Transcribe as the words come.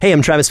Hey,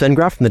 I'm Travis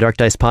Vengroff from the Dark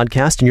Dice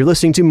Podcast, and you're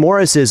listening to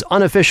Morris's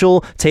unofficial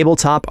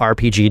tabletop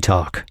RPG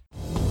talk.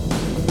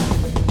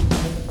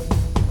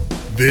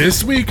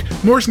 This week,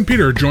 Morris and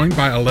Peter are joined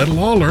by Aletta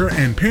Lawler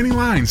and Penny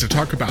Lines to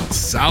talk about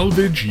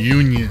Salvage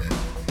Union.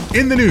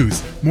 In the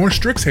news, more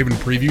Strixhaven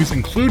previews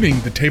including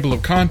the table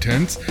of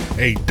contents,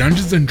 a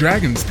Dungeons &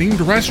 Dragons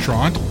themed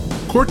restaurant,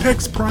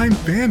 Cortex Prime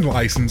fan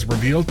license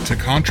revealed to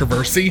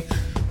controversy,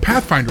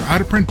 Pathfinder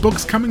out-of-print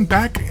books coming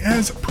back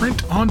as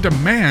print on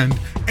demand,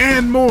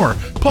 and more,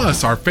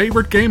 plus our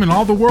favorite game in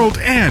all the world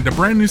and a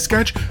brand new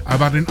sketch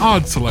about an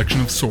odd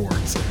selection of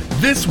swords.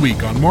 This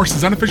week on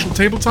Morris's unofficial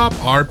tabletop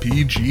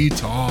RPG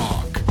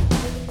talk.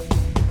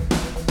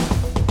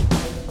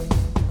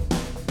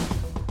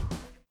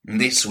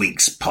 This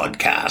week's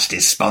podcast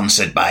is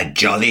sponsored by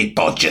Jolly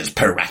Bodger's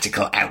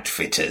Piratical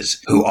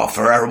Outfitters, who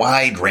offer a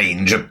wide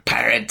range of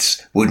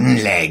parrots,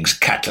 wooden legs,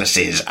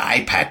 cutlasses,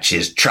 eye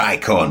patches,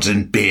 tricorns,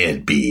 and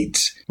beard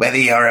beads. Whether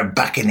you're a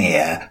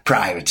buccaneer,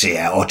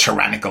 privateer, or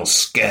tyrannical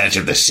scourge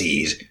of the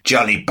seas,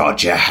 Jolly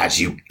Bodger has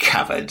you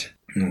covered.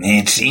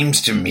 It seems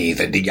to me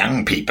that the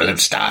young people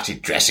have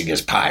started dressing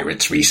as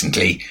pirates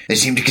recently. They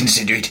seem to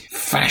consider it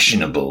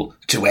fashionable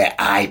to wear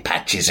eye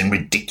patches and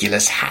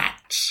ridiculous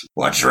hats.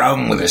 What's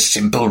wrong with a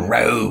simple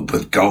robe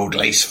with gold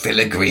lace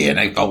filigree and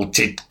a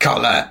vaulted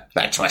collar?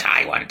 That's what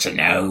I want to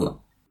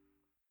know.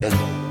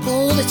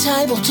 All the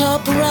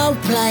tabletop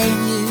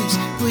role-playing news,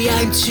 we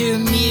aim to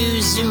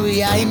amuse and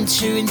we aim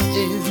to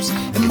enthuse.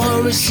 And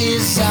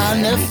Morris's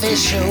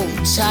unofficial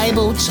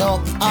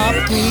tabletop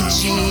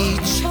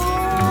RPG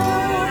talk.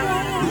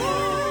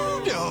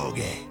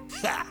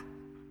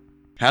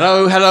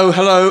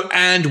 Hello,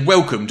 and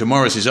welcome to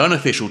Morris's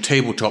unofficial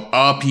tabletop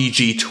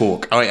RPG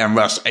talk. I am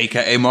Russ,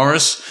 aka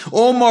Morris,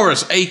 or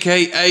Morris,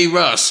 aka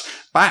Russ.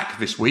 Back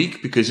this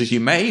week, because as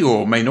you may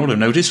or may not have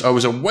noticed, I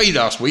was away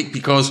last week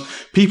because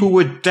people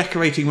were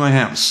decorating my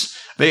house.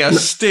 They are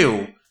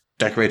still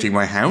decorating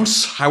my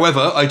house.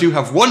 However, I do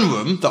have one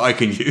room that I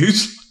can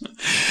use.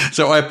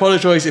 So I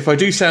apologise if I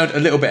do sound a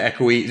little bit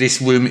echoey. This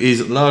room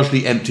is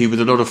largely empty with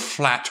a lot of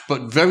flat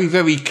but very,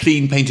 very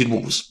clean painted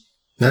walls.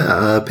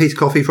 Peter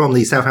Coffey from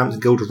the Southampton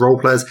Guild of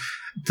Roleplayers.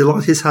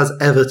 Delighted as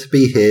ever to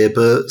be here,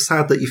 but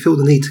sad that you feel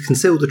the need to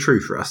conceal the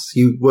truth for us.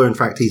 You were in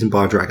fact eaten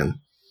by a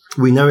dragon.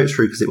 We know it's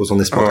true because it was on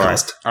this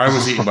podcast. Right. I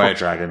was eaten by a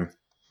dragon.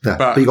 Yeah,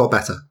 but you got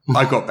better.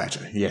 I got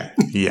better, yeah.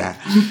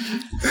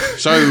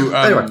 So,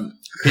 anyway.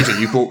 Peter,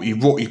 you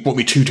brought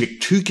me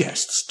two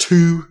guests.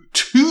 Two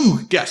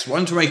guests.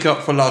 One to make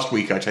up for last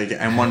week, I take it,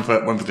 and one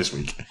for this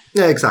week.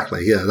 Yeah,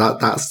 exactly. Yeah,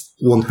 that's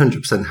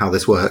 100% how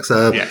this works.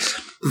 Yes.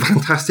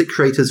 Fantastic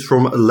creators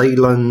from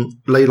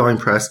Leyline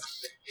Press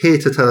here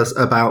to tell us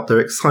about their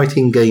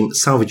exciting game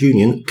Salvage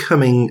Union,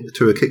 coming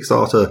to a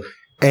Kickstarter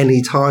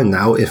any time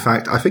now. In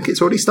fact, I think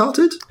it's already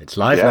started. It's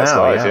live now. It's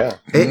live, yeah.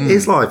 It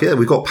is live, yeah.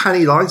 We've got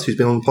Penny Lines, who's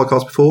been on the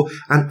podcast before,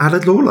 and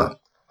Aletta Lawler.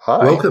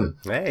 Hi. Welcome.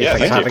 Hey, yeah,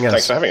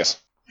 thanks for having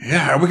us.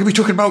 Yeah, we're going to be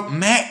talking about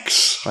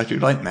mechs. I do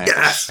like mechs.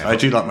 Yes. I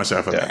do like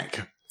myself a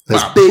mech.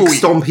 There's big,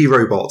 stompy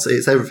robots.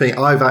 It's everything.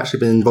 I've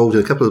actually been involved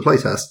in a couple of the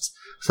playtests.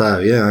 So,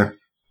 yeah.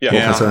 Yeah.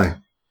 What can I say?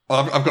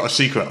 Well, I've got a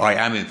secret. I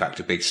am, in fact,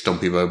 a big,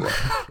 stompy robot.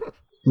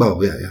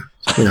 Well, yeah.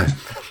 You know,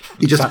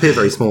 you just appear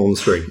very small on the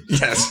screen.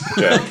 Yes.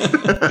 Yeah.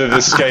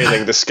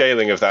 The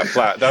scaling of that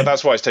flat.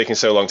 That's why it's taking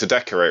so long to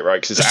decorate,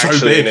 right? Because it's so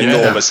actually big, an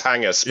enormous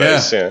hangar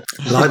space. Yeah.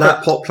 Like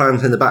that pot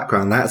plant in the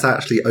background, that's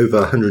actually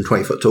over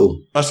 120 foot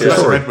tall. That's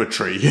a redwood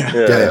tree,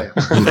 Yeah.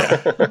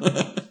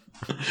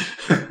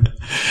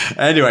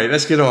 Anyway,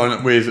 let's get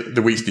on with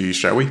the week's news,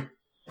 shall we?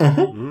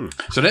 Mm-hmm.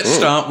 So let's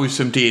start with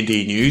some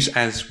D&D news,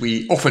 as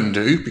we often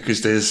do,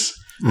 because there's,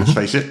 let's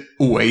face it,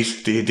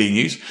 always D&D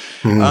news.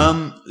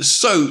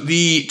 So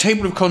the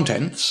table of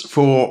contents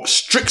for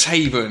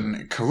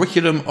Strixhaven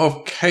Curriculum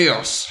of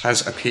Chaos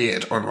has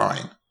appeared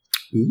online.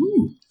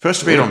 Ooh.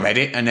 First appeared on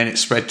Reddit, and then it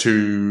spread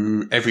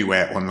to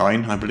everywhere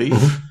online, I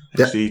believe.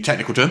 That's the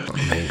technical term.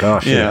 Oh my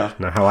gosh, yeah.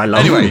 Know how I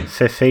love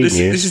this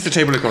is the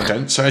table of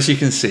contents. So as you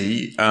can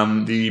see,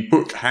 the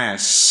book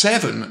has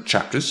 7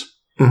 chapters.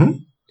 Mm-hmm.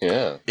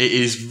 Yeah. It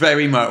is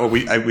very much, well,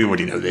 we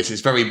already know this,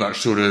 it's very much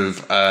sort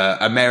of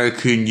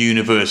American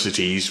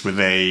universities with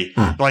a,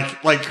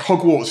 like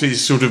Hogwarts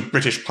is sort of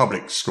British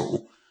public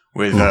school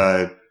with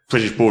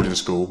British boarding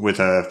school with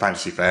a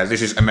fantasy fair.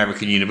 This is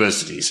American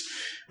universities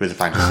with a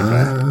fantasy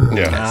fair.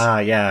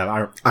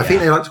 Yeah. I think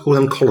they like to call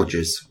them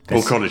colleges.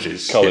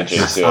 Colleges.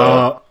 Yes.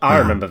 Yeah. I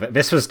remember that.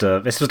 This was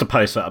the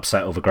post that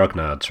upset all the grog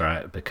nerds,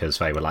 right? Because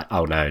they were like,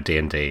 "Oh no,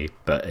 D&D,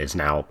 but it's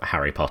now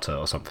Harry Potter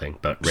or something."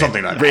 But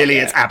something like that. Really,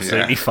 it's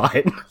absolutely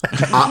fine.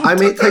 I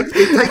mean,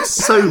 it takes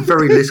so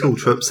very little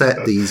to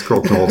upset these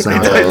grog nerds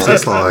nowadays.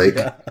 It's like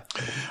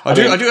I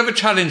do have a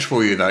challenge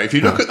for you though. If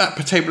you look at that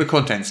table of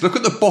contents, look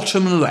at the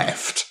bottom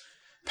left,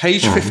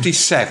 page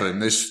 57.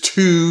 There's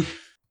two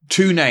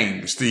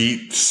names.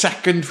 The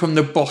second from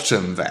the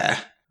bottom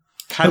there.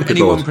 Can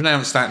anyone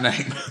pronounce that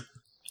name?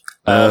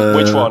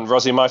 Which one?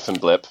 Rosie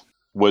Myfenblip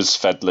was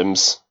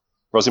Fedlims.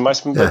 Was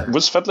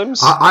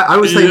Fedlims? I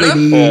would say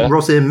maybe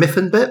Rosie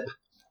Miffenbip.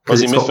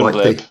 Rosie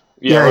Miffenblip.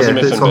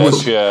 it's got-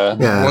 Myth, yeah.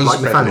 Yeah, Was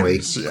like the family.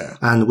 Fedlims, yeah.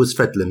 And was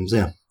Fedlims,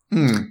 yeah.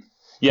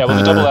 Yeah,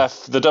 well,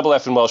 the double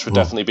F in Welsh would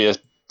definitely be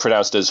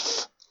pronounced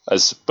as.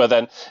 But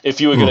then,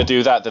 if you were going to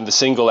do that, then the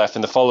single F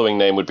in the following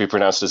name would be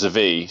pronounced as a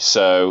V.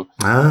 So,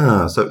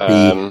 so it'd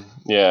be,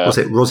 was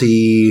it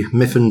Rosie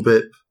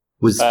Miffenbip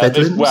was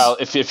Fedlims?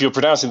 if you're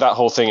pronouncing that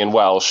whole thing in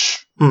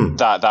Welsh,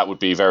 that would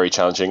be very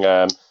challenging.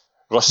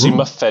 Rossi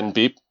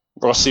Muffenbip.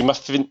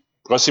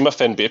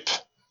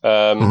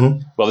 Well,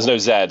 there's no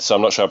Z, so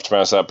I'm not sure how to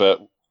pronounce that, but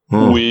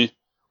we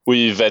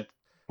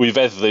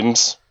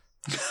Vedlims.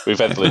 We've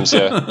Vedlims,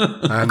 yeah.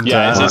 And,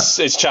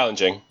 it's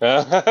challenging.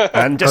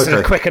 And just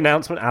a quick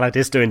announcement, Alad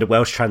is doing the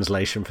Welsh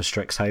translation for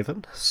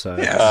Strixhaven. So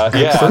No, I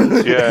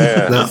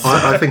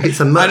think it's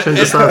a much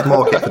underserved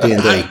market for D&D.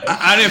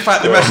 And in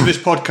fact, the rest of this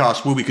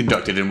podcast will be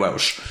conducted in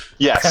Welsh.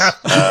 Yes.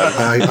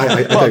 I don't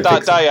think so.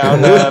 Da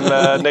iawn,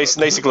 neis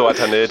I glywed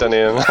hynny,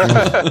 Dani.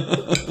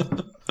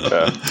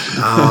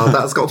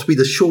 That's got to be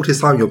the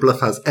shortest time your bluff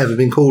has ever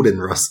been called in,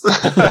 Russ.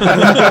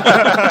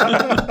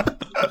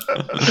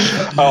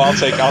 I'll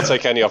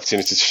take any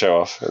opportunity to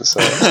show off.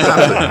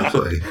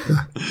 Absolutely.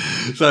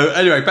 So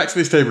anyway, back to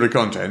this table of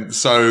contents.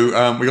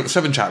 So we got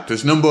 7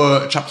 chapters.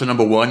 Chapter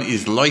number 1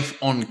 is Life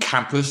on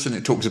Campus, and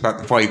it talks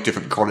about the 5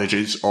 different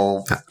colleges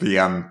of the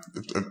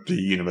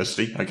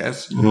university, I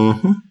guess.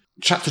 Mm-hmm.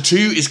 Chapter 2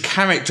 is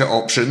character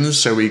options.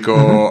 So we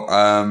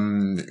got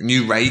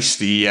new race,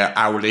 the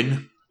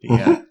Owlin,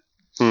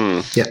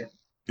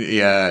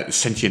 the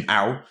sentient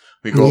owl.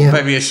 We got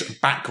various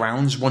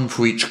backgrounds, one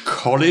for each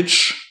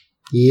college.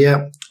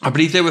 Yeah. I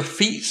believe there were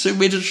feats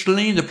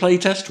originally in the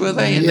playtest, were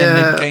they? And then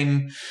they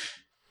became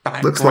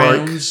backgrounds. Looks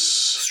like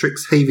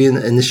Strixhaven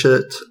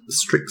initiate,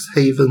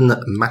 Strixhaven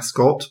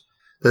mascot.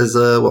 There's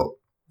 4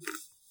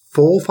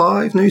 or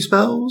 5 new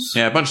spells?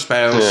 Yeah, a bunch of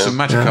spells, some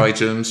magic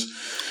items.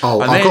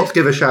 Oh, I've got to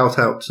give a shout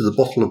out to the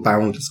bottle of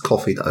Boundless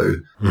coffee, though.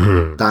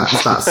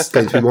 That's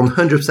going to be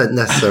 100%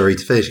 necessary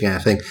to finishing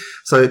everything.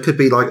 So it could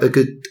be like a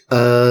good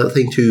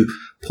thing to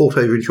port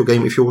over into your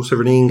game if you're also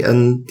running a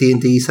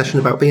D&D session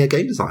about being a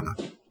game designer.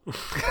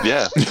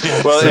 Yeah.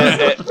 Well,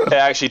 it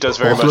actually does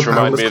very much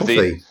remind me of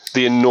the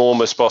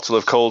enormous bottle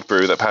of cold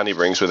brew that Panny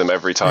brings with him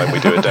every time we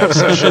do a dev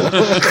session.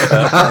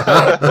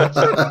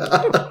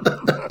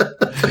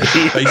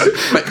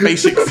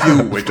 Basic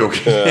fuel we're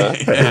talking.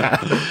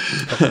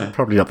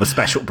 Probably not the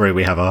special brew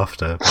we have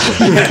after.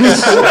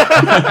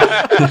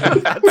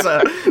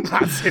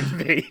 That's in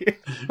me.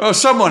 Well,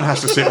 someone has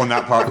to sit on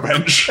that park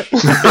bench.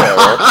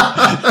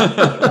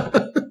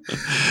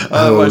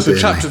 So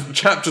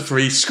chapter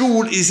 3,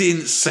 school is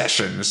in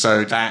session.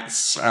 So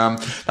that's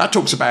that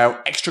talks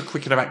about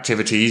extracurricular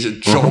activities,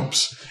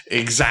 jobs,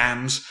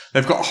 exams.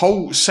 They've got a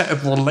whole set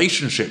of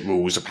relationship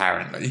rules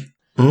apparently.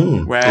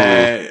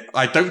 Where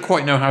I don't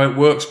quite know how it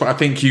works, but I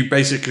think you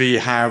basically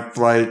have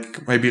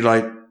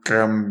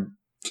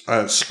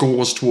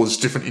scores towards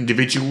different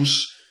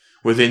individuals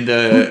within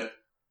the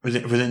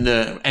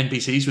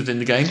NPCs within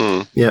the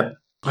game. Yeah.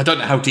 I don't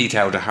know how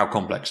detailed or how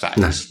complex that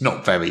is.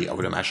 Not very, I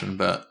would imagine,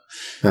 but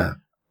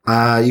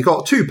you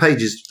got 2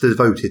 pages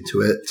devoted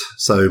to it,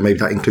 so maybe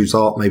that includes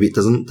art, maybe it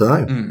doesn't.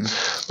 Don't know.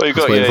 Well,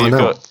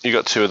 you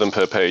got 2 of them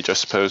per page, I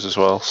suppose, as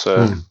well.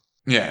 So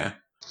yeah.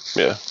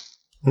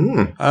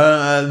 Mm.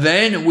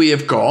 Then we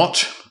have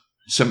got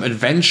some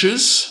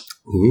adventures.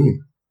 Ooh.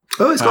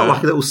 Oh, it's got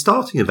like a little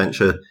starting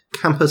adventure.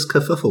 Campus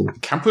Kerfuffle.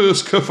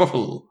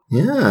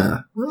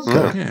 Yeah.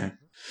 Okay.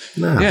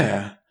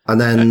 Yeah.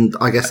 And then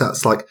I guess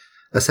that's like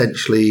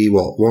essentially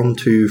 4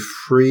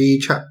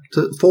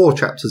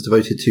 chapters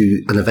devoted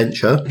to an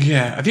adventure.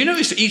 Yeah. Have you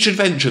noticed each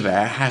adventure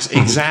there has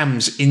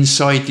exams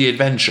inside the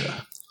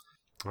adventure?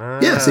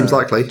 Yeah, seems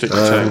likely.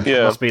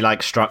 It must be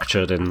like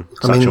structured in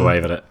such a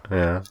way that it.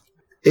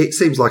 It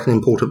seems like an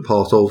important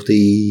part of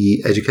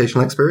the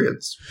educational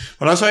experience.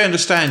 Well, as I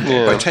understand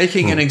it, by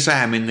taking an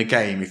exam in the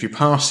game, if you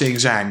pass the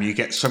exam, you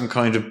get some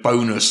kind of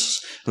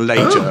bonus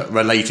later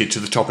related to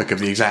the topic of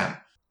the exam.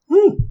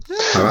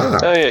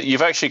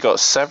 You've actually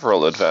got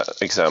several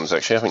exams,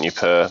 actually, haven't you?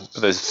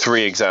 There's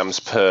 3 exams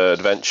per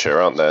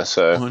adventure, aren't there?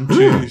 So 1,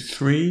 2,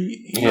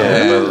 3.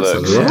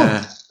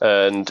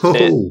 And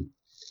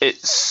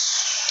it's.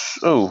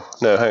 Oh,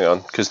 no, hang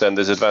on, because then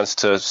there's advanced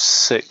to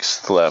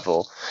 6th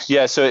level.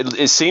 Yeah, so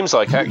it seems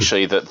like,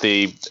 actually, that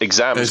the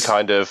exams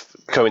kind of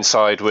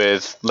coincide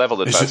with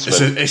level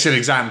advancement. It's an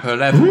exam per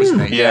level,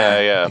 isn't it?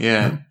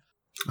 Yeah.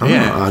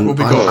 I'm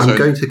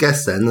going to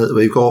guess, then, that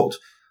we've got,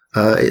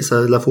 it's a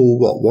level,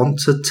 1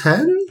 to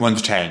 10? 1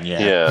 to 10,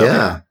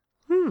 Yeah.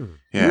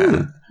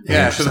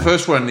 So the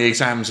first one, the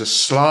exams are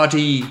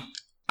Slardy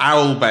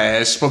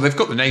Owlbears. Well, they've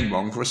got the name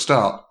wrong for a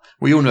start.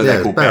 We all know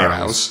they're called bear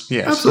owls.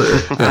 Yes.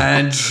 Absolutely.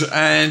 and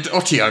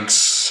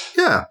Otyugs.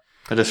 Yeah.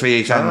 Are the 3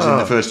 exams in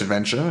the first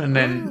adventure, and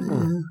then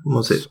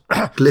was it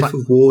Glyph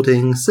of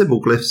Warding,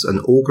 Symbol Glyphs, and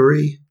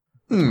Augury?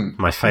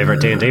 My favourite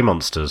D&D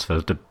monsters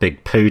were the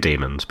big poo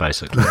demons,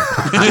 basically.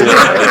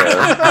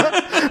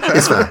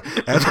 It's fair.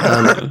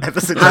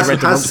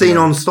 Has seen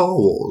on Star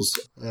Wars.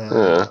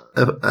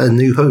 A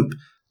New Hope.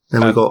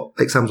 Then we've got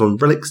exams on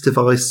relics,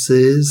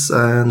 devices,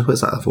 and where's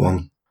that other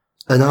one?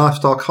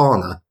 Unearthed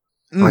Arcana.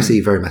 I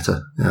see, very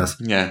meta. Yes.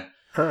 Yeah.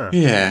 Huh.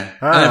 Yeah.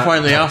 And then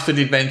finally, after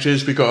the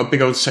adventures, we've got a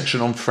big old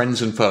section on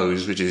friends and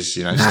foes, which is,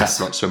 stat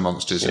blocks for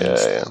monsters and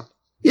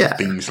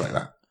things like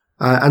that.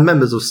 And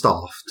members of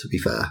staff, to be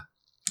fair.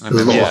 And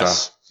members of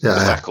staff.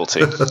 Yeah.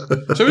 Faculty.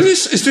 So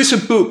is this a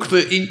book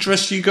that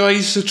interests you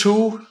guys at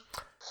all?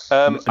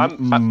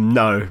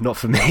 No, not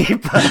for me.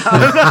 But,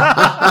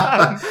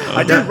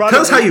 I do run.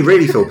 Tell us how you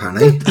really feel,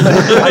 Panny.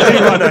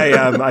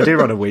 I do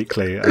run a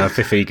weekly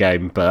FIFI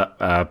game, but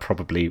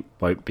probably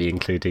won't be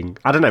including.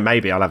 I don't know.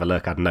 Maybe I'll have a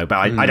look. I don't know, but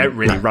I don't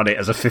really run it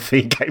as a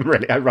FIFI game.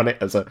 Really, I run it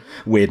as a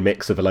weird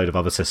mix of a load of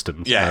other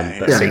systems.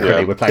 But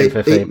secretly we're playing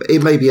FIFI.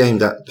 It may be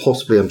aimed at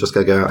possibly. I'm just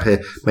going to go out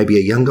here. Maybe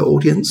a younger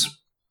audience.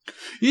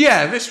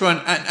 Yeah, this one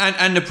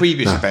and the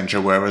previous adventure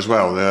were as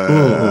well.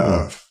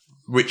 The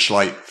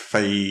Witchlight,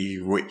 Fey,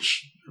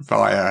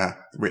 Witchfire,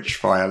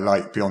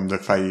 Light Beyond the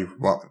Fey.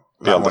 What?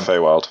 Beyond the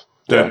Feywild.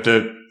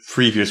 The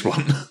previous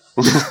one.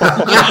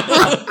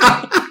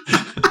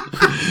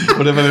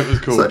 Whatever it was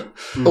called.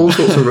 So, all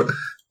sorts of.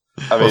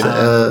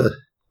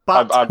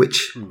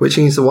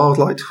 Witching into the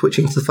Wildlight,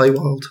 Witching into the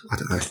Feywild. I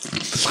don't know.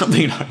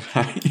 Something like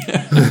that.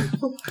 Yeah.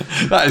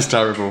 That is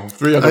terrible.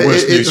 We are the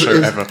worst news show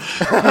ever.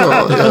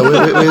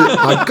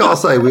 I've got to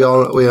say,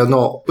 we're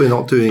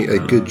not doing a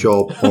good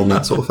job on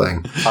that sort of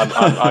thing.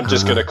 I'm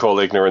just going to call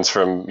ignorance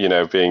from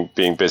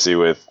being busy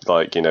with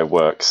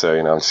work. So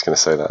I'm just going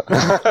to say that.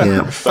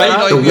 Yeah.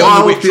 The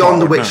Wild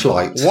Beyond the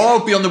Witchlight.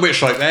 Wild Beyond the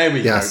Witchlight. There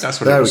we go. That's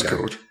what it was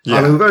called. Yeah.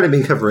 I mean, we've only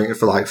been covering it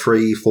for like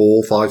 3,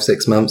 4, 5,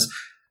 6 months.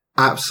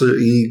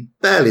 Absolutely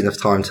barely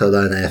enough time to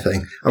learn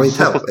anything. I mean,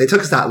 it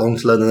took us that long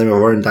to learn the name of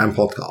our own damn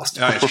podcast.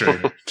 That is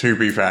true, to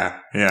be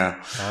fair.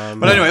 Yeah.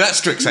 But anyway, that's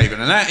Strixhaven,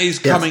 and that is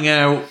coming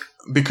out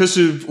because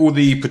of all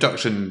the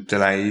production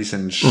delays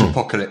and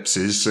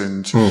apocalypses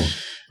and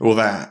all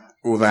that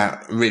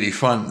really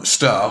fun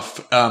stuff.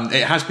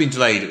 It has been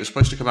delayed. It was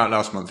supposed to come out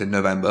last month in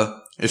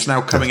November. It's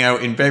now coming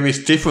out in various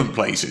different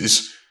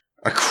places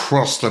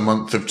across the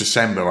month of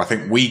December. I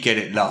think we get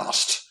it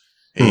last.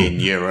 In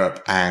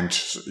Europe, and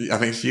I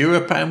think it's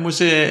Europe, and was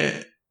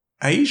it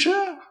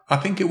Asia? I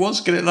think it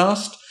was. Get it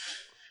last.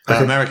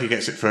 America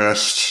gets it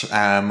first.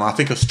 I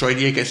think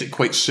Australia gets it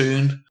quite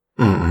soon.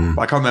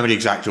 I can't remember the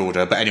exact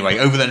order, but anyway,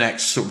 over the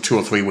next sort of 2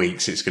 or 3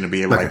 weeks, it's going to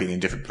be arriving in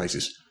different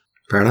places.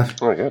 Fair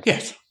enough. Oh, good.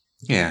 Yes.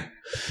 Yeah.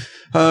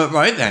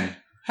 Right then.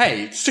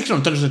 Hey, sticking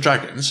on Dungeons and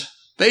Dragons,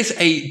 there's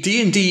a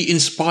D&D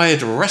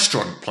inspired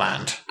restaurant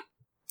planned.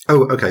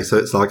 Oh, okay. So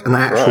it's like an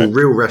actual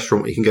real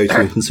restaurant you can go to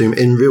and consume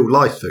in real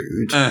life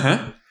food,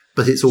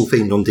 but it's all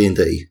themed on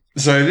D&D.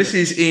 So this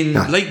is in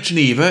Lake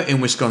Geneva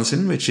in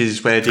Wisconsin, which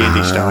is where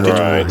D&D started.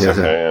 Right.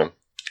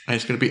 And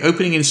it's going to be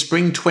opening in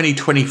spring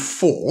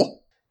 2024.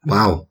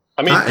 Wow.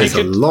 I mean, that is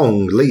a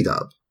long lead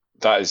up.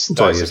 That is a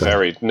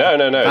very it's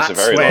a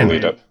very long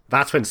lead up.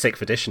 That's when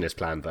 6th edition is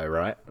planned, though,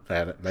 right?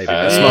 Maybe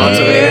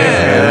smarter.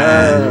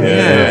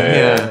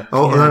 Yeah.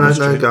 Oh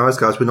no,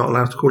 guys, we're not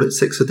allowed to call it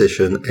 6th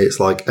edition. It's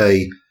like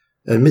a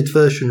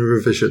mid-version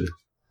revision.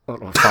 I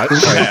tried to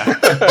say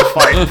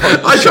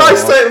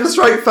it with a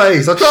straight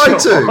face. I tried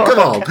to. Come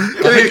on.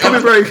 Give me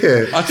a break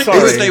here. I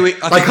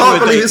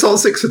can't believe it's on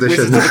 6th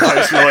edition.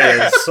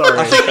 Sorry.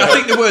 I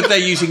think the word they're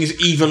using is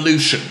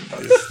evolution.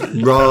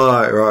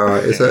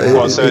 Right. It's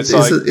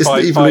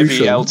like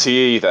 5e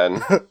LTE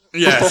then.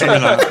 Yeah,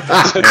 something like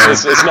that.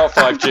 It's not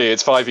 5G,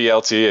 it's 5e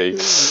LTE.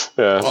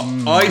 Yeah.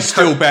 Well, I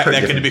still bet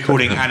they're going to be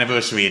calling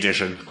Anniversary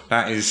Edition.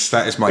 That is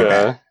my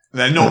bet.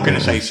 They're not going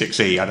to say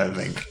 6e, I don't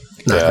think.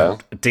 No.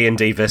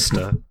 D&D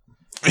Vista.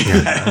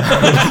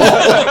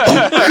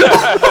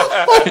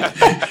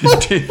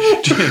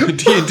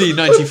 D&D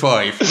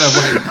 95.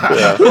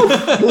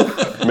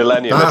 No,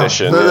 Millennium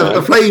Edition.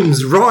 The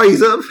flames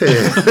rise up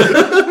here.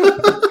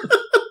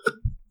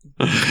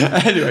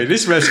 Anyway,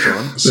 this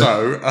restaurant,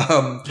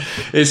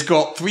 it's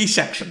got 3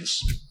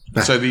 sections.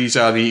 So these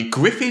are the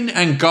Griffin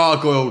and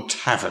Gargoyle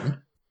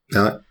Tavern,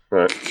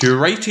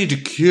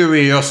 Curated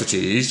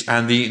Curiosities,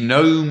 and the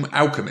Gnome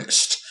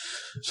Alchemist.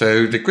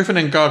 So the Griffin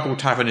and Gargoyle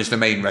Tavern is the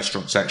main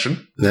restaurant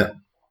section,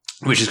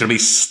 which is going to be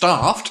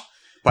staffed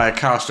by a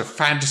cast of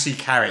fantasy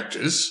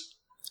characters,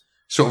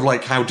 sort of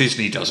like how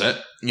Disney does it,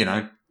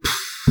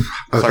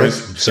 Okay.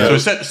 So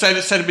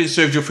instead of being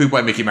served your food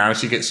by Mickey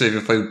Mouse, you get served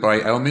your food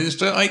by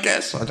Elminster, I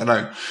guess. I don't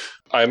know.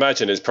 I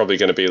imagine it's probably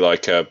going to be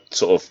like a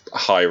sort of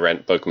high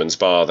rent Bugman's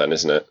Bar, then,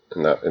 isn't it?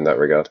 In that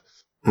regard.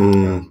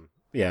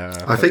 Yeah,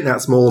 I think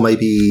that's more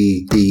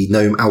maybe the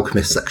Gnome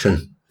Alchemist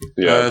section.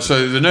 Yeah.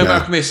 So the Gnome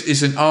Alchemist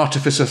is an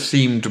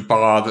artificer-themed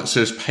bar that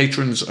serves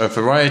patrons a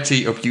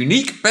variety of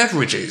unique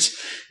beverages,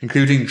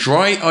 including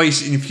dry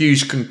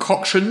ice-infused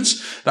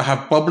concoctions that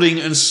have bubbling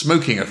and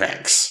smoking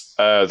effects.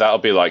 That'll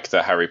be like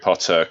the Harry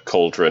Potter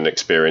cauldron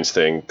experience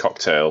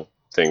cocktail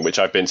thing, which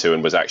I've been to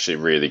and was actually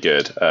really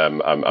good. I'm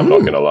not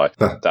going to lie.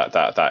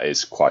 That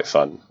is quite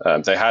fun.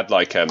 They had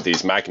like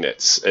these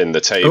magnets in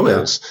the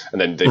tables, and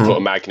then they put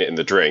a magnet in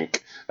the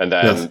drink, and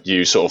then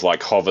you sort of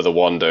like hover the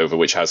wand over,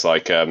 which has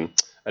like a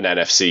an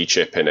NFC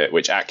chip in it,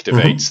 which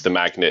activates the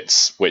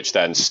magnets, which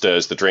then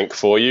stirs the drink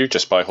for you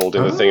just by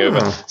holding the thing over.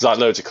 There's like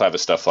loads of clever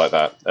stuff like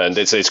that, and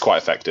it's quite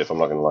effective. I'm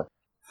not going to lie.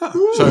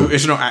 So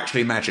it's not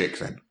actually magic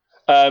then?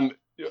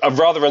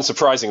 Rather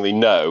unsurprisingly,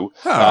 no.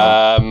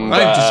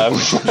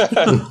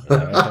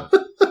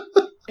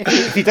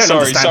 If you don't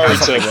understand how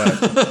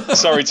something works.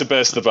 Sorry to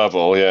burst the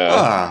bubble.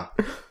 Yeah.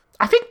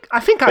 I think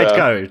I'd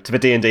go to the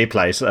D&D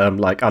place,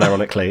 like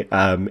unironically,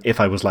 if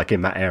I was like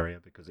in that area,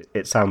 because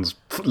it sounds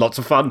lots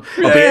of fun.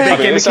 I'll be a bit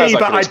gimmicky,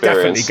 but I'd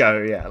definitely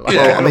go. Yeah.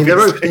 Well, I mean, they're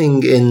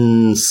opening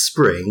in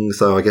spring,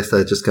 so I guess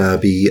they're just going to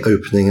be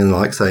opening and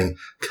like saying,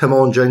 "Come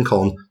on, Gen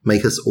Con,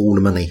 make us all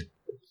the money."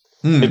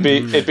 It'd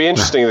be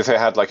interesting if they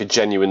had like a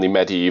genuinely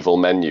medieval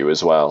menu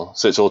as well.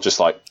 So it's all just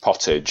like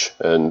pottage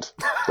and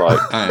like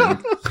and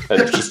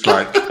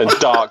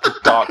dark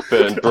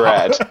burned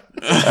bread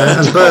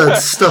and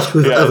birds stuffed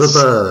with other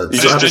birds.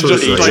 You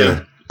just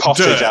eat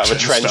pottage out of a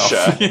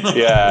trencher.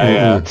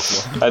 Yeah.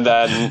 And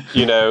then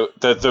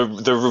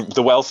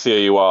the wealthier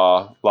you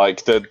are,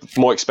 like the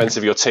more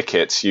expensive your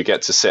ticket, you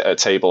get to sit at a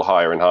table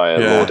higher and higher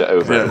and lord it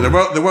over. Yeah.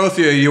 The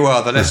wealthier you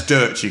are, the less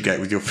dirt you get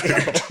with your food.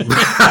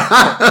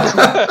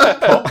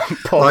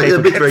 Like the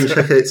mid-range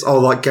tickets are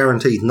like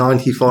guaranteed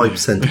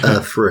 95%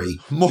 Earth-free,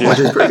 which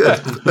is pretty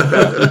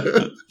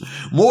good.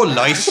 More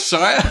lice,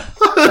 sire.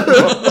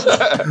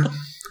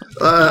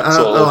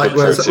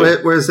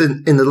 Whereas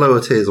in the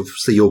lower tiers,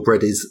 obviously your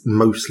bread is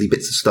mostly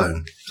bits of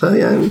stone. So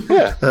it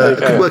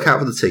can work out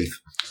with the teeth.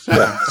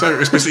 So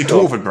it's basically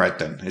dwarven bread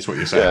then, is what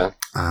you're saying.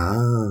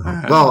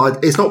 Yeah. Well,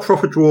 it's not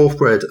proper dwarf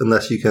bread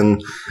unless you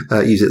can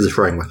use it as a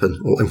throwing weapon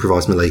or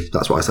improvised melee.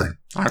 That's what I say.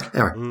 Okay.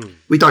 Anyway,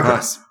 we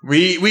digress.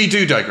 We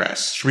do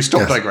digress. Should we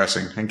stop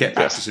digressing and get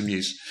back to some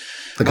news?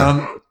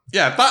 Okay.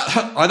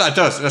 That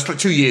does. That's like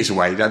 2 years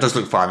away. That does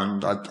look fun,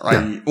 and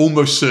I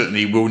almost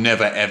certainly will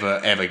never,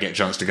 ever, ever get a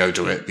chance to go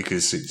to it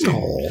because it's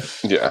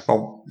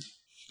well,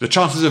 the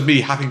chances of me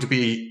having to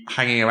be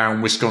hanging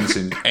around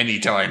Wisconsin any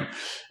time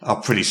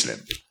are pretty slim.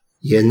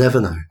 You never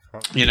know.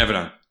 You never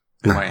know.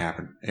 It might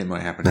happen. It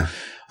might happen.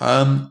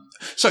 No.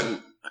 So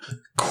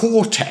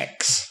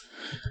Cortex.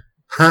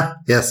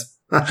 Yes.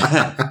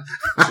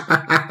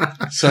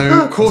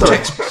 So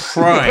Cortex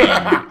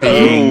Prime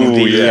being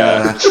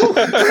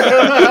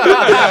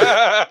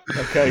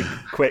Okay,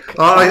 quick.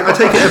 I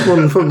take it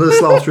everyone from this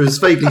laughter is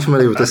vaguely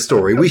familiar with this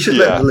story. We should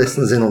let the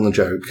listeners in on the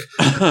joke.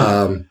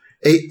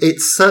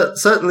 It's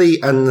certainly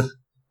an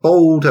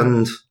bold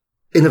and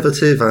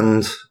innovative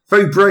and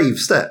very brave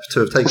step to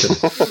have taken.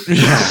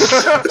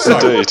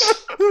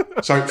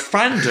 So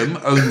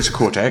Fandom owns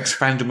Cortex.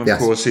 Fandom, of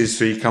course, is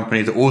the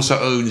company that also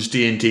owns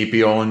D&D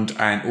Beyond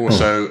and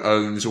also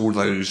owns all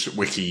those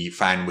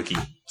fan wiki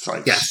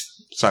sites. Yes.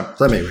 So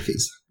many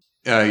wikis.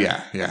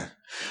 Yeah.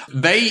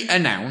 They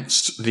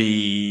announced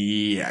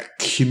the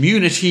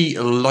community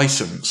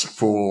license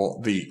for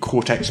the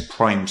Cortex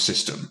Prime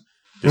system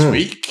this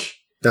week.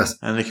 Yes.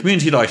 And the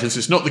community license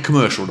is not the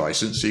commercial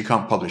license, so you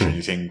can't publish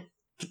anything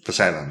for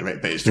sale under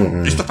it, but it's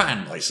the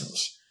fan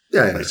license.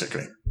 Yeah.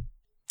 Basically.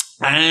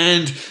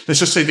 And let's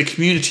just say the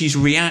community's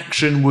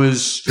reaction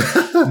was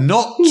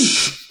not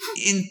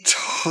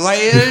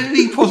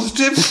entirely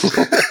positive.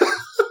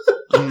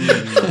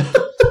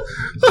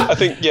 I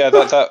think,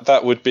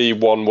 that would be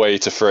one way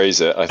to phrase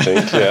it, I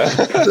think,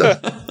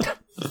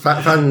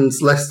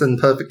 Fans less than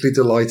perfectly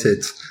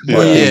delighted.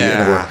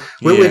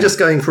 We're just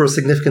going for a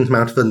significant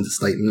amount of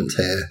understatement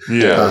here.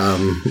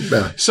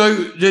 So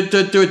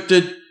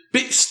the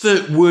bits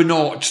that were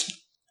not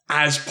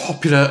as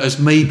popular as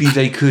maybe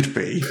they could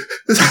be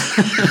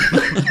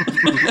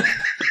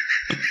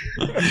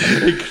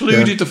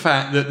included the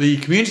fact that the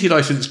community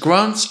license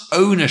grants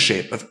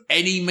ownership of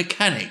any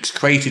mechanics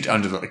created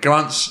under the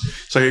grants.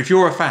 So if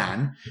you're a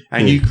fan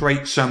and you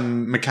create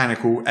some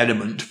mechanical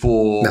element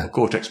for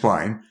Cortex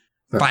Prime,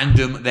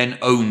 Fandom then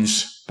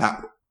owns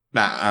that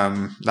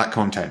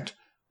content.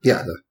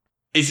 Yeah.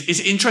 It's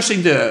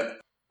interesting that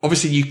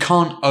obviously you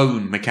can't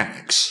own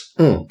mechanics,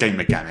 game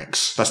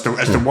mechanics. That's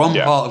the one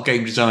part of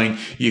game design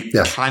you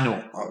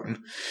cannot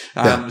own.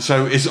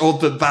 So it's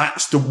odd that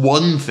that's the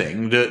one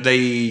thing that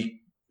they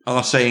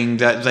are saying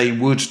that they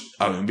would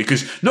own,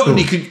 because not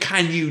only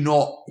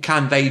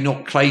can they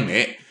not claim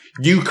it,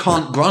 you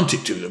can't grant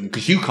it to them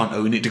because you can't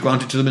own it to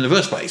grant it to them in the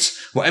first place,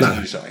 whatever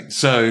you design.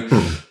 So,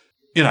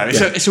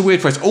 it's a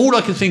weird phrase. All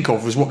I can think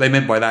of was what they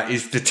meant by that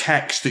is the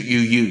text that you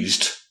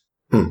used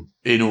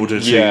in order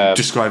to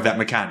describe that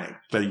mechanic.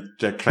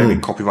 They're claiming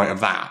copyright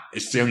of that.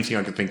 It's the only thing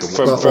I can think of.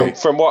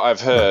 From what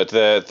I've heard,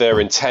 their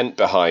intent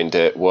behind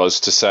it was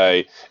to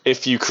say,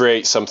 if you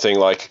create something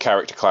like a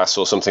character class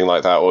or something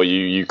like that, or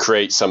you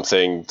create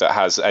something that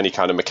has any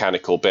kind of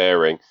mechanical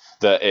bearing,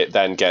 that it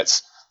then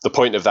gets... The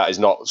point of that is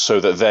not so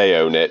that they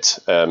own it,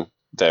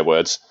 their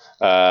words,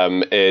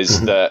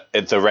 is that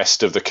the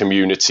rest of the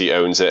community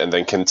owns it and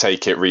then can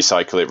take it,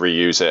 recycle it,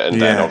 reuse it,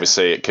 and then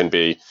obviously it can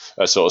be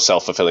a sort of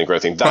self-fulfilling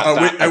growth thing. That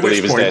I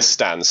believe is their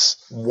stance.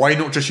 Why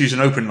not just use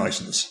an open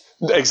license?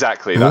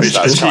 Exactly.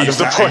 That's kind of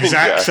the point.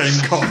 Exact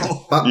same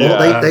goal. But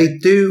what they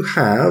do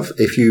have,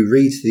 if you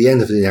read to the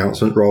end of the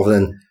announcement rather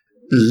than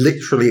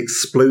literally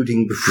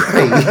exploding with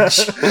rage,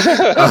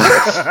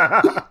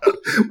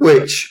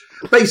 which,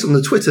 based on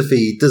the Twitter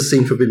feed, does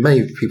seem to have been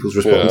many people's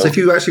response. If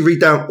you actually read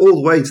down all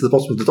the way to the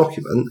bottom of the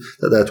document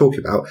that they're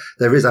talking about,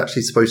 there is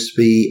actually supposed to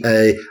be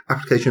a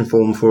application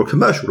form for a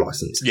commercial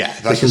license. Yeah,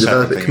 they can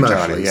develop it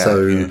commercially.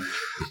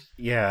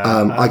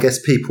 I guess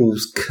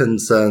people's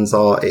concerns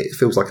are it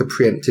feels like a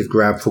preemptive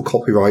grab for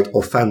copyright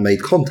of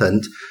fan-made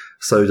content,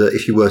 so that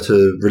if you were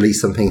to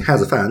release something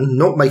as a fan,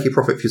 not make a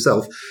profit for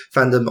yourself,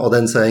 fandom are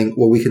then saying,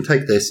 well, we can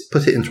take this,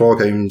 put it into our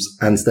games,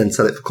 and then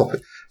sell it for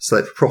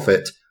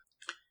profit.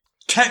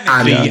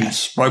 Technically,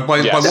 yes. By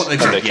what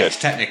they've said, yes,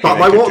 technically. But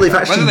by what they've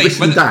actually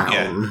written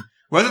down...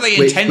 Whether they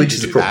intend to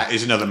do that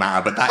is another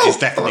matter, but that is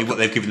definitely what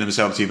they've given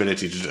themselves the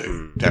ability to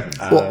do.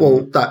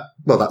 Definitely.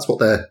 That's what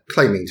they're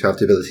claiming to have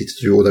the ability to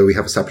do, although we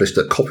have established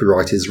that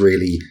copyright is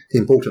really the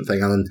important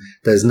thing, and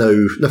there's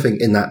nothing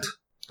in that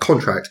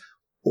contract,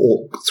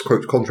 or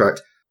quote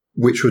contract,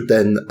 which would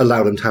then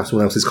allow them to have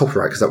someone else's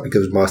copyright, because that would be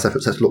governed by a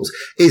separate set of laws.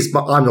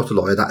 I'm not a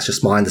lawyer, that's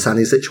just my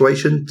understanding of the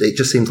situation. It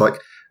just seems like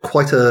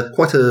quite a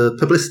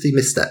publicity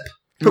misstep.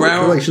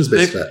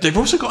 They've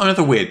also got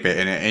another weird bit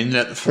in it, in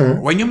that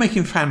when you're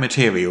making fan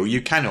material,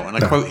 you cannot, and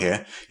I quote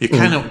here, you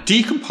cannot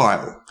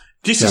decompile,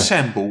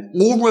 disassemble,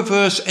 or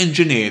reverse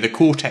engineer the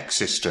Cortex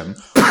system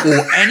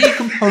or any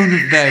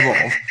component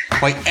thereof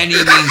by any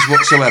means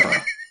whatsoever.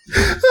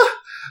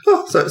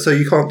 So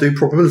you can't do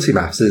probability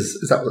maths,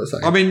 is that what they're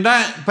saying? I mean,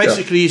 that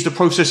basically is the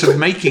process of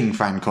making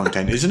fan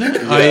content, isn't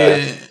it? I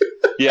mean,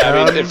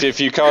 if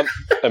you can't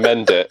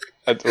amend it...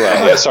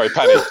 sorry,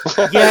 Paddy.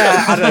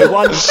 I don't know.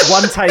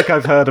 One take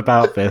I've heard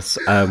about this,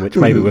 which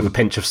maybe with a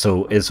pinch of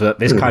salt, is that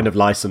this kind of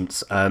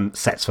license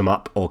sets them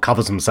up or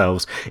covers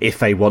themselves if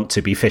they want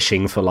to be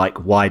fishing for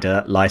like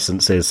wider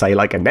licenses, say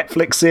like a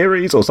Netflix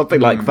series or something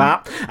like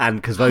that.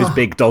 And because those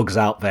big dogs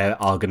out there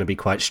are going to be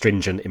quite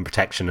stringent in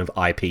protection of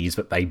IPs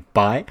that they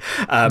buy.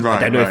 I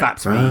don't know if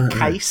that's the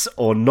case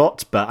or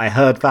not, but I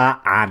heard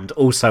that. And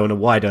also on a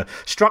wider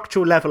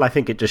structural level, I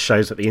think it just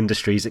shows that the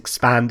industry is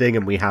expanding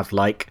and we have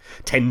like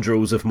tendrils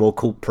of more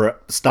corporate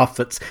stuff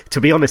that's,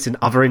 to be honest, in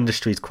other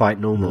industries quite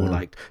normal.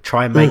 Like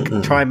try and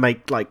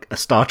make like a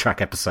Star Trek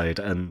episode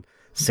and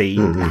see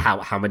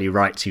how many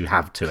rights you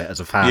have to it as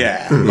a fan.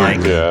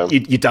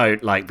 You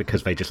don't, like,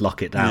 because they just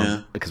lock it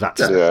down because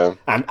that's and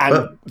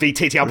the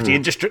TTRPG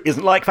industry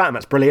isn't like that, and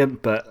that's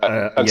brilliant. But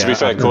and to be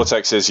fair,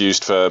 Cortex is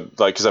used for,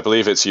 like, because I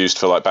believe it's used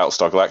for like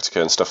Battlestar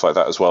Galactica and stuff like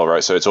that as well,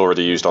 right? So it's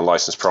already used on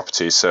licensed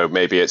properties. So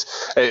maybe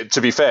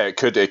to be fair,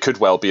 it could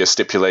well be a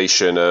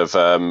stipulation of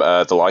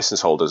the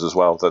license holders as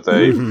well, that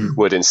they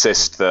would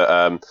insist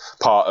that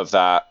part of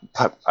that,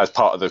 as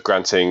part of the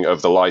granting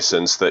of the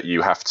license, that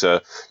you have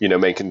to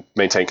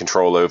maintain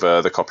control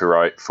over the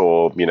copyright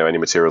for any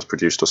materials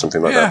produced or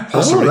something like that.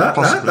 Possibly.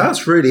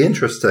 That's really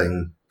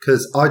interesting,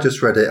 because I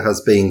just read it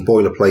as being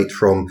boilerplate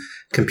from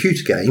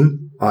computer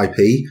game IP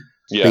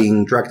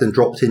being dragged and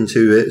dropped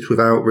into it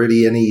without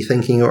really any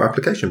thinking or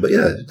application. But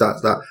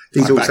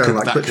these all sound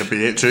like that could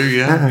be it too.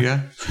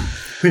 Yeah.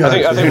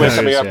 I think we're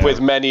coming up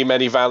with many,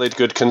 many valid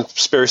good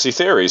conspiracy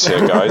theories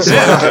here, guys.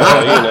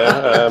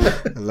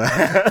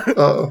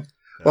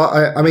 Well,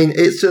 I mean,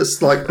 it's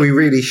just like we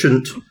really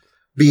shouldn't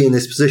be in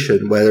this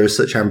position where there is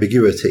such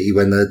ambiguity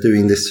when they're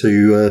doing this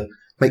to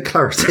make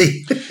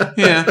clarity.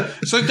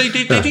 So they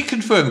did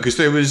confirm, because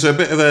there was a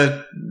bit of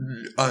a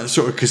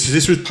because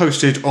this was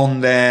posted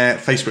on their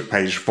Facebook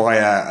page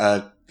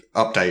via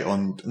update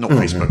on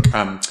Facebook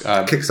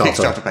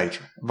Kickstarter page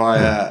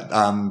via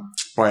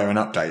an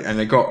update, and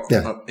they got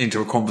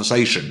into a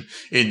conversation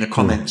in the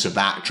comments of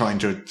that, trying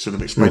to sort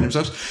of explain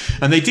themselves.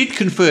 And they did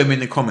confirm in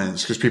the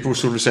comments, because people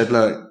sort of said,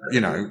 look,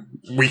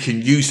 we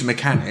can use the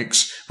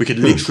mechanics, we could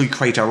literally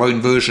create our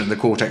own version of the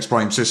Cortex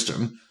Prime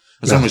system,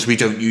 as long as we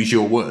don't use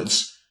your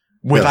words,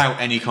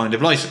 without any kind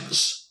of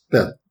license.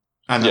 And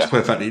that's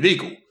perfectly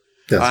legal.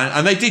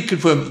 And they did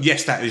confirm,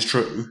 yes, that is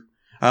true.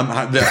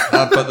 But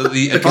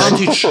the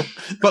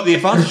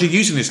advantage of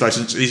using this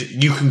license is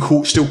you can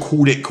still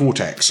call it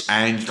Cortex,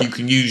 and you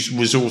can use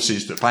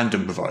resources that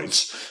fandom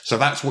provides. So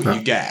that's what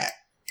you get.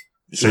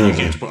 So you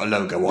get to put a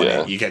logo on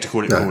it. You get to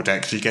call it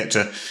Cortex. You get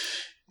to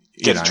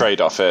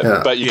trade off it,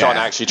 but you can't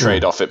actually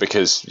trade off it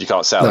because you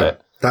can't sell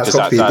it. That's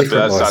got to be a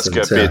different license. That's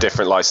going to be a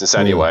different license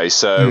anyway.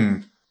 So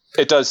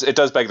it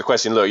does beg the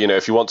question. Look,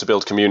 if you want to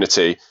build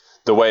community,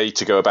 the way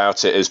to go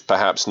about it is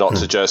perhaps not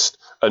to just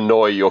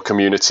annoy your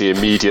community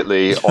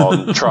immediately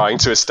on trying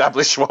to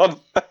establish one.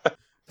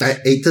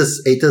 It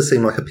does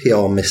seem like a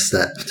PR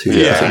misstep, to put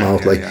it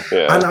mildly.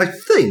 And I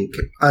think,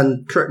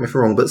 and correct me if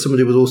I'm wrong, but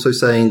somebody was also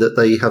saying that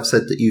they have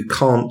said that you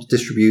can't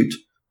distribute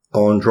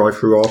on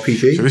Drive-Thru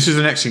RPG. So this is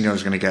the next thing I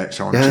was going to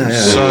get on to.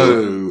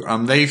 So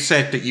they've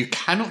said that you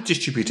cannot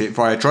distribute it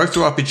via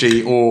Drive-Thru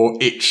RPG or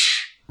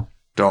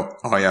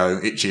itch.io,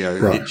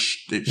 itch.io,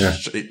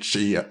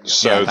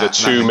 So the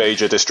two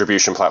major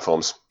distribution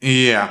platforms.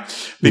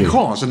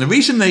 Because, and the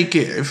reason they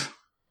give,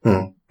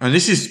 and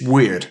this is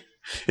weird,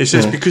 It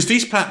says, because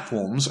these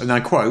platforms, and I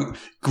quote,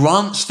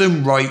 grants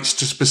them rights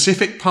to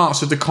specific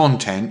parts of the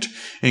content,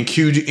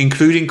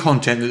 including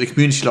content that the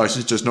community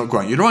license does not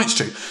grant you the rights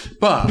to.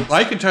 But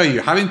I can tell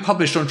you, having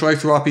published on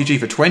DriveThruRPG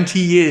for 20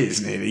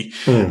 years nearly,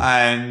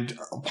 and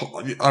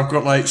I've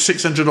got like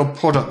 600 odd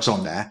products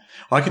on there,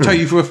 I can tell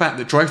you for a fact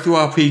that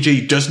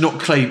DriveThruRPG does not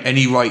claim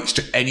any rights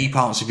to any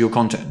parts of your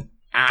content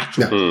at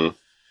all.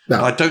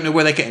 No. I don't know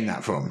where they're getting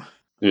that from.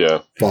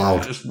 Yeah. Wow.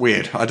 It's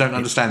weird. I don't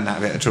understand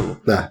that bit at all.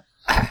 No.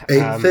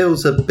 It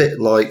feels a bit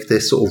like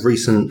this sort of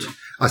recent,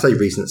 I say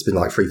recent, it's been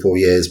like 3-4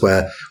 years,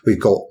 where we've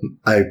got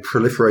a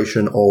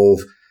proliferation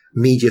of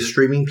media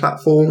streaming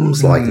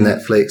platforms like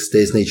Netflix,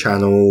 Disney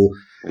Channel,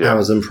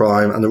 Amazon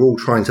Prime, and they're all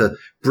trying to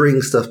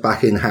bring stuff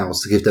back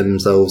in-house to give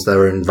themselves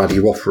their own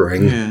value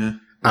offering. Yeah.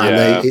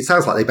 And it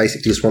sounds like they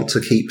basically just want to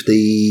keep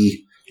the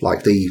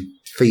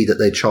fee that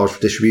they charge for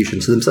distribution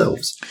to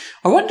themselves.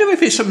 I wonder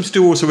if it's something to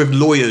do also with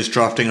lawyers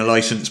drafting a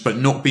license but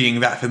not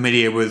being that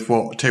familiar with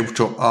what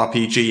tabletop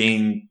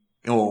RPGing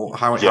or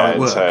how it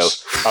works.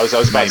 Entails. I was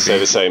about to say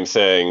the same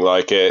thing.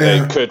 Like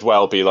it could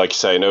well be, like you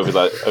say, an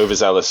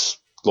overzealous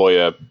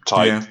lawyer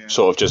type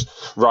sort of just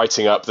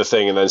writing up the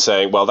thing and then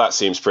saying, well, that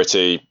seems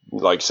pretty,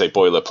 like you say,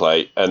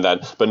 boilerplate, and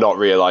then but not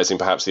realizing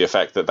perhaps the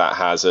effect that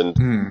has and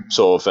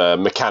sort of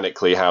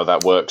mechanically how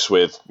that works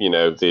with, you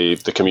know, the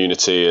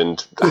community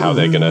and how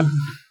they're gonna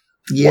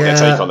what their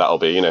take on that'll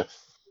be, you know.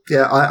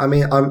 Yeah, I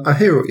mean, I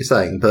hear what you're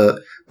saying,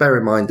 but bear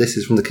in mind this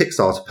is from the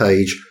Kickstarter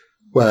page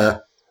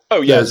where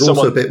there's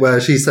also a bit where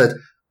she said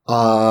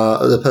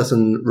the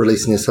person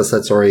releasing this has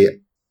said, sorry,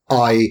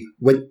 I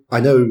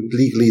know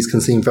legalese can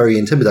seem very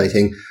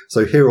intimidating,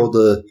 so here are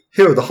the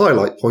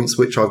highlight points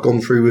which I've gone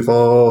through with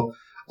our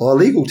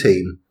legal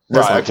team.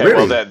 Right, like, okay,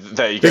 really? Well,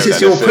 there you go. This is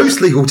your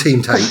post-legal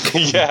team take.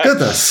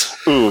 Goodness.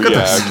 Ooh,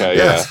 Goodness.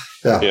 Yeah,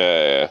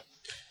 okay, yeah.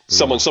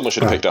 Someone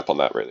should have picked up on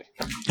that, really.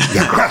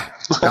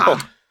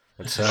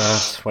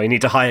 That's why you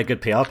need to hire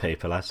good PR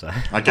people, I say.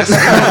 I guess.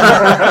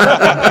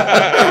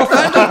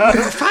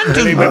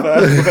 Fandom.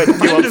 With a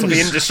nuance of the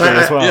industry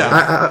as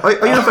well. Are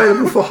you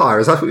available for hire?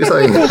 Is that what you're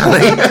saying?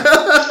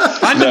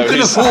 Fandom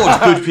can afford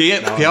good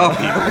PR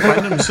people.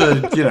 Fandom's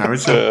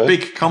it's a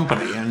big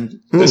company and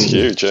it's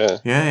huge,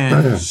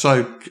 yeah.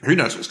 So who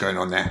knows what's going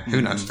on there?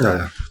 Who knows?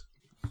 No.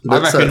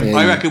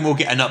 I reckon we'll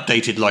get an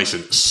updated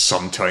license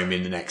sometime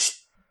in the next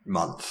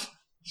month.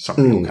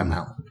 Something will come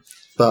out.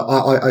 But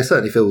I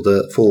certainly feel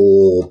that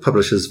for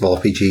publishers of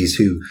RPGs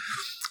who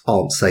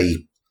aren't,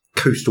 say,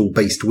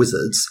 coastal-based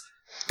wizards,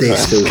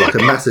 this feels like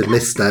a massive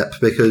misstep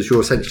because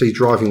you're essentially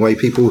driving away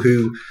people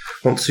who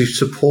want to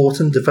support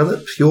and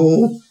develop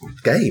your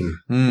game.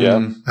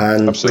 Yeah,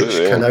 and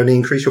absolutely, which can only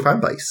increase your fan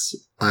base.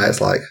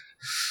 It's like...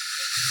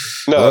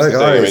 No, that's the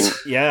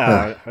thing.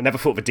 I mean, I never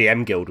thought the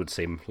DM Guild would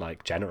seem,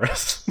 like,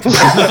 generous.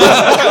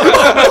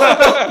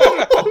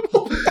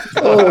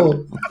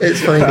 Oh, it's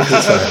funny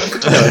because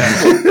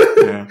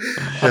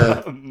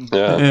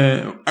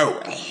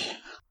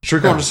should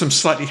we go on to some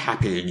slightly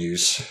happier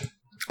news?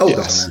 Oh,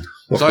 yes.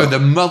 Man. So the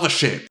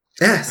Mothership.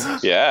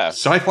 Yes. Yeah.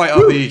 Sci-Fi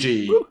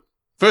RPG.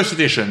 First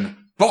edition.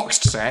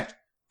 Boxed set.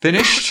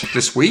 Finished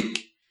this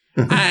week.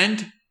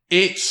 And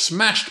it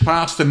smashed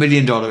past the $1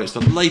 million. It's the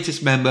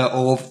latest member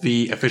of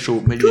the official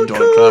 $1 Million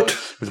Club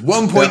with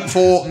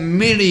 $1.4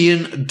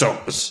 million.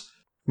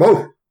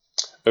 Whoa.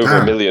 Over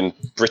 £1 million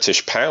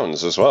British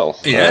pounds as well.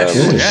 Yeah,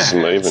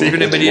 it's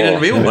even $1 million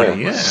in real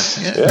money. Yeah.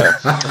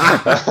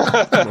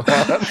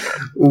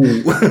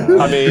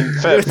 I mean,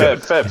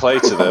 fair play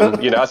to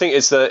them. You know, I think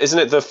isn't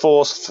it the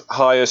fourth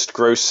highest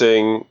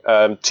grossing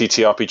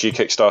TTRPG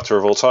Kickstarter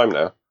of all time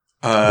now?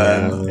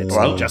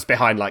 It's just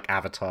behind like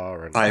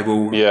Avatar. And I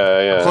will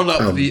pull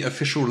up the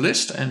official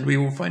list and we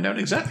will find out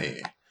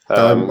exactly.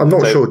 I'm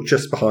not sure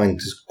just behind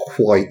is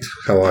quite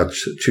how I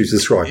choose to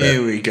describe it.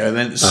 Here we go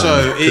then.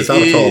 So it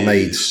Avatar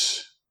made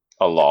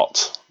a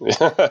lot.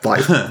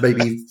 Like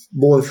maybe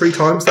more than 3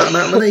 times that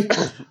amount of money.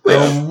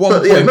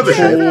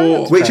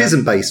 Which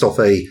isn't based off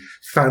a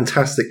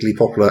fantastically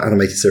popular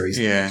animated series.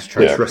 Yeah. So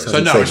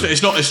no,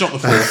 it's not the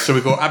fourth. So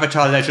we've got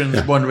Avatar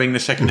Legends, One Ring, the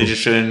second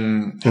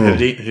edition,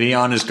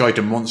 Liana's Guide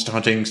to Monster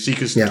Hunting,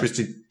 Seeker's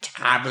Twisted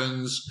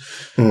Taverns,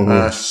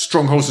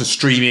 Strongholds and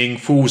Streaming,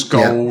 Fool's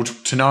Gold,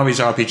 Tanari's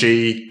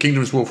RPG,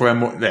 Kingdoms War for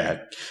M.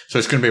 There. So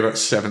it's going to be about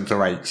 7th or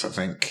 8th, I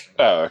think.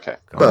 Oh, okay.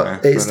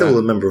 But it's still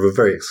a member of a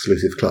very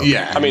exclusive club.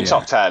 Yeah. I mean,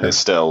 top 10 is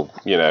still,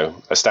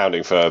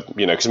 astounding for,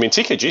 because,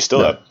 TKG is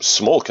still a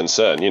small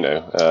concern,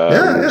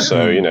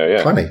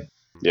 So, Funny.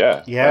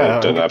 Yeah.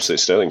 I've done an absolute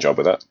sterling job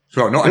with that.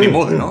 Well, not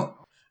anymore, they're not.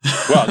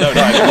 Well, no,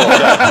 not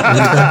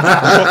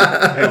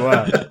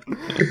anymore.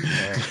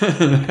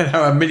 They're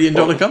a $1 million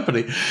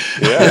company.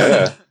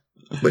 Yeah.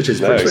 Which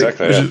is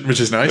exactly. Which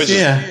is nice.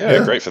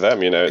 Great for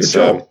them, It's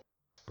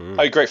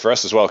Great for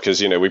us as well,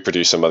 because, we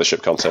produce some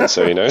Mothership content,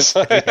 so, it's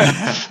like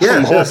Yeah,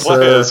 more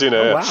players,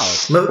 Oh, wow.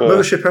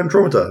 Mothership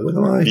Andromeda. When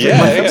I get Yeah,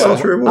 my yeah.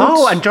 Kickstarter awards.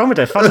 Oh,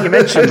 Andromeda. Funny you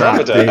mentioned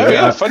that.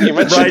 Andromeda. Funny you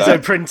mentioned that.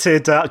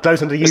 Rhizo-printed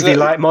glows under Isn't UV it-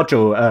 light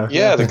module.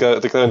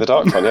 The glow in the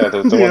dark one,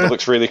 the one that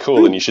looks really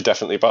cool, and you should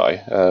definitely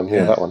buy.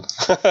 That one.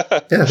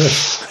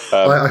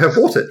 I have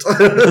bought it.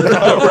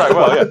 Oh, right,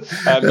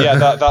 well,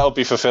 yeah. That'll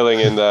be fulfilling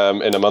in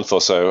a month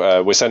or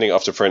so. We're sending it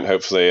off to print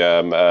hopefully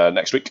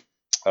next week,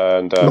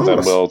 and then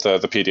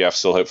the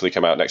PDFs will hopefully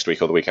come out next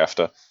week or the week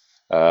after.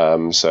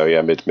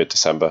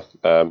 Mid-December.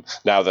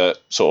 Now that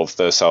sort of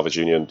the Salvage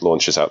Union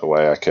launch is out the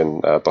way, I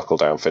can buckle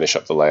down, finish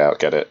up the layout,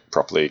 get it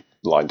properly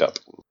lined up.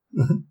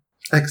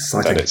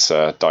 Exciting. And it's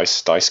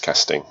dice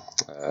casting.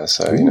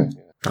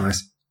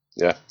 Nice.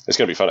 Yeah, it's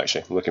going to be fun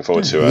actually. I'm looking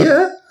forward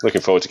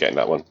to getting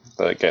that one,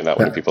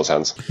 in people's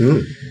hands.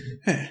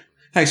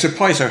 Hey, so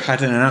Paizo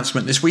had an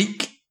announcement this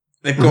week.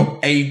 They've got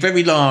a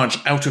very large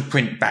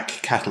out-of-print back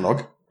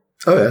catalogue.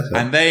 Oh, yeah.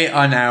 And they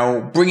are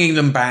now bringing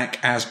them back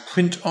as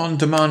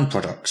print-on-demand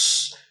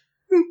products.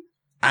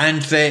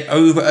 And they're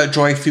over at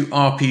Drive-Thru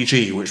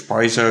RPG, which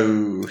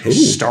Paizo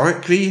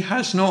historically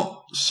has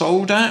not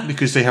sold at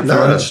because they have their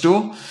own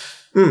store.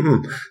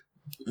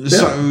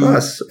 So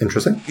that's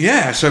interesting.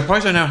 Yeah, so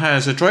Paizo now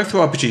has a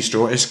Drive-Thru RPG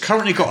store. It's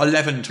currently got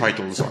 11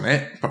 titles on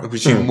it, but I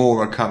presume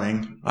more are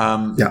coming.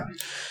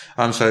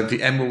 So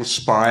the Emerald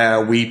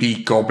Spire, We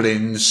Be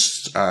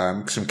Goblins,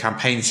 some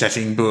campaign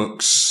setting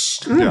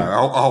books,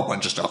 a whole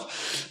bunch of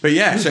stuff. But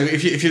yeah, so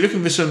if you're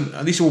looking for some,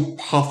 these are all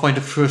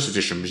Pathfinder First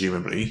Edition,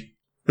 presumably.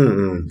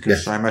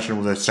 Because I imagine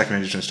all the second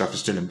edition stuff is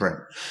still in print.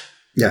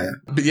 Yeah.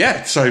 But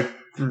yeah, so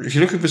if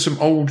you're looking for some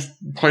old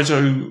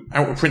Paizo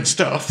out of print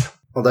stuff.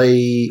 Are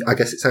they, I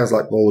guess it sounds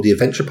like more the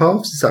adventure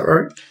paths, is that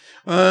right?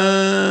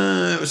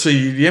 So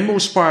the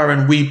Emerald Spire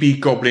and We Be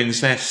Goblins,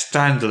 they're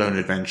standalone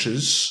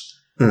adventures.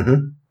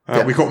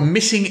 We've got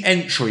missing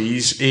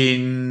entries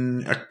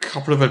in a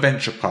couple of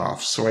adventure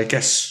paths, so I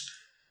guess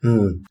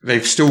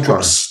they've still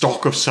got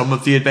stock of some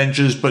of the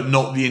adventures, but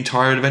not the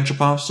entire adventure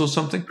paths or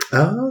something.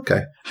 Oh,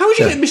 okay. How would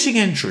you get missing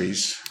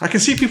entries? I can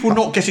see people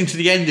not getting to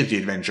the end of the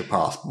adventure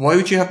path. Why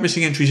would you have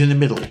missing entries in the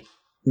middle?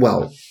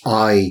 Well,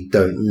 I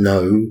don't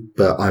know,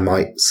 but I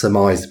might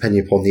surmise,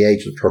 depending upon the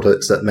agent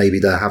products, that maybe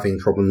they're having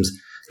problems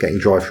getting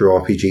Drive-Thru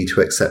RPG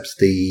to accept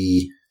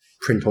the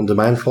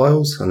print-on-demand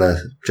files, and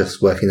they're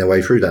just working their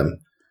way through them.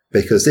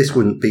 Because this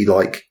wouldn't be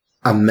like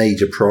a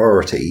major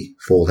priority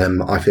for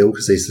them, I feel,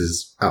 because this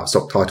is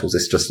out-of-stock titles.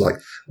 It's just like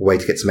a way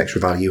to get some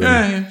extra value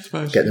and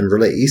get them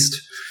released.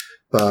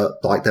 But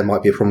like there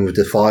might be a problem with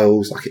the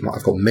files, like it might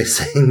have gone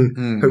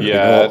missing.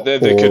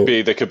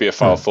 There could be a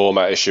file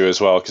format issue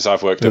as well, because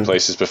I've worked at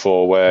places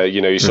before where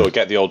you sort of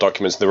get the old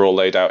documents and they're all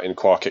laid out in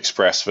Quark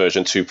Express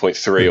version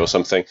 2.3 or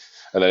something.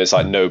 And then it's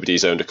like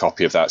nobody's owned a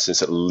copy of that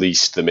since at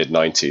least the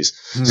mid-90s.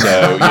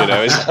 So,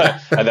 it's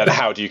like, and then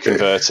how do you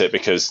convert it?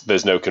 Because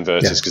there's no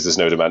converters because there's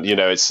no demand.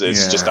 It's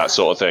just that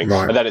sort of thing.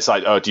 Right. And then it's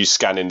like, do you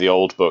scan in the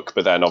old book?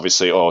 But then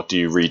obviously, do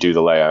you redo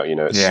the layout?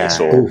 It's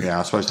all... Yeah,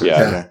 I suppose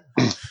to.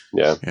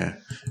 Yeah.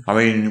 I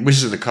mean,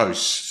 Wizards of the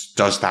Coast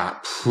does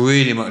that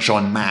pretty much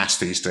en masse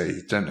these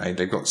days, don't they?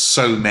 They've got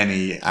so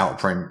many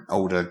out-of-print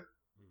older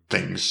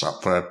things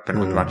up for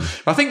print on demand.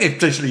 I think they've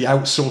basically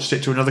outsourced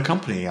it to another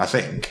company, I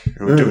think,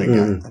 who are doing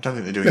it. I don't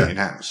think they're doing it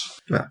in-house.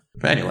 Yeah.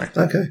 But anyway.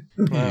 Okay.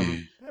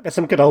 There's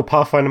some good old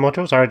Pathfinder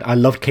modules. I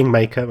loved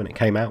Kingmaker when it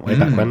came out way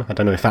back when. I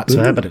don't know if that's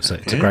there, but it's a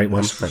great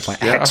one. It's like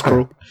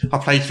Hexcrawl. I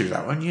played through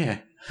that one, yeah.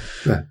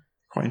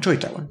 Quite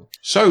enjoyed that one.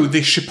 So,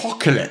 the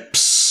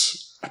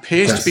Shipocalypse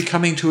appears to be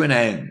coming to an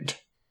end.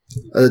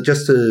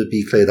 Just to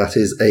be clear, that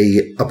is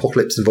a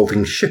apocalypse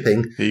involving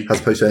shipping, as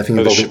opposed to anything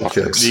involving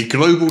objects. The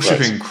global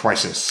shipping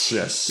crisis,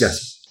 yes.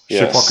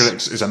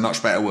 Shipocalypse is a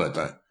much better word,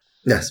 though.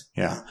 Yes.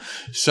 Yeah.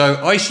 So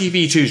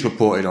ICV2's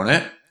reported on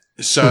it.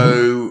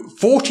 So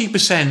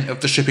 40%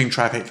 of the shipping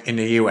traffic in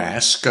the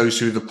US goes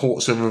through the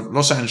ports of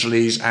Los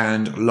Angeles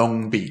and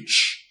Long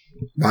Beach.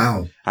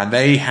 Wow. And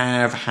they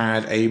have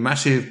had a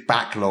massive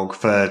backlog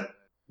for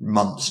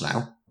months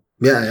now.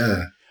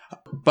 Yeah.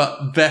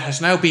 But there has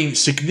now been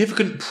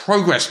significant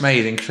progress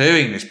made in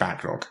clearing this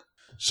backlog.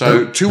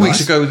 So 2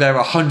 weeks ago, there were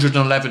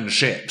 111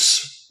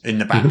 ships in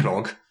the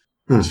backlog.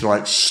 It's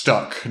like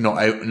stuck,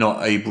 not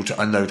able to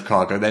unload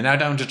cargo. They're now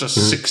down to just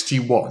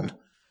 61.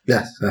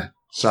 Yes.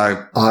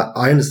 So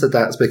I understood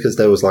that's because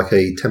there was like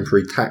a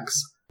temporary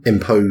tax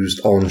imposed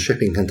on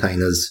shipping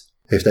containers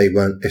if they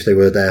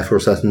were there for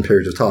a certain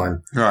period of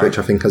time, which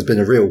I think has been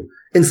a real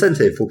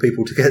incentive for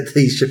people to get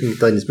these shipping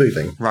containers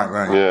moving.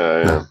 Right.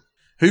 Yeah.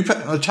 Who put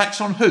a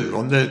tax on who?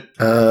 On the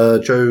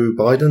Joe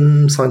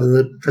Biden signing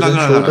the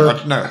presidential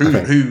order? No.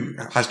 Who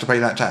has to pay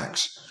that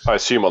tax? I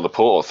assume on the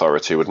Port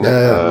Authority, wouldn't it?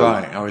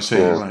 Right. I see.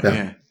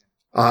 Yeah.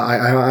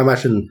 I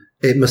imagine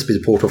it must be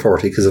the Port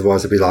Authority, because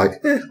otherwise it'd be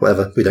like,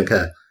 whatever, we don't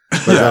care.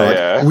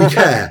 But we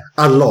care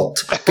a lot.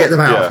 Get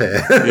them out of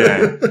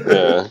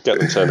here. Get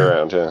them turned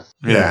around.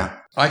 Yeah.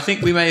 I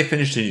think we may have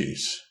finished the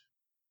news.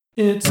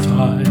 It's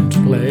time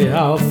to play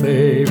our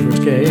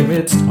favorite game.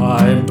 It's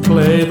time to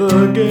play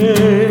the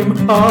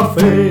game. Our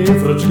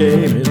favorite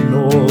game in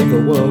all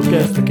the world.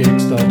 Guess the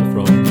Kickstarter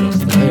from just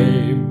the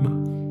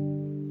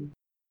name.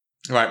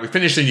 Right, we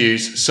finished the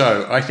news,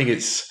 so I think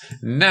it's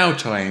now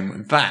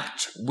time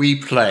that we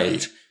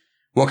played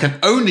what can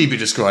only be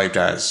described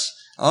as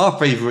our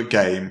favourite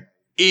game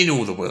in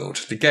all the world.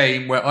 The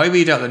game where I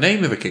read out the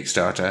name of a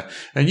Kickstarter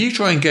and you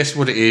try and guess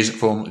what it is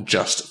from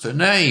just the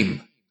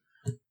name.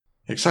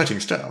 Exciting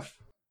stuff.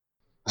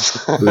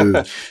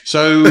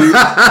 So,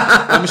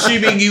 I'm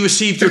assuming you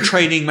received your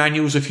training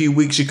manuals a few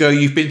weeks ago.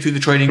 You've been through the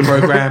training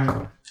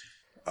program.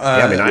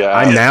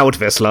 I nailed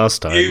this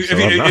last time. Have you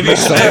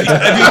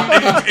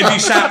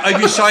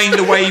signed the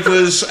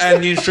waivers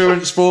and the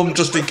insurance form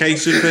just in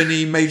case of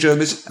any major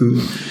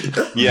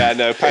Yeah,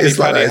 no, Paddy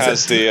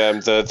has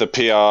the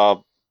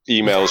PR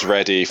emails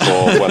ready for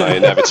when I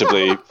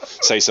inevitably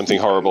say something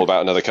horrible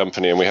about another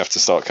company and we have to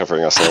start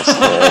covering ourselves.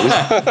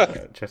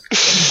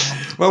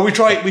 Well, we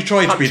try to be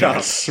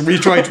nice. We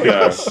try to be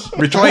nice.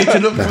 We try to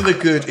look for the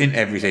good in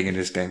everything in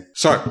this game.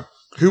 So,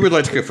 who would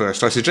like to go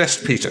first? I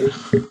suggest Peter.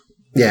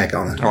 Yeah, go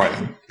on then. All right,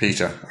 then.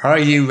 Peter, are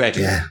you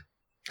ready? Yeah.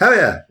 Oh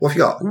yeah, what have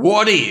you got?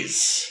 What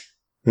is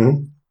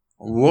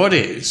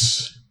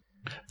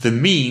the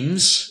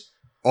means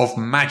of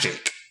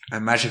magic?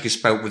 And magic is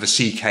spelled with a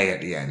CK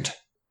at the end.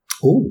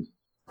 Oh,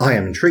 I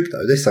am intrigued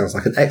though. This sounds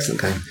like an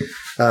excellent game.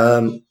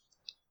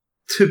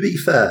 To be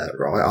fair,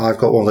 right, I've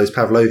got one of those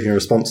Pavlovian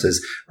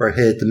responses where I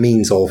hear the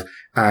means of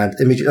and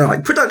immediately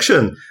like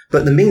production,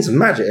 but the means of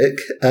magic.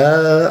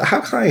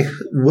 How can I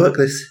work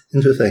this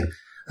into a thing?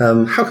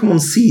 How can one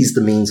seize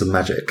the means of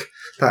magic?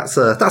 That's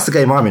the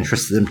game I'm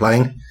interested in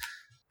playing.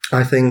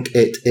 I think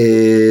it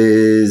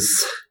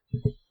is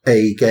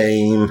a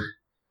game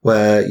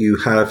where you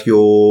have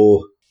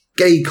your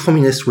gay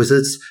communist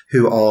wizards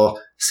who are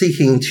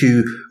seeking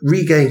to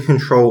regain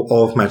control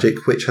of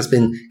magic, which has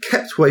been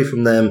kept away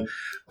from them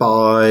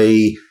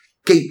by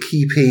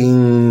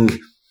gatekeeping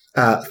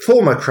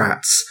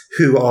formocrats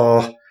who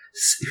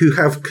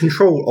have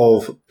control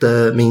of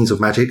the means of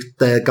magic.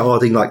 They're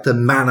guarding like the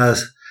mana,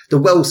 the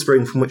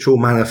wellspring from which all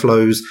mana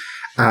flows,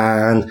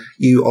 and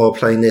you are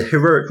playing the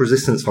heroic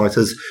resistance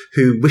fighters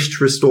who wish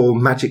to restore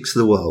magic to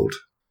the world.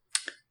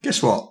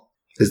 Guess what?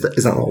 Is that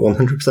not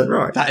 100%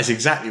 right? That is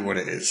exactly what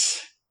it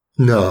is.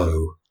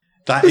 No.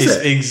 That is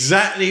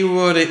exactly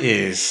what it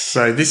is.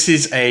 So this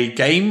is a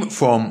game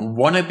from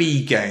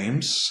Wannabe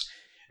Games.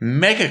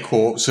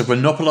 Megacorps have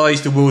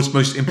monopolised the world's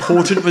most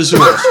important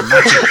resource,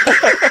 magic.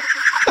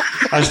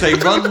 As they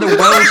run the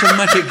wells of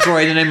magic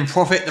dry in the name of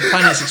profit, the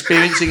planet's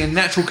experiencing a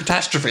natural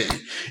catastrophe.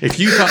 If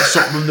you can't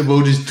stop them, the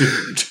world is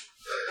doomed.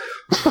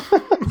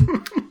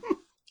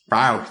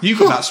 Wow, you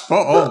got that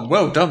spot on.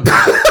 Well done.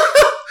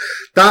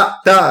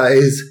 That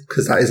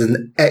is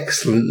an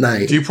excellent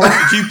name. Do you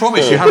promise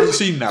you haven't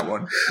seen that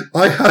one?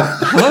 I have.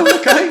 Oh,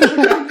 okay.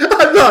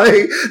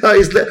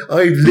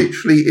 I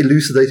literally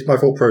elucidated my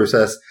thought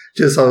process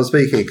just as I was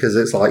speaking, because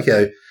it's like,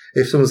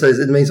 if someone says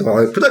it means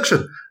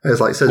production, and it's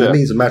like, so it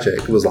means magic,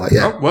 it was like,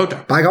 well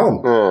done. Bang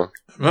on.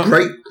 Well,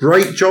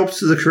 great job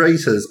to the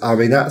creators. I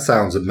mean, that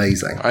sounds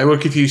amazing. I will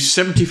give you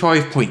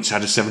 75 points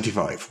out of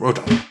 75. Well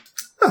done.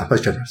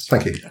 Most generous.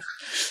 Thank you.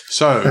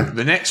 So,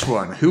 the next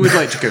one. Who would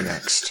like to go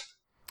next?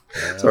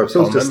 Sorry,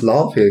 someone's just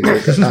laughing.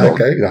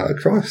 Okay,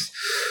 Christ.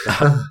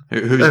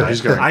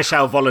 Who's going? I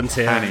shall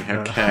volunteer. Annie,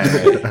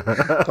 okay.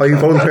 Are you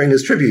volunteering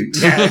as tribute?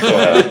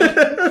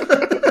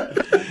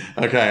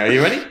 Okay, are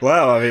you ready?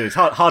 Well, I mean, it's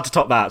hard to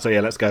top that, so yeah,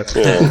 let's go.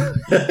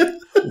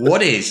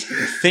 What is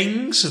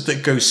things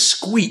that go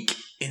squeak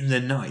in the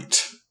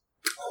night?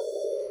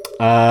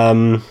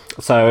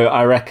 So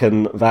I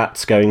reckon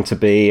that's going to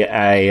be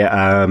a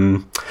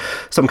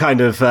some kind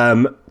of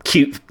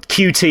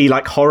QT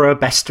like horror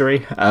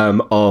bestiary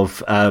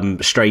of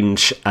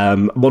strange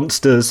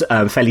monsters,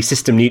 fairly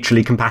system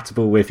neutrally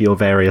compatible with your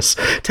various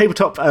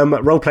tabletop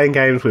role playing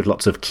games, with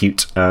lots of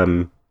cute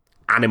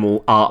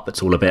animal art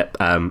that's all a bit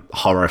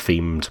horror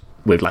themed,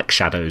 with like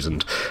shadows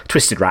and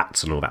twisted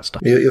rats and all that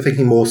stuff. You're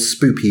thinking more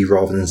spoopy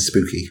rather than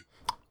spooky.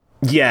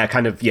 Yeah,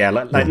 kind of. Yeah,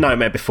 like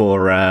Nightmare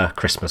Before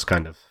Christmas,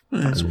 kind of.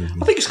 I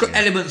think it's got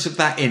elements of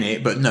that in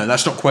it, but no,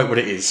 that's not quite what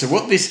it is. So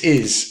what this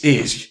is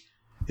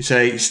it's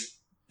a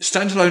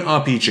standalone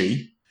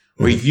RPG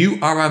where you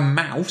are a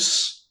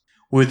mouse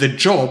with a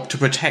job to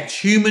protect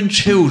human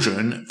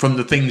children from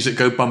the things that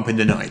go bump in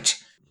the night.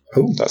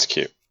 Oh, that's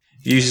cute.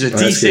 Uses a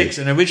D6,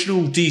 an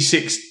original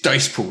D6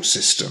 dice pool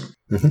system.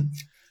 Mm-hmm.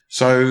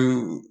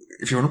 So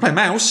if you want to play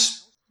mouse,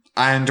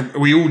 and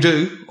we all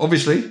do,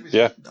 obviously.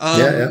 Yeah.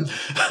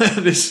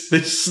 This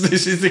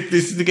is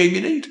the game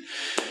you need.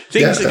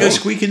 Things that go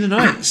squeak in the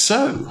night.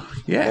 So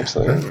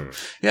absolutely.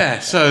 Yeah.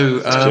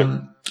 So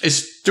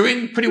it's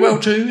doing pretty well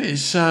too.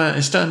 It's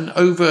done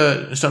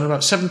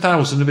about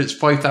 7,000 of its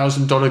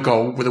 $5,000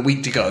 goal with a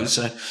week to go.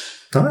 So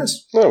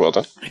nice. Oh, well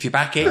done. If you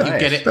back it, you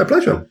get it. Fair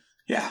pleasure.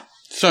 Yeah.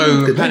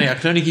 So Penny, I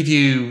can only give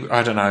you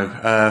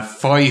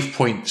 5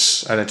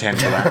 points out of 10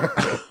 for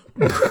that.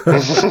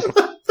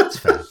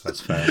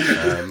 That's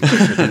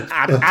fair.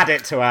 add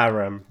it to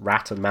our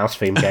rat and mouse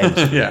theme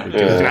games. Yeah. We do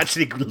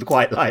actually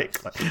quite like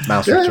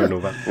Mouse Witcher and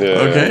all that.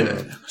 Okay,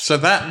 then. So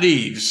that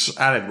leaves,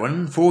 Alan,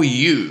 one for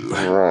you.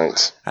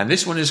 Right. And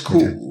this one is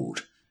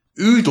called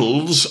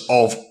Oodles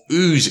of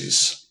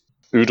Oozes.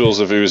 Oodles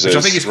of Oozes. Which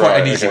I think is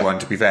quite an easy one,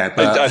 to be fair.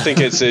 But I think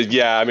it's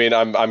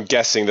I'm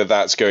guessing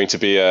that's going to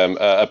be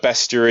a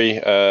bestiary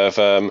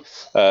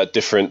of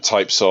different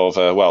types of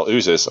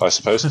oozes, I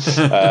suppose. It's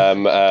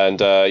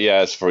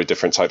probably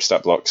different type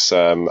stat blocks.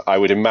 I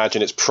would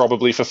imagine it's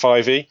probably for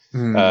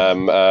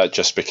 5e,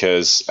 just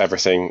because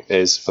everything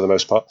is for the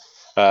most part.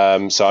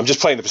 So I'm just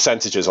playing the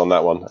percentages on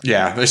that one.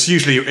 Yeah, it's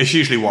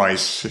usually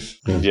wise.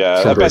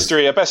 Yeah, a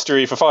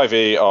bestiary for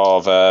 5e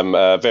of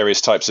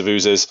various types of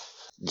oozes.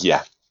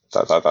 Yeah.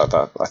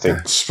 That I think.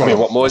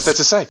 What more is there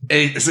to say?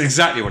 It's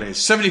exactly what it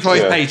is.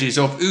 75 pages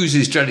of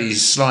oozes,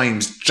 jellies,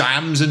 slimes,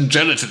 jams, and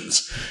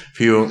gelatins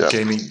for your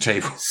gaming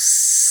table.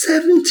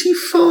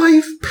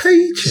 75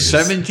 pages?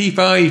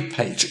 75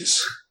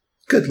 pages.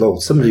 Good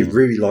Lord, somebody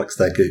really likes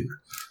their goo.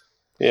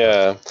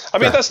 Yeah. I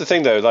mean, that's the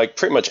thing, though. Like,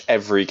 pretty much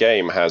every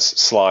game has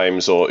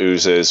slimes or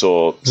oozes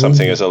or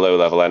something as a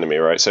low-level enemy,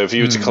 right? So if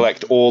you were to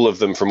collect all of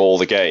them from all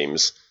the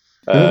games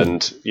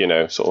and,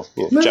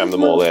 jam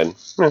them all in.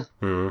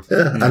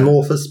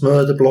 Amorphous,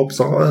 Murder,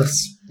 Blobsaurus.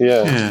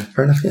 Yeah.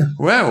 Fair enough, yeah.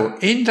 Well,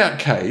 in that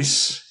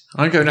case,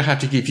 I'm going to have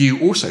to give you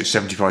also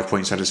 75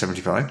 points out of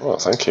 75. Well,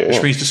 thank you.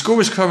 Which means the score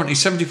is currently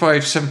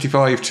 75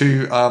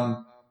 to...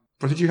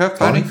 what did you have,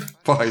 Penny?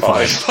 5.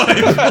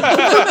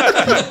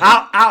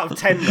 out of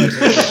 10, most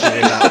of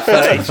it, about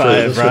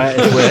 35, right?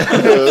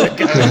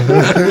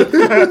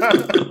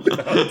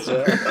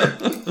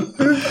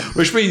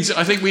 Which means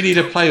I think we need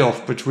a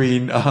playoff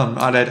between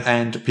Aled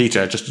and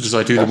Peter just to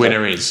decide who the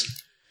winner is.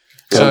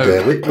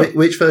 So,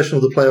 which version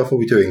of the playoff are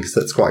we doing? Because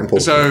that's quite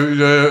important. So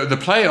the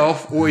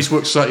playoff always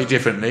works slightly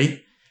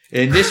differently.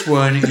 In this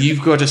one,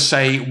 you've got to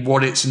say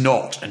what it's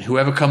not, and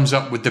whoever comes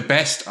up with the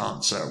best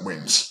answer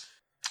wins.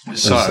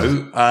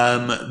 So,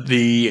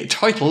 the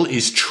title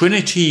is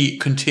Trinity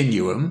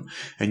Continuum,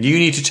 and you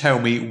need to tell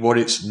me what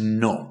it's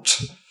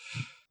not.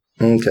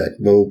 Okay,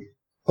 well...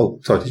 Oh,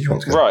 sorry, did you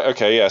want to go? Right,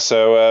 okay, yeah.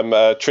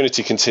 So,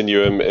 Trinity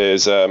Continuum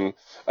is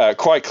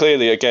quite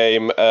clearly a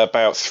game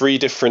about 3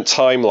 different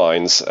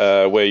timelines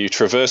where you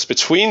traverse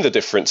between the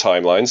different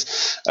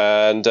timelines.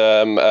 And,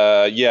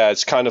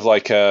 it's kind of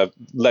like a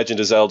Legend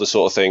of Zelda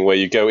sort of thing where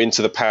you go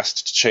into the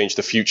past to change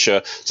the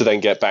future to then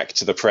get back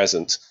to the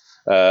present.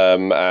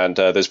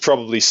 There's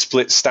probably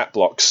split stat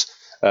blocks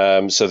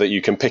so that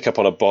you can pick up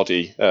on a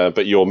body,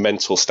 but your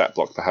mental stat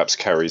block perhaps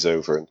carries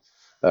over and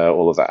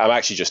all of that. I'm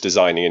actually just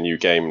designing a new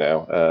game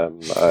now.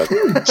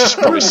 Just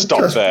probably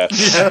stop there.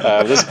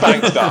 Let's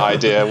bank that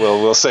idea.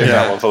 We'll save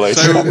that one for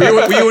later. So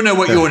we all know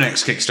what your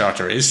next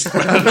Kickstarter is.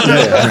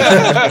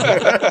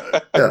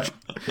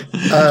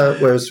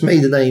 Whereas for me,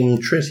 the name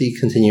Trinity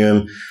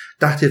Continuum,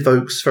 that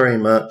evokes very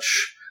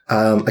much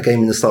a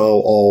game in the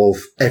style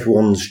of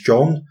Everyone's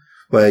John,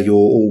 where you're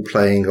all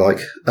playing like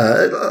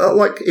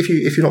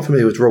if you're not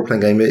familiar with the role-playing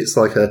game, it's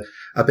like a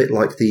bit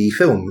like the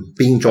film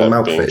Being John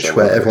Malkovich,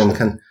 where everyone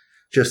can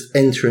just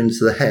enter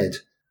into the head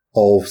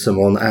of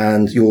someone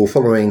and you're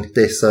following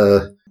this,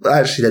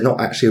 actually they're not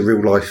actually a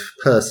real life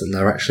person,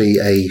 they're actually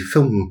a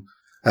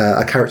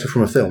character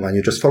from a film, and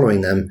you're just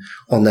following them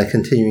on their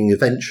continuing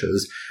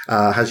adventures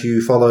as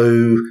you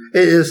follow.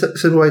 It is a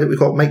similar way that we've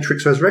got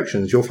Matrix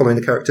Resurrections. You're following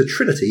the character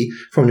Trinity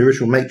from the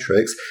original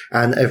Matrix,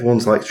 and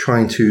everyone's like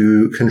trying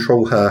to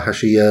control her as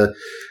she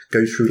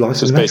goes through life.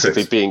 So it's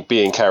basically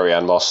being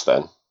Carrie-Anne Moss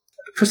then.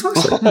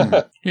 Precisely.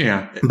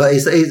 Yeah. But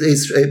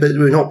but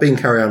we're not being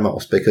Carrie-Anne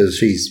Moss because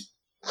she's.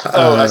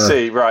 I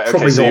see. Right. Okay.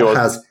 Probably So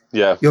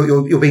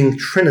you're being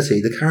Trinity,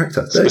 the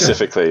character. There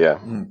specifically, yeah.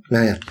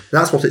 Yeah.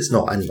 That's what it's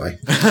not, anyway.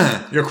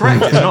 You're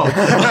correct. It's not.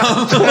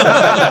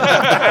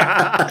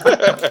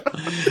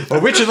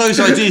 Well, which of those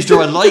ideas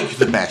do I like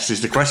the best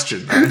is the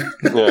question.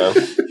 Yeah.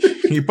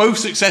 You both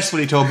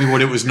successfully told me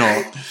what it was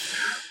not.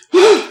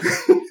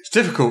 It's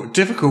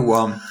difficult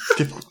one.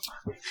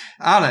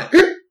 Alec.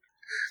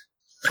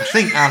 I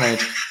think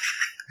Aled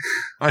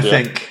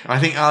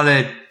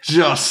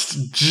just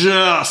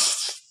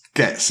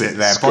gets it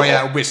there by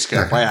a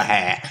whisker, by a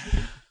hair.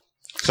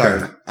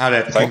 So,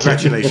 Aled,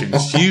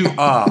 congratulations. You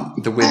are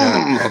the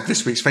winner of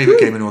this week's favourite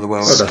game in all the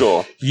world.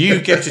 Score.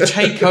 You get to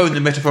take home the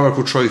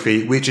metaphorical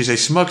trophy, which is a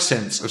smug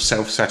sense of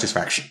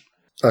self-satisfaction.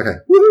 Okay.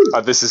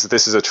 This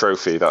is a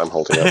trophy that I'm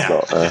holding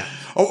up.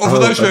 For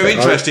those who are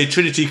interested,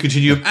 Trinity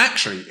Continuum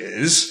actually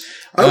is...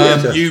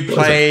 you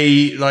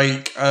play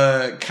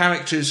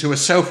characters who are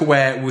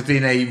self-aware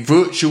within a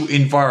virtual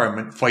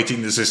environment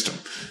fighting the system.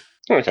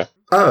 Okay.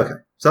 Oh, okay.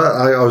 So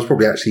I was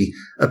probably actually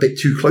a bit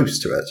too close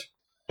to it.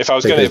 If I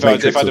was going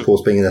to, of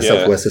course, being in a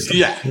self-aware system.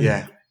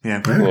 Yeah.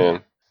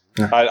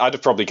 I'd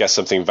have probably guessed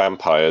something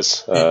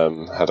vampires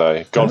had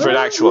I gone for an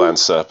actual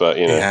answer, but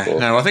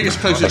No, I think it's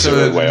closer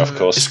to way off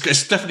course.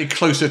 It's definitely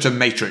closer to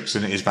Matrix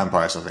than it is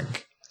vampires. I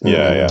think.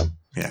 Yeah.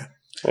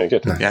 Very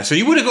good. Yeah, so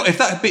you would have got if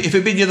it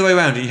had been the other way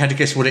around and you had to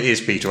guess what it is,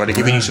 Peter. I'd have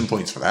given you some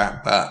points for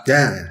that, but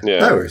no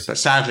worries. But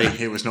sadly,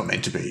 it was not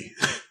meant to be.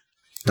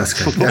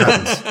 That's okay. It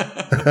happens.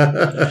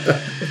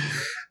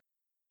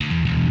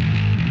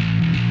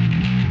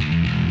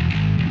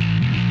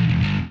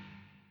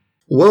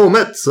 Well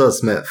met, Sir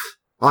Smith.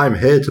 I'm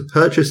here to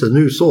purchase a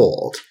new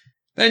sword.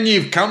 Then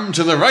you've come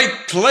to the right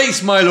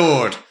place, my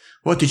lord.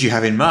 What did you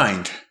have in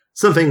mind?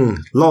 Something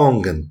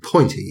long and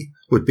pointy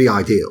would be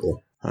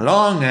ideal.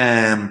 Long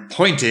and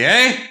pointy,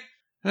 eh?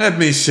 Let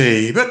me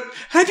see. But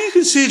have you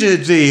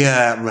considered the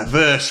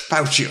reverse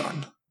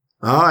falchion?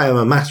 I am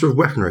a master of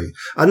weaponry,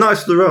 a knight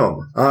of the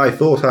realm. I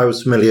thought I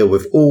was familiar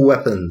with all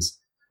weapons,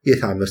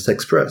 yet I must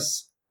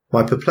express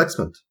my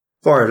perplexement,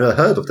 for I've never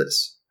heard of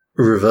this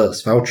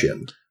reverse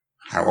falchion.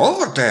 How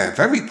odd, they're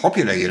very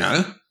popular, you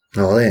know.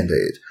 Oh,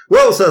 indeed.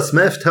 Well, Sir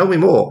Smith, tell me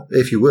more,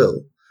 if you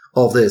will,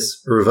 of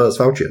this reverse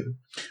falchion.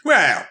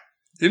 Well,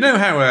 you know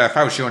how a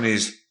falchion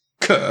is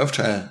curved,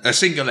 a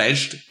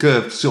single-edged,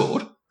 curved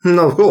sword?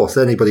 Of course,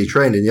 anybody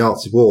trained in the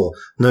arts of war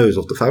knows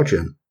of the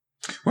falchion.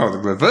 Well, the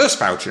reverse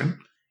falchion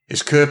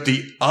is curved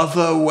the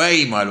other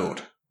way, my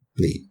lord.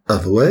 The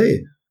other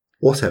way?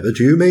 Whatever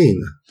do you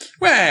mean?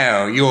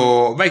 Well,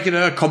 your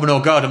regular common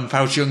or garden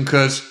falchion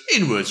curves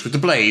inwards with the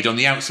blade on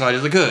the outside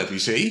of the curve, you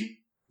see?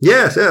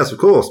 Yes, of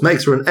course.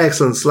 Makes for an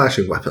excellent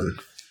slashing weapon.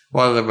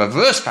 While the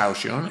reverse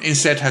falchion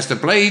instead has the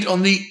blade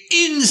on the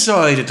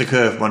inside of the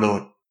curve, my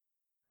lord.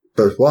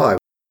 But why?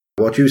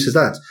 What use is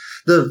that?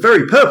 The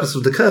very purpose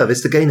of the curve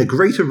is to gain a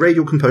greater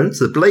radial component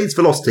to the blade's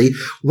velocity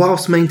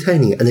whilst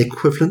maintaining an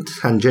equivalent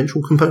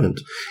tangential component,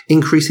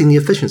 increasing the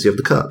efficiency of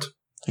the cut.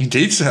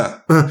 Indeed,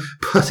 sir.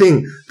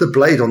 Putting the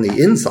blade on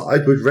the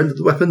inside would render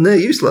the weapon near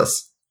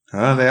useless.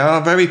 They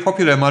are very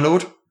popular, my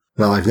lord.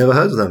 Well, I've never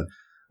heard of them.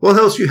 What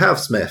else do you have,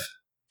 Smith?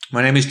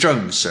 My name is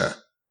Jones, sir.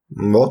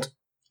 What?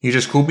 You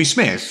just called me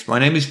Smith. My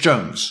name is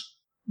Jones.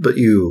 But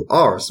you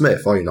are a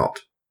Smith, are you not?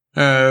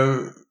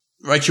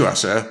 Right you are,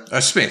 sir.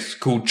 A Smith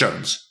called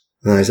Jones.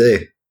 I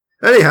see.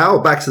 Anyhow,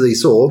 back to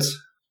these swords.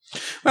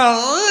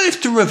 Well,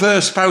 if the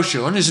reverse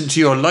falchion isn't to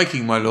your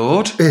liking, my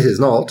lord. It is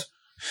not.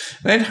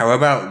 Then how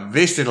about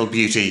this little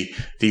beauty?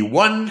 The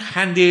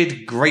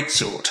one-handed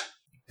greatsword.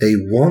 A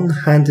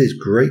one-handed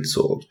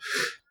greatsword?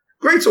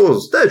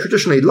 Greatswords, they're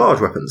traditionally large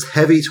weapons,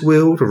 heavy to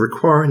wield and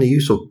requiring the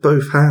use of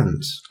both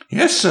hands.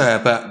 Yes, sir,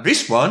 but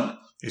this one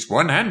is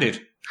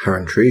one-handed. How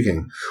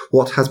intriguing.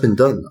 What has been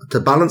done to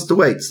balance the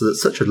weight so that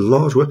such a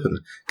large weapon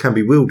can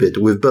be wielded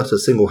with but a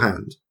single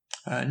hand?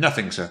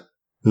 Nothing, sir.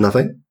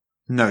 Nothing?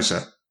 No,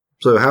 sir.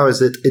 So how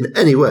is it in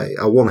any way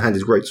a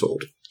one-handed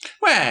greatsword?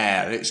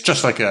 Well, it's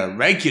just like a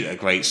regular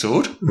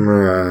greatsword.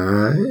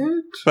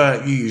 Right.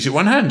 But you use it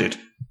one-handed.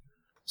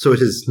 So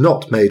it is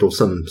not made of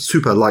some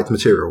super light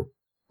material,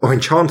 or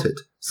enchanted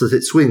so that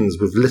it swings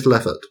with little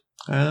effort?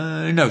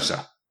 No,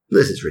 sir.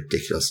 This is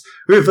ridiculous.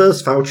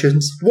 Reverse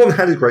falchions,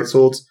 one-handed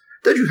greatswords.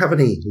 Don't you have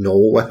any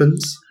normal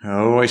weapons?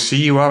 Oh, I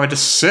see you are a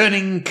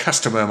discerning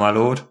customer, my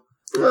lord.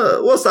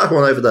 What's that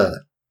one over there?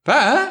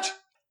 That?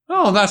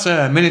 Oh, that's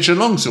a miniature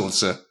longsword,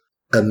 sir.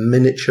 A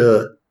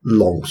miniature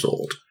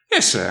longsword?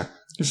 Yes, sir.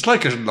 It's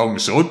like a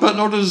longsword, but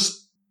not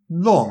as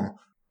long.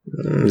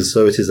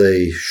 So it is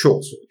a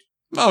short sword?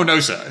 Oh, no,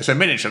 sir. It's a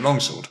miniature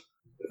longsword.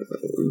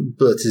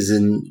 But is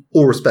in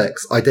all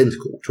respects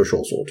identical to a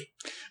short sword?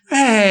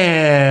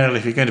 Well,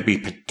 if you're going to be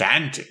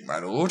pedantic, my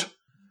lord.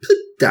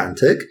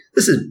 Pedantic?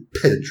 This isn't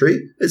pedantry.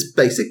 It's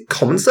basic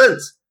common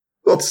sense.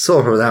 What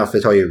sort of an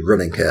outfit are you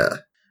running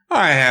here?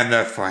 I am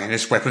the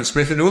finest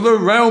weaponsmith in all the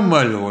realm,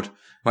 my lord.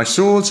 My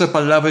swords are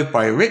beloved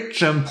by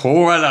rich and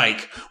poor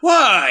alike.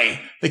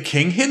 Why, the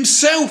king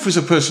himself is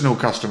a personal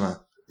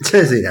customer.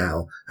 Is he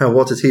now? And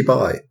what did he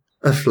buy?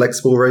 A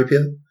flexible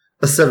rapier?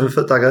 A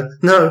 7-foot dagger?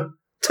 No,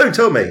 don't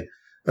tell me.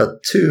 A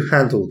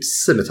two-handled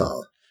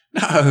scimitar.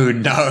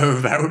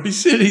 No, that would be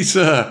silly,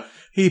 sir.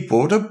 He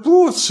bought a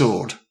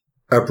broadsword.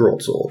 A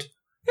broadsword?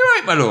 You're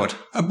right, my lord.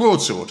 A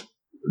broadsword.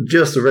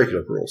 Just a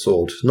regular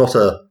broadsword, not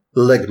a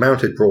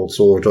leg-mounted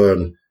broadsword or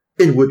an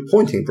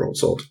inward-pointing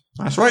broadsword.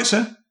 That's right,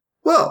 sir.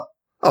 Well,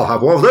 I'll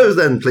have one of those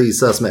then, please,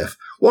 Sir Smith.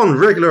 One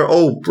regular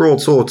old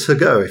broadsword to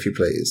go, if you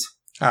please.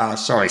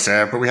 Sorry,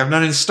 sir, but we have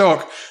none in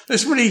stock.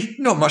 There's really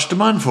not much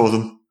demand for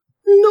them.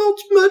 Not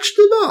much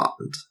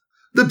demand?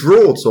 The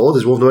broadsword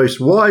is one of the most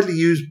widely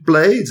used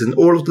blades in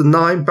all of the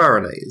 9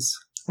 baronies.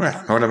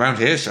 Well, not around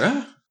here,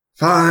 sir.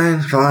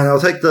 Fine. I'll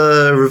take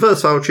the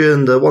reverse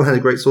falchion, the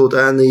one-handed greatsword,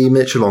 and the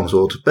miniature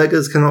longsword.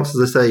 Beggars cannot, as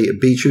they say,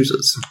 be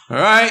choosers. All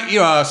right,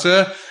 you are,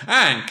 sir.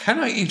 And can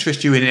I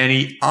interest you in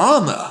any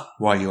armour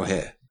while you're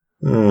here?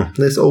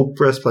 This old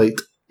breastplate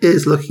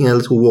is looking a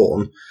little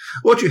worn.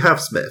 What do you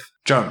have, Smith?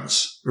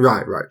 Jones.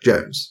 Right,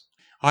 Jones.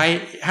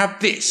 I have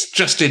this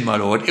just in, my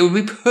lord. It would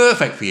be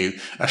perfect for you.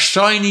 A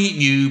shiny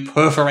new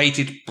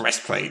perforated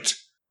breastplate.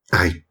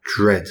 I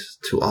dread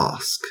to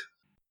ask.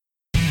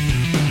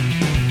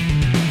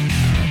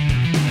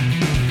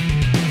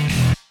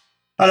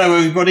 Hello,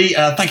 everybody.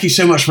 Thank you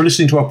so much for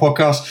listening to our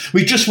podcast.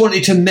 We just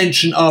wanted to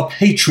mention our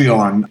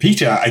Patreon.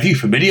 Peter, are you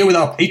familiar with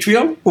our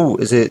Patreon? Oh,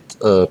 is it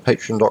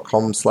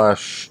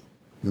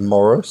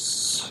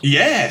patreon.com/Morris?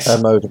 Yes.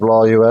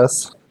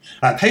 MOWS?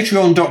 at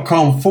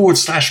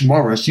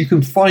patreon.com/Morris, you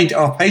can find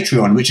our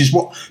Patreon, which is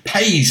what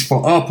pays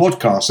for our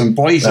podcast and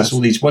buys us all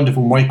these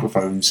wonderful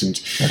microphones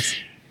and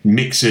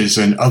mixers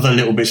and other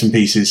little bits and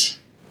pieces.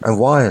 And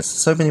wires.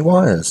 So many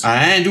wires.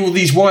 And all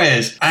these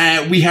wires.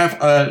 We have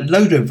a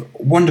load of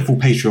wonderful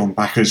Patreon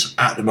backers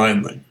at the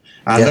moment.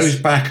 And those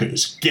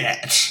backers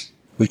get...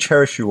 We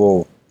cherish you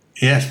all.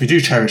 Yes, we do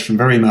cherish them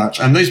very much.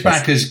 And those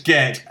backers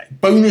get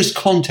bonus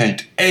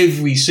content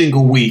every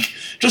single week,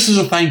 just as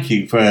a thank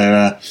you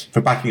for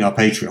backing our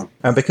Patreon.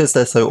 And because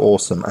they're so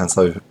awesome and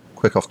so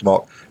quick off the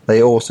mark,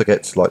 they also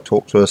get to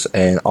talk to us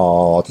in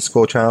our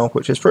Discord channel,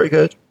 which is pretty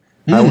good.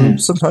 And we'll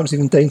sometimes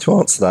even deign to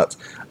answer that.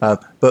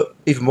 But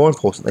even more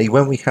importantly,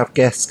 when we have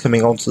guests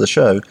coming onto the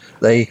show,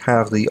 they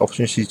have the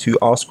opportunity to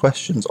ask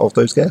questions of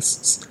those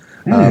guests.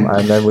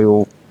 And then we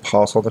will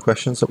pass on the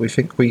questions that we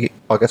think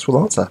our guests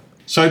will answer.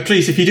 So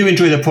please, if you do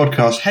enjoy the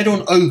podcast, head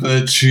on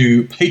over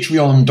to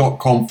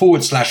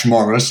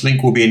patreon.com/Morris.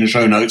 Link will be in the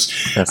show notes.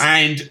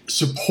 And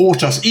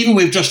support us, even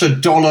with just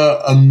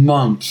 $1 a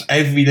month.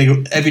 Every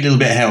little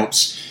bit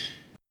helps.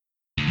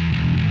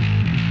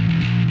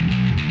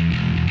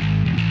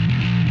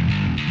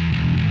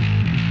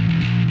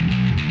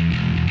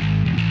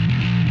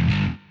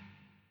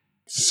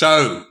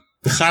 So,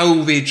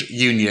 Salvage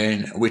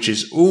Union, which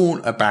is all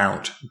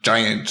about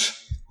giant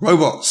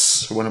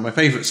robots, one of my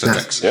favourite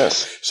subjects.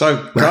 Yes.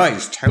 So,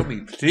 guys, tell me,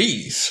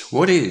 please,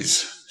 what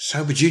is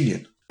Salvage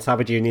Union?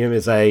 Salvage Union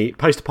is a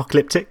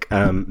post-apocalyptic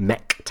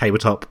mech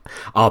tabletop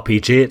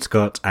RPG. It's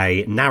got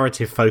a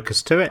narrative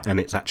focus to it, and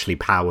it's actually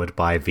powered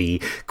by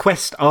the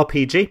Quest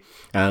RPG,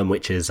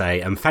 which is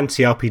a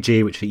fantasy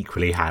RPG, which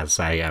equally has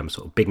a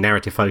sort of big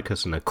narrative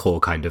focus and a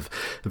core kind of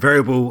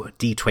variable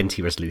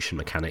D20 resolution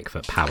mechanic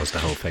that powers the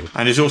whole thing.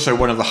 And it's also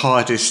one of the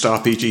hardest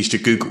RPGs to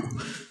Google.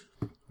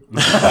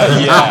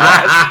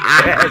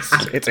 Yes,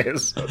 it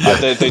is.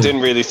 They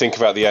didn't really think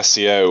about the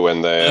SEO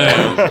when they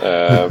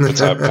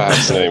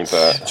perhaps named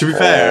that. To be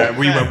fair,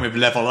 we went with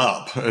Level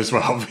Up as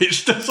well,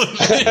 which doesn't.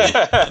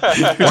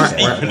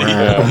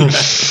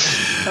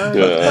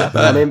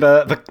 I mean,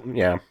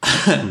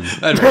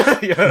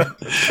 Anyway,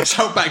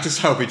 so back to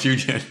Salvage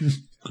Union.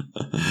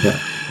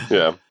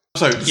 Yeah.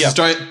 So this is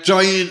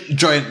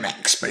giant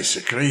mechs,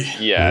 basically.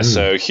 Yeah.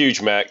 So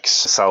huge mechs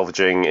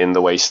salvaging in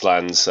the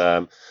wastelands.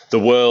 The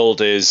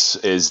world is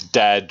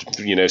dead,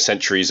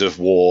 centuries of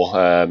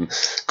war,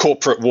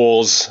 corporate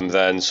wars, and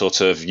then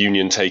sort of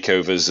union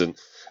takeovers, and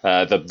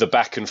the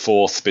back and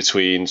forth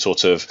between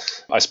sort of,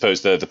 I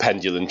suppose, the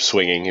pendulum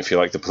swinging, if you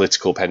like, the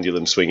political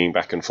pendulum swinging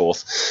back and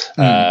forth,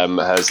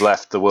 has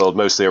left the world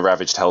mostly a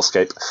ravaged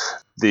hellscape.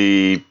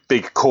 The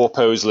big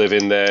corpos live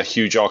in their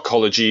huge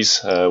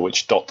arcologies,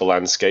 which dot the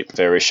landscape,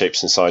 various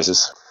shapes and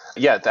sizes.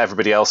 Yeah,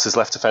 everybody else is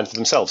left to fend for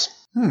themselves.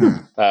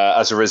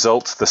 As a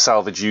result, the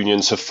salvage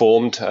unions have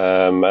formed,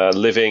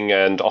 living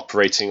and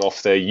operating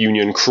off their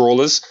union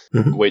crawlers,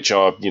 which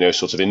are,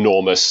 sort of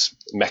enormous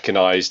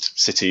mechanized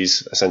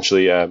cities,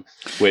 essentially,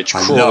 which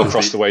crawl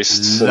across the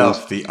wastes. I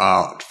love the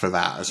art for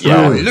that as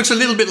well. It looks a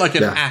little bit like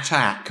an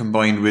attack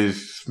combined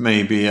with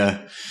maybe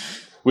a...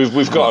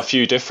 We've got a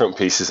few different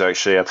pieces,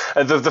 actually.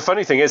 And the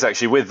funny thing is,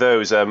 actually, with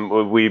those,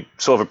 we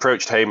sort of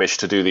approached Hamish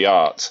to do the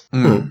art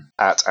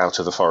at Out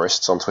of the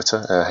Forests on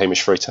Twitter,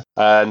 Hamish Freighter.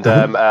 And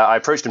I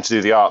approached him to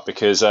do the art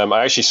because I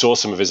actually saw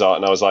some of his art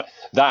and I was like,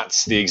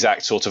 that's the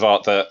exact sort of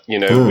art that,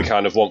 we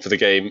kind of want for the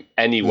game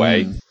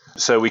anyway.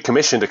 So we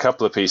commissioned a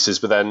couple of pieces,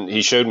 but then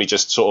he showed me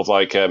just sort of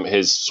like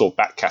his sort of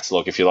back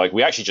catalogue, if you like.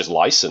 We actually just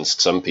licensed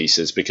some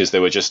pieces because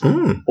they were just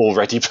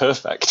already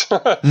perfect.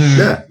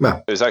 Yeah,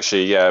 it was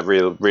actually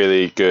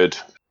really good.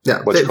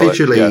 Yeah,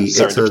 visually,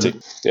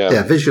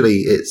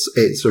 visually,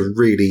 it's a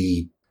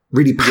really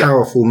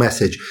powerful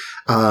message.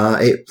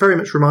 It very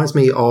much reminds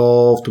me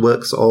of the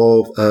works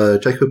of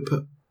Jacob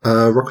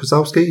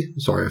Rokoszewski.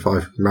 Sorry if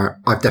I've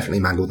definitely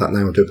mangled that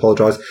name. I do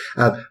apologise.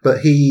 But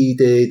he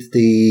did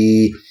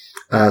the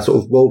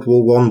sort of World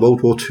War I,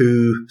 World War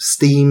II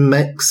steam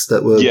mechs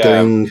that were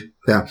doing,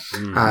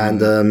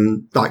 and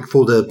like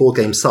for the board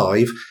game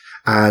Scythe,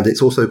 and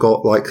it's also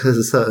got there's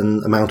a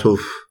certain amount of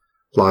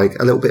a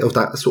little bit of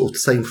that sort of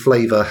same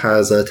flavour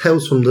has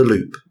Tales from the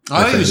Loop.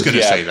 I was going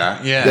to say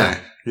that,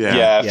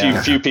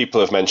 a few people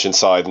have mentioned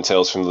Scythe and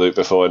Tales from the Loop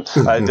before,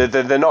 and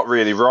they're not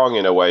really wrong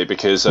in a way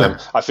because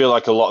I feel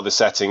like a lot of the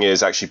setting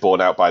is actually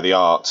borne out by the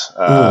art,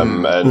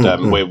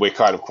 we're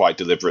kind of quite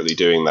deliberately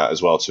doing that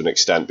as well to an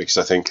extent because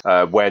I think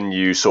when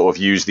you sort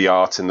of use the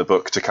art in the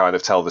book to kind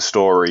of tell the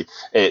story,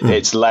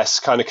 it's less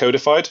kind of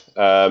codified.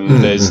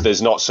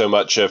 There's not so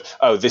much of,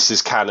 this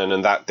is canon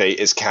and that date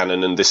is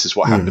canon and this is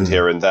what happened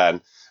here and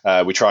then.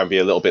 We try and be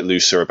a little bit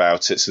looser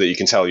about it so that you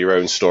can tell your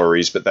own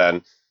stories, but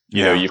then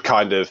you've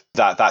kind of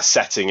that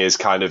setting is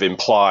kind of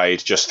implied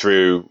just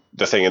through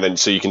the thing, and then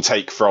so you can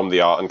take from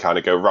the art and kind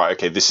of go, right,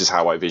 okay, this is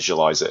how I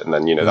visualize it, and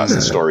then that's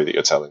the story that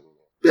you're telling.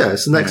 Yeah,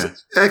 it's an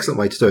excellent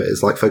way to do it.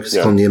 It's like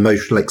focusing on the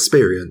emotional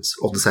experience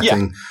of the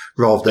setting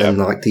rather than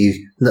like the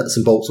nuts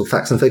and bolts of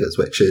facts and figures,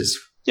 which is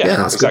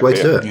that's a good way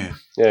to do it.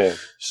 Yeah.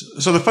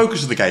 So the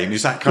focus of the game,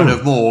 is that kind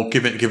of more,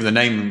 given the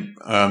name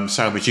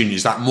Salvage Union,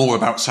 is that more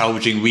about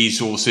salvaging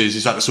resources?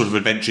 Is that the sort of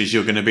adventures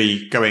you're going to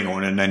be going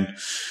on and then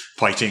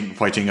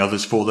fighting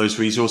others for those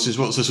resources?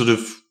 What's the sort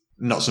of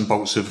nuts and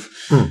bolts of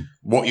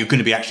what you're going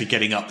to be actually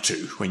getting up to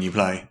when you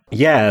play?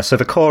 Yeah, so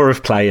the core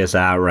of play is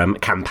our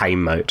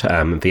campaign mode.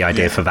 The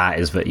idea for that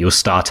is that you'll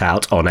start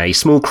out on a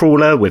small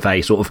crawler with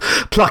a sort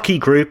of plucky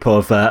group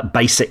of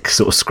basic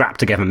sort of scrap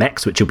together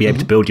mechs, which you'll be able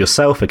to build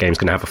yourself. The game's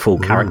going to have a full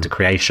character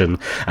creation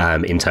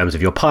in terms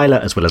of your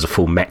pilot, as well as a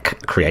full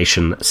mech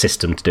creation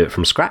system to do it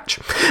from scratch.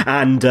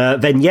 And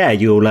then,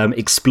 you'll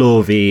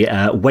explore the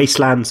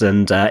wastelands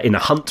and in a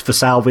hunt for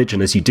salvage.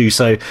 And as you do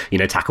so,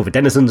 tackle the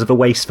denizens of the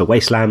waste, the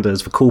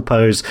wastelanders, the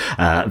Kulpos,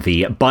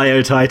 the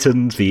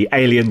biotitans, the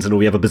aliens, and all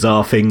the other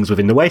bizarre things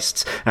within the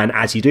wastes. And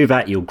as you do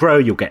that, you'll grow,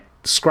 you'll get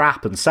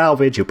scrap and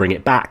salvage, you'll bring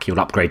it back, you'll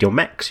upgrade your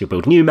mechs, you'll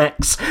build new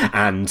mechs,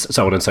 and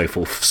so on and so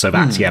forth. So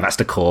that's that's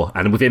the core,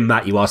 and within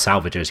that you are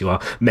salvagers, you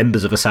are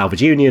members of a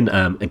salvage union,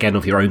 again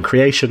of your own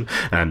creation,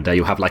 and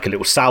you'll have like a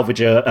little salvage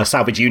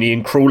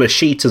union crawler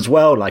sheet as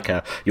well, like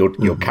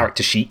your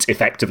character sheet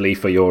effectively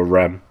for your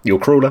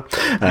crawler,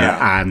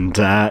 and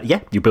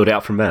you build it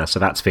up from there. So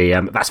that's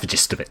the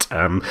gist of it.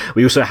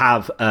 We also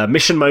have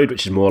mission mode,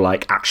 which is more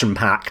like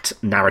action-packed,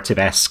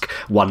 narrative-esque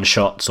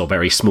one-shots or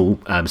very small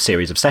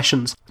series of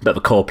sessions. But the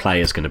core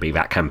play is going to be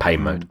that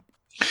campaign mode.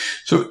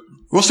 So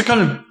what's the kind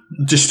of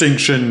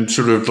distinction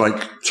sort of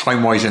like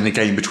time-wise in the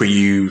game between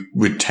you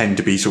would tend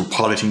to be sort of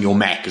piloting your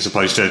mech as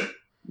opposed to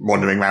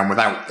wandering around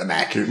without the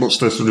mech? What's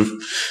the sort of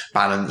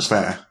balance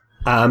there?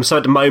 So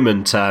at the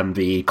moment,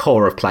 the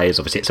core of play is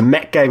obviously it's a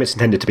mech game. It's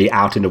intended to be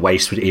out in the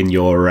waste in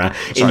your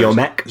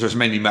mech. So it's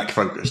mainly mech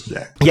focused,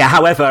 yeah. Yeah.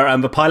 However,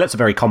 the pilots are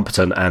very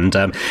competent, and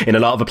in a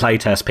lot of the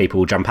playtests, people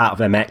will jump out of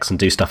their mechs and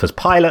do stuff as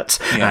pilots.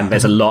 Yeah. And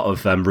there's a lot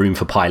of room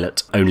for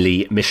pilot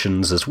only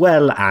missions as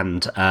well.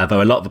 And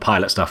though a lot of the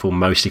pilot stuff will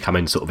mostly come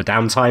in sort of a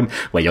downtime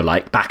where you're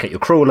like back at your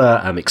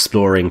crawler,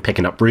 exploring,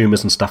 picking up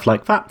rumours and stuff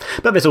like that.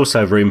 But there's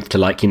also room to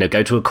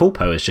go to a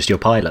Kulpo as just your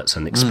pilots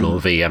and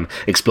explore the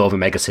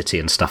megacity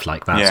and stuff like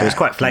that. So it's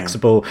quite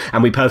flexible,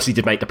 and we purposely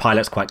did make the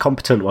pilots quite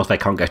competent. Whilst they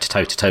can't go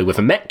toe-to-toe with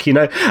a mech,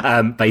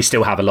 they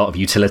still have a lot of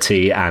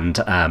utility and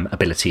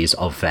abilities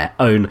of their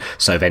own,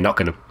 so they're not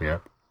going to...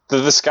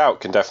 The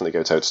Scout can definitely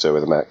go toe-to-toe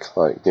with a mech.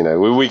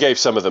 We gave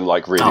some of them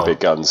really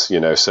big guns,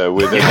 so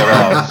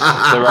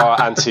there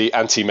are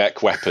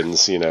anti-mech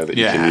weapons, that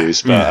you can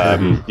use. But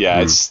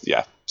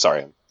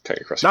sorry, I'm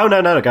cutting across. No,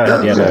 go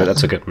ahead. Yeah, no,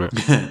 that's a good...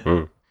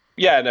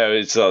 Yeah, no,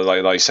 it's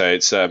like I say,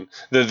 it's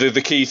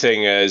the key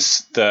thing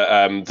is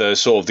that the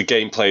sort of the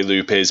gameplay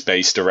loop is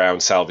based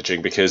around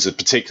salvaging, because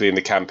particularly in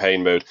the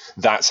campaign mode,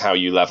 that's how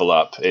you level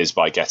up, is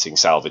by getting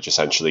salvage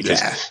essentially,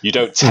 because you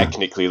don't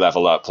technically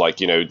level up, there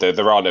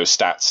are no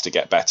stats to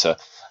get better.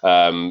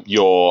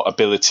 Your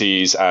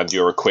abilities and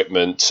your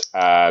equipment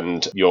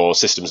and your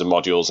systems and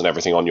modules and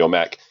everything on your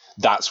mech,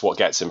 that's what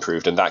gets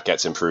improved, and that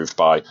gets improved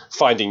by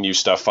finding new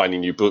stuff, finding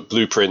new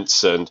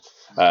blueprints and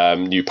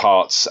new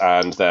parts,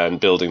 and then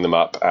building them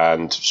up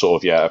and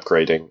sort of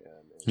upgrading.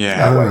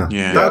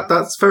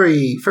 That's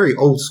very, very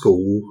old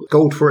school.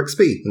 Gold for XP,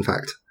 in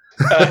fact.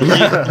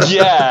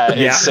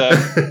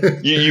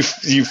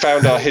 You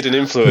found our hidden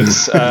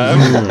influence.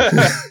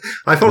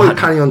 I follow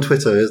Canny on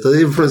Twitter. Is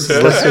the influence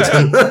is listed?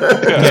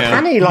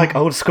 Canny like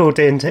old school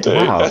D&D?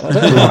 Wow.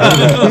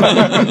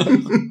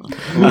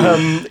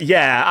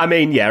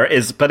 It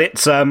is, but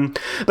it's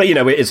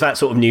it's that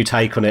sort of new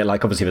take on it.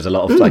 Like obviously, there's a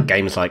lot of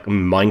games like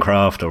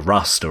Minecraft or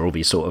Rust or all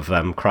these sort of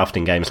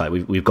crafting games. Like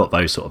we've got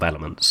those sort of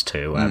elements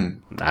too.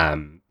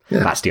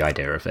 That's the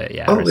idea of it,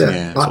 I'm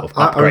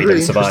really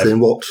interested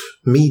in what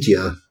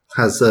media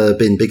has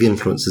been big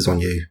influences on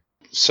you.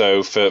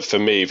 So for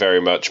me, very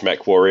much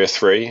MechWarrior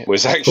 3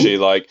 was actually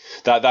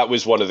that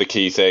was one of the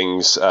key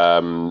things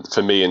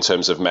for me in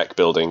terms of mech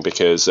building,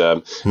 because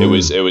it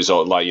was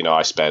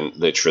I spent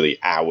literally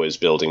hours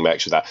building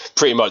mechs with that,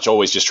 pretty much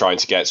always just trying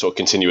to get sort of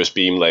continuous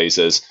beam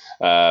lasers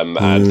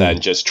and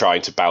then just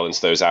trying to balance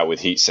those out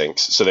with heat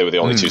sinks. So they were the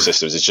only two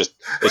systems. It's just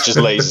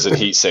lasers and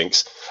heat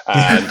sinks.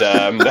 And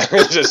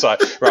it's just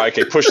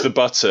push the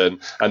button,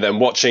 and then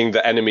watching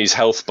the enemy's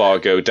health bar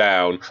go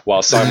down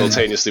while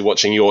simultaneously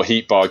watching your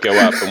heat bar go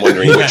up and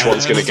wondering which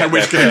one's going to get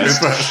there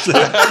first.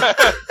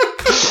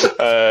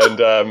 And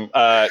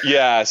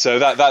so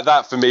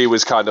that for me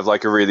was kind of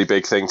like a really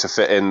big thing to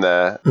fit in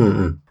there.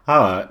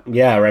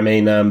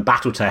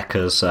 Battletech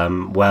as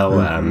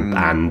well,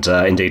 and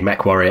indeed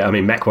MechWarrior.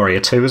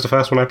 MechWarrior 2 was the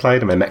first one I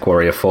played, and then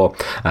MechWarrior 4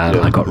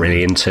 I got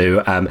really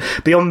into.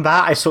 Beyond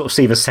that, I sort of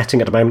see the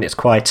setting at the moment, it's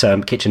quite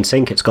kitchen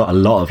sink. It's got a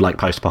lot of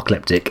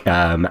post-apocalyptic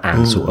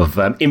and sort of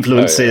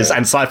influences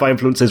and sci-fi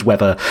influences,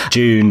 whether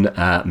Dune,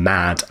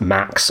 Mad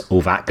Max,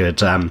 all that good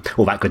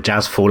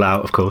jazz,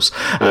 Fallout, of course,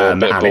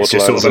 and it's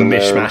just sort of a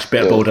mishmash,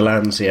 bit of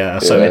Borderlands,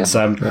 so it's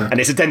and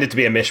it's intended to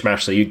be a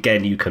mishmash, so you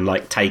can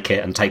take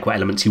it and take what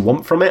elements elements you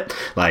want from it,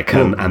 like,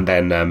 and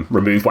then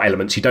remove what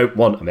elements you don't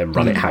want, and then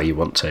run it how you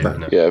want to. You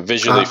know? Yeah,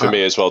 visually for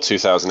me as well,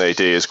 2000 AD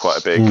is quite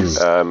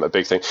a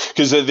big thing.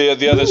 Because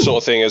the other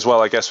sort of thing as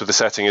well, I guess, with the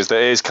setting is that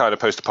it is kind of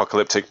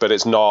post-apocalyptic, but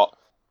it's not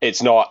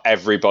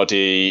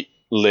everybody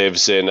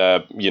lives in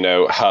a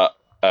hut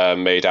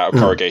made out of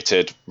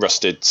corrugated,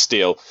 rusted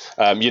steel.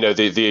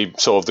 The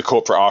sort of the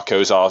corporate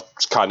arcos are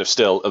kind of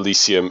still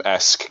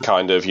Elysium-esque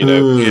kind of,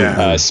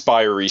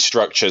 spirey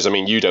structures. I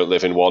mean, you don't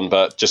live in one,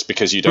 but just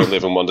because you don't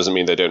live in one doesn't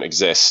mean they don't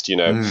exist,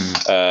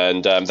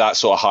 And that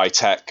sort of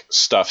high-tech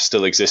stuff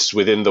still exists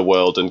within the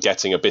world, and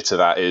getting a bit of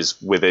that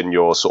is within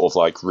your sort of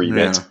like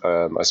remit,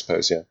 I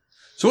suppose, yeah.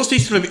 So what's the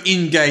sort of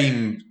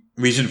in-game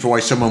reason for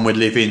why someone would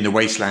live in the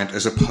wasteland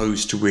as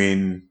opposed to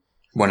in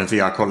one of the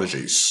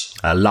arcologies?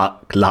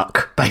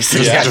 Luck,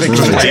 basically. Yeah,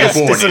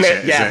 isn't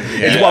it? Yeah.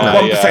 It's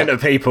 1%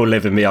 of people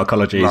live in the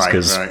arcologies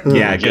because, good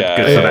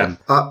for them.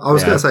 I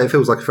was going to say, it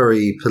feels like a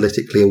very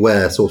politically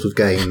aware sort of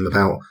game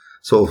about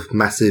sort of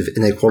massive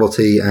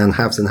inequality and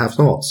haves and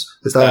have-nots.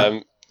 Is that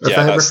a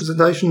fair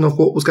representation of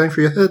what was going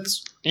through your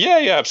heads?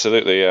 Yeah,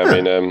 absolutely.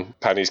 I mean,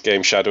 Panny's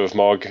game Shadow of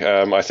Mog,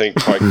 I think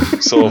quite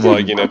sort of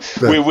like,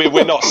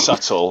 we're not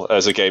subtle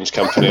as a games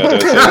company, I don't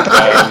think.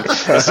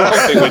 That's the one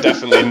thing we're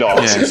definitely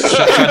not. Yeah.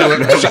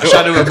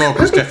 Shadow of Mog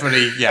was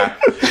definitely,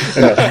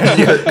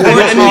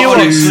 more on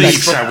its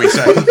sleeve, shall we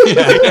say.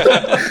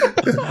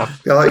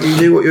 Like you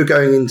knew what you were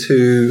going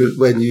into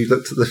when you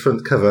looked at the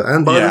front cover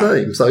and by the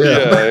name, so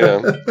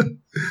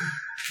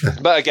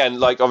But again,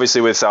 like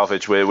obviously with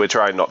Salvage, we're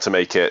trying not to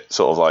make it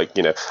sort of like,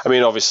 I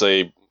mean,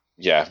 obviously,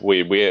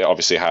 we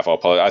obviously have our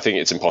politics. I think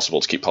it's impossible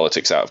to keep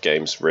politics out of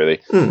games, really.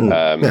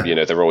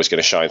 They're always going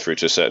to shine through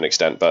to a certain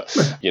extent, but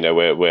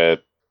we're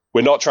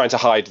not trying to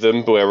hide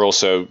them, but we're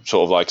also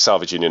sort of like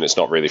Salvage Union. It's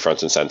not really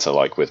front and center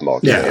like with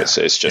Mog.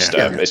 It's just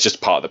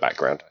part of the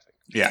background.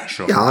 Yeah,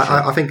 sure.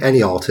 Yeah, I think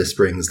any artist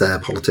brings their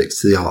politics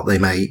to the art they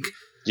make.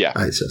 Yeah,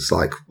 it's just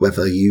like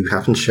whether you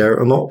happen to share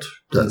it or not.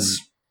 That's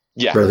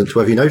relevant to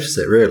whether you notice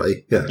it,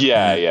 really.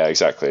 Yeah,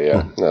 exactly.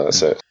 Yeah, no,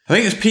 that's it. I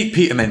think as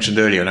Peter mentioned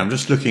earlier, and I'm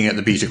just looking at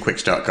the beta quick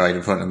start guide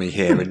in front of me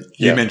here, and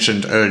you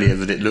mentioned earlier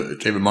that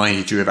it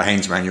reminded you of a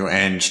Haynes manual,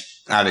 and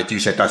Alec, you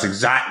said that's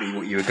exactly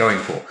what you were going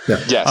for.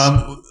 Yeah. Yes.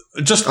 I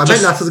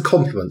meant that as a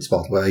compliment,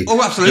 by the way.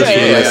 Oh, absolutely.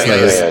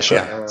 Yeah, sure.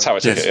 That's how I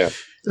took it,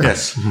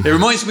 Yes. It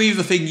reminds me of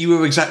the thing you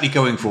were exactly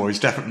going for. It's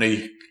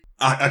definitely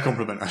a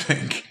compliment, I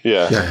think.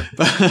 Yeah.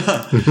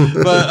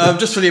 But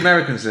just for the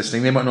Americans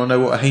listening, they might not know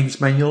what a Haynes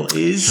manual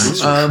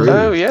is. So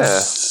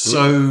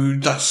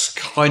that's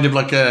kind of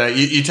like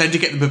you tend to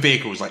get them for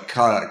vehicles like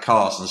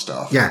cars and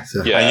stuff. Yes.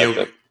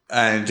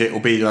 And it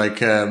will be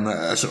like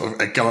a sort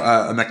of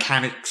a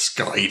mechanic's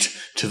guide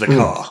to the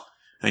car.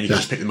 And you can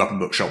just pick them up in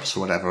bookshops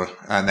or whatever.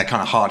 And they're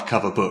kind of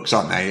hardcover books,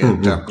 aren't they?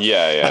 And,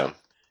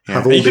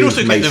 You can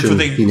also get them for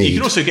things. You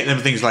can also get them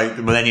for things like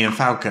the Millennium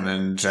Falcon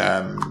and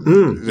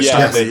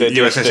the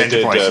USS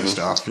Enterprise and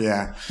stuff.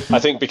 Yeah, I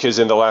think because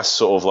in the last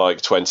sort of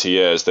like 20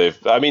 years, for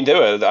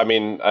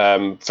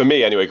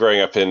me anyway,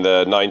 growing up in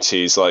the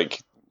 90s, like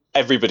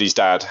everybody's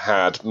dad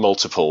had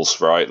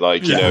multiples, right?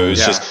 Like it was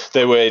just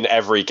they were in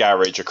every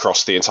garage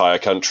across the entire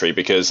country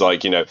because,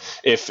 like,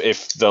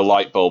 if the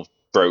light bulb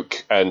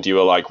broke and you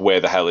were like, where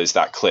the hell is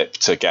that clip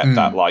to get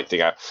that light thing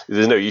out?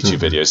 There's no YouTube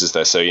videos, is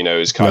there? So it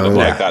was kind of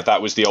like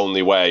that was the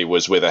only way,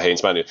 was with a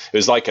Haynes manual. It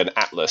was like an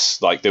atlas,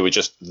 like they were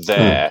just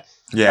there.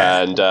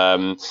 And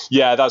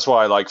that's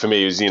why, like, for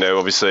me, it was,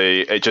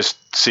 obviously it just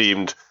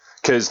seemed,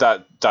 because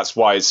that's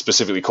why it's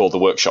specifically called the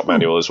workshop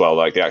manual as well,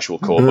 like the actual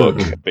core book,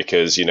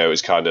 because it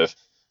was kind of,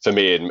 for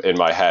me in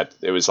my head,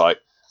 it was like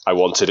I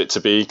wanted it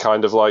to be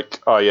kind of like,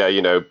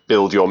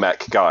 build your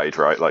mech guide,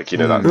 right? Like,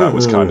 that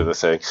was kind of the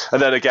thing.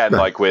 And then again,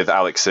 like with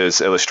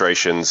Alex's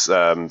illustrations,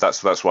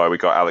 that's why we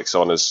got Alex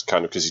on, as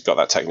kind of, because he's got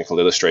that technical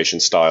illustration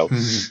style. We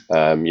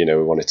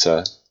wanted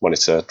to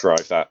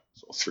drive that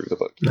sort of through the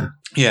book.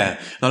 Yeah.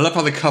 And I love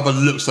how the cover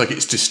looks like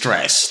it's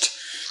distressed.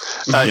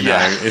 It's got,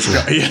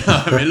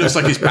 it looks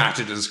like it's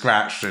battered and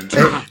scratched and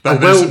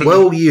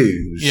well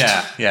used.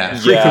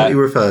 Frequently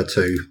referred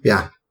to.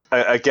 Yeah.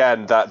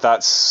 Again,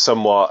 that's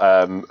somewhat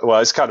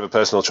it's kind of a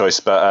personal choice,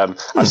 but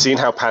I've seen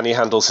how Panny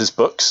handles his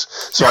books,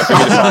 so I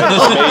figured if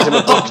I made him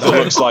a book that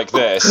looks like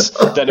this,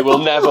 then it will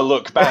never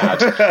look bad,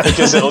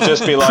 because it'll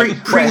just be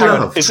like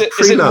pre-loved. Is it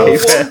more?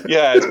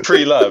 Yeah, it's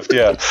pre-loved.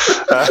 Yeah.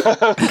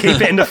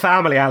 Keep it in the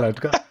family, Alan.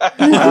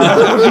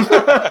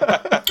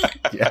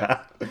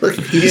 Look,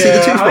 you see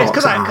the two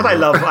because I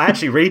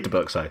actually read the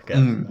books, I guess.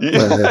 They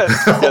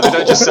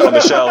don't just sit on the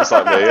shelves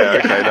like me.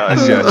 Yeah, okay,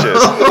 nice. Yeah,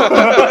 cheers.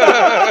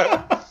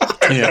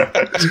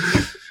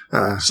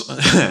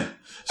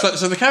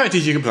 So the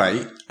characters you can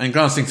play, and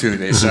glancing through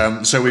this,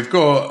 so we've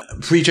got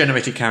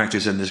pre-generated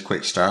characters in this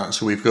quick start.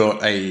 So we've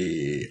got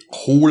a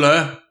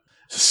hauler,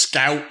 a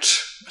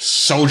scout, a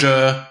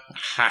soldier, a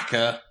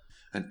hacker,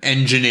 an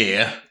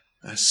engineer,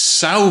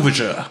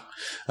 Salvager.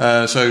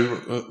 So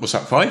what's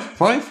that? Five?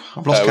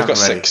 I've lost count. We've got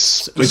already.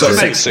 6. We've got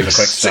Six. six.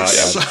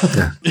 Six.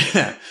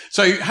 Yeah.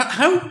 So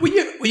how were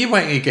you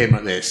writing a game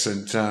like this?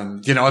 And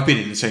I've been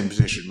in the same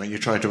position when you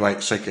try to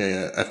write like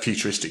a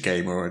futuristic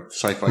game or a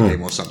sci-fi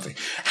game or something.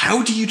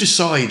 How do you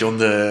decide on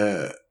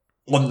the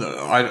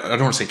I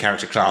don't want to say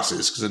character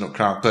classes because they're not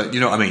class, but you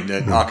know what I mean,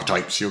 the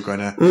archetypes you're going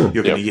to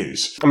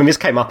use? I mean, this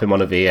came up in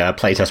one of the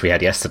playtests we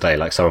had yesterday.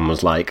 Like, someone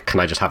was like, "Can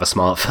I just have a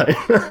smartphone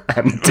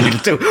and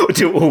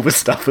do all the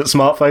stuff that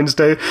smartphones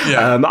do?"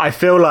 Yeah. I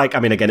feel like, I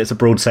mean, again, it's a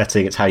broad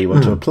setting. It's how you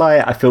want to apply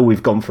it. I feel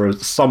we've gone for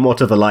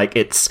somewhat of a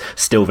it's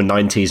still the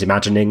 90s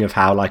imagining of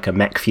how like a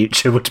mech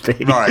future would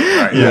be. Right.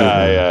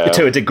 Yeah.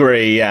 To a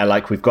degree, yeah.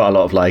 Like, we've got a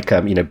lot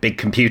of big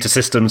computer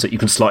systems that you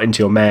can slot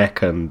into your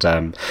mech and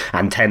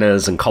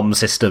antennas and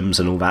comms systems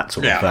and all that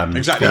sort of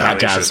exactly how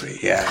jazz. it should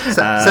be.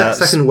 Yeah.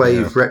 Second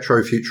wave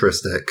retro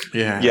futuristic.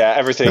 Yeah.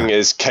 Everything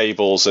is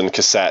cables and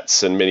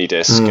cassettes and mini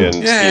disc and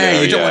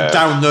you don't want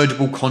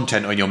downloadable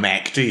content on your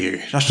Mac, do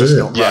you? That's just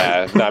not right.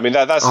 Yeah, no, I mean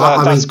that's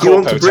do you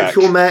want to brick tech.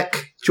 your mech? Do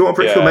you want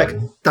to brick your mech?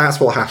 That's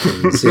what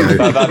happens.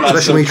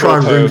 Especially when you try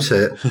and root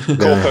it.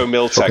 Corpo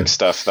Miltech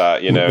stuff.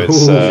 That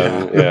it's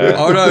yeah.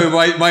 Oh no,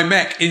 my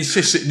Mac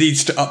insists it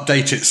needs to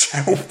update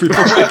itself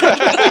before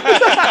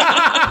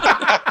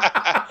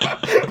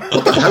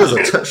What the hell is a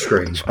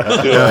touchscreen?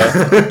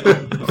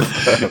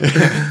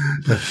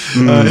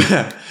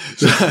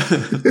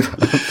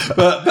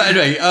 But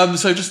anyway,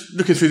 so just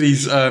looking through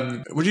these,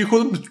 what do you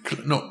call them?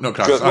 Not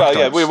classes. Well,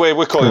 yeah,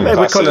 we're calling them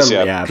classes.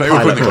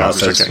 Pilot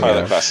classes.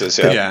 Pilot classes.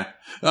 Yeah.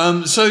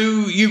 So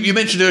you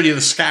mentioned earlier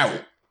the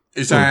Scout.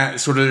 Is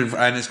that sort of,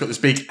 and it's got this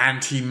big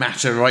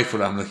antimatter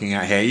rifle I'm looking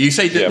at here. You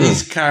say that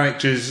these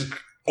characters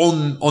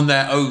on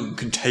their own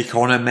can take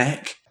on a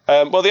mech?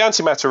 Well, the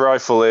antimatter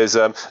rifle is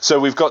so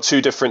we've got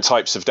 2 different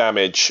types of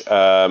damage.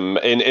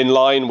 In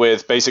line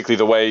with basically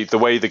the way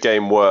the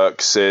game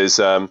works is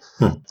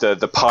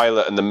the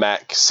pilot and the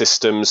mech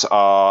systems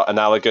are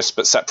analogous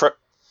but separate.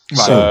 Right.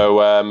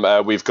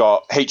 So we've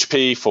got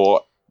HP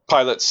for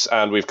pilots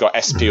and we've got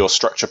SP or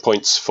structure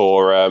points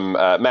for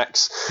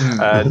mechs.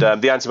 And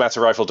the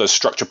antimatter rifle does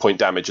structure point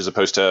damage as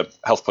opposed to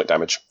health point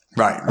damage.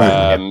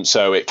 Right.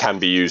 So it can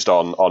be used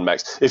on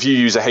mechs. If you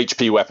use a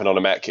HP weapon on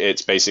a mech,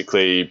 it's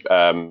basically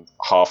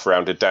half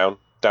rounded down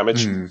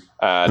damage, and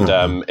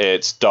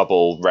it's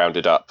double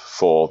rounded up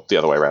for the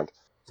other way around.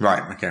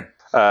 Right. Okay.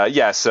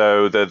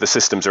 So the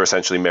systems are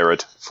essentially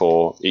mirrored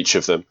for each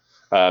of them.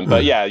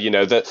 But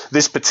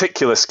this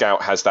particular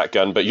Scout has that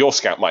gun, but your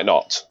Scout might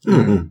not.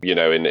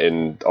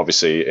 In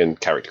obviously in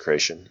character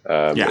creation,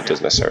 it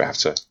doesn't necessarily have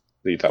to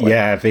lead that way.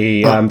 Yeah,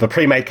 the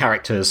pre-made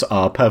characters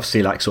are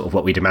purposely like sort of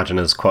what we'd imagine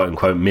as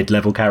quote-unquote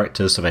mid-level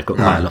characters, so they've got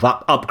quite a lot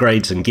of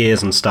upgrades and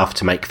gears and stuff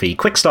to make the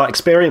quick start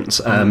experience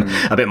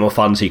a bit more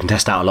fun, so you can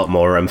test out a lot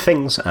more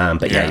things.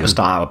 But you'll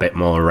start out a bit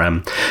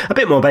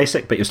more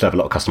basic, but you'll still have a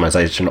lot of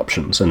customization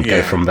options and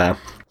go from there.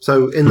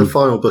 So in the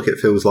final book, it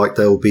feels like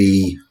there'll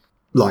be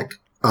like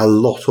a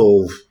lot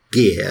of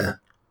gear,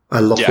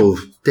 a lot of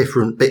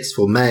different bits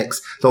for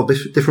mechs, a lot of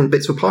different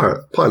bits for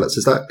pilots.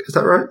 Is that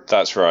right?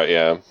 That's right.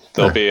 Yeah,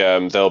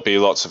 there'll be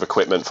lots of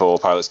equipment for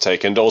pilots to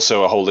take, and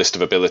also a whole list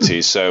of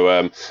abilities.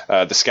 So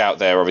the Scout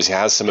there obviously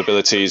has some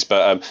abilities,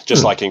 but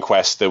just like in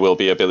Quest, there will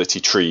be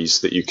ability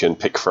trees that you can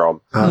pick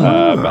from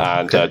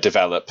and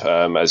develop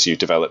as you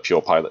develop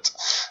your pilot.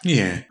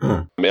 Yeah,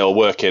 it'll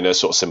work in a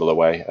sort of similar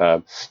way.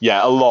 A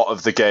lot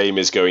of the game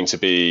is going to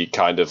be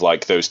kind of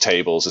like those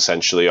tables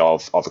essentially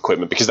of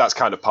equipment, because that's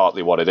kind of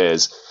partly what it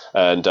is.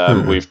 And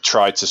we've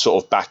tried to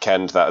sort of back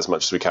end that as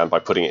much as we can by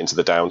putting it into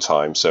the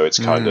downtime. So it's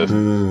kind of,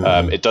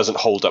 it doesn't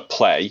hold up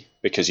play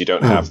because you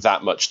don't have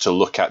that much to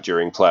look at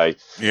during play.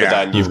 Yeah. But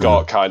then you've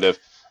got kind of,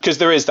 because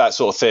there is that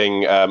sort of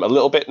thing a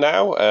little bit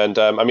now. And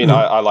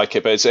I like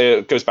it, but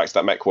it goes back to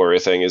that Mech Warrior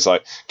thing, is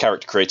like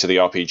character creator, the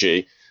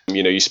RPG.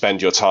 You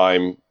spend your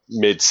time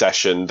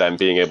mid-session then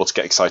being able to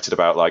get excited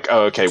about like,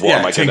 oh, okay, what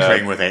am I going to...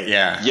 tinkering with it,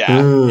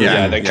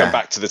 then come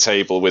back to the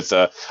table with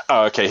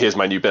here's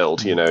my new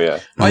build,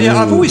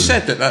 I've always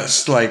said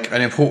that like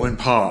an important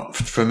part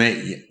for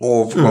me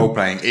of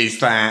role-playing is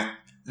that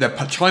the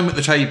time at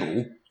the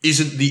table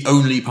isn't the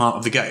only part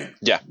of the game.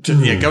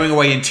 Going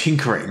away and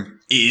tinkering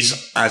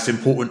is as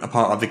important a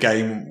part of the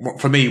game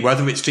for me,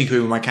 whether it's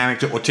tinkering with my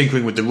character or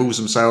tinkering with the rules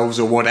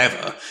themselves or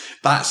whatever.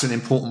 That's an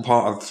important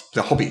part of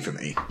the hobby for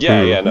me.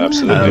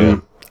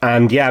 Absolutely.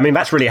 And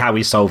that's really how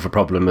we solve the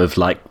problem of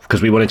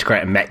because we wanted to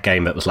create a mech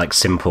game that was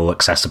simple,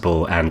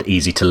 accessible, and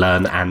easy to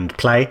learn and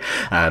play.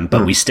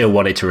 But we still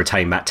wanted to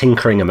retain that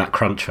tinkering and that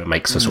crunch that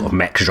makes the sort of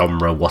mech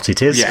genre what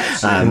it is.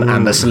 Yes.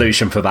 And the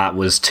solution for that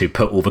was to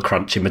put all the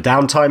crunch in the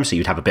downtime, so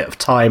you'd have a bit of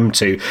time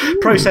to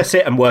process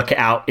it and work it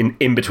out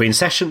in between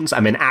sessions.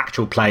 And then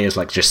actual play is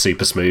just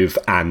super smooth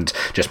and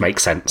just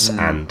makes sense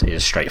and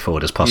is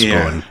straightforward as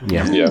possible.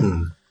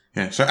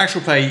 Yeah, so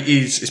actual play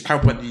is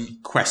powered by the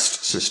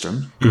Quest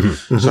system.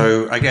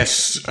 So I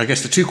guess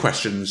the 2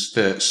 questions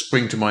that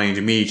spring to mind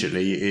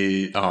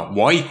immediately are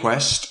why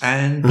Quest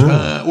and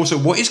also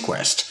what is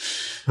Quest?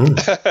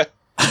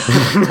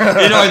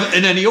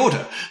 in any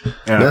order.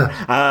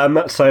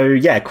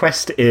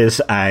 Quest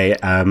is a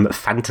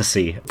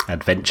fantasy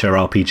adventure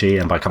RPG,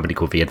 and by a company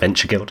called The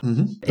Adventure Guild.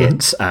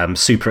 It's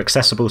super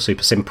accessible,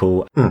 super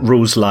simple,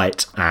 rules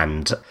light,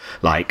 and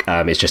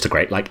it's just a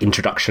great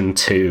introduction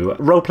to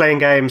role-playing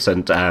games,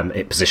 and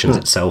it positions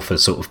itself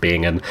as sort of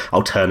being an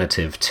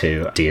alternative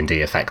to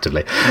D&D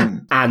effectively.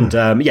 And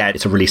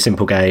it's a really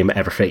simple game.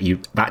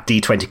 That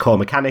D20 core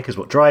mechanic is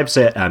what drives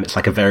it. It's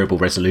like a variable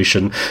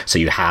resolution, so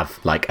you have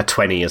a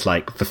 20 is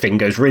the thing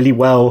goes really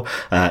well,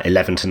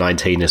 11 to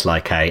 19 is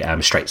a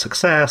straight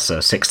success,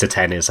 6 to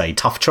 10 is a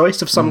tough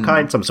choice of some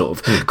kind, some sort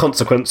of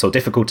consequence or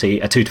difficulty,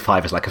 a 2 to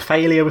 5 is a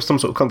failure with some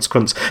sort of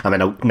consequence, and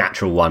then a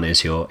natural 1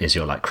 is your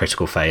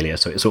critical failure.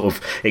 So it sort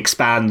of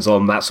expands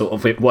on that sort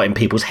of what in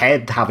people's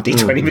head how the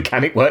D20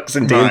 mechanic works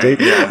in D&D,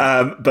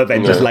 but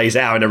then just lays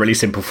it out in a really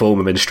simple form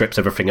and then strips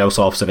everything else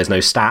off, so there's no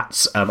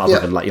stats other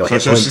than your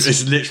hit points.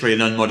 It's literally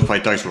an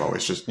unmodified dice roll.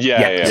 It's just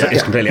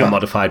it's completely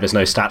unmodified. There's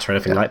no stats or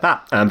anything like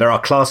that. There are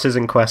classes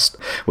in Quest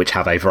which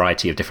have a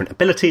variety of different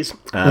abilities,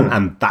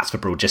 and that's the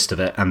broad gist of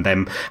it.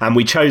 And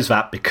we chose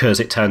that because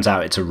it turns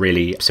out it's a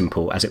really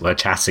simple, as it were,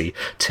 chassis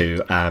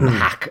to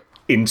hack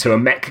into a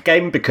mech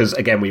game, because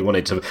again we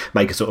wanted to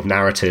make a sort of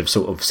narrative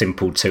sort of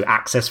simple to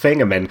access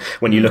thing, and then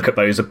when you look at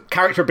those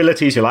character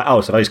abilities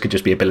you're so those could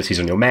just be abilities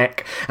on your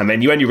mech, and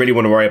then you only really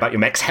want to worry about your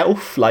mech's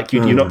health.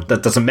 You're not,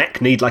 does a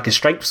mech need a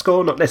strength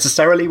score? Not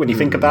necessarily when you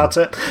think about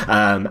it,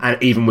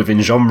 and even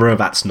within genre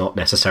that's not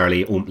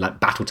necessarily all,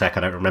 Battletech, I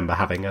don't remember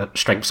having a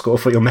strength score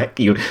for your mech.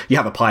 You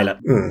have a pilot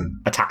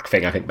attack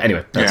thing, I think, but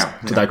anyway,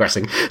 that's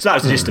digressing. So that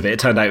was the gist of it. It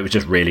turned out it was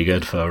just really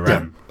good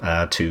for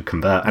to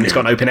convert, and it's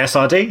got an open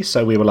SRD,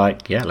 so we were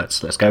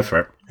let's go for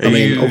it. I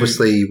mean,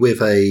 obviously,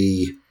 with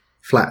a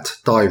flat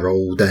die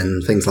roll, then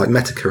things like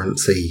meta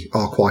currency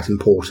are quite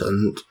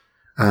important.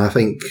 I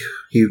think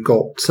you've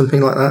got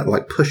something like that,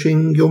 like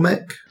pushing your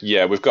mech.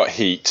 Yeah, we've got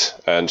heat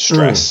and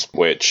stress,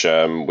 which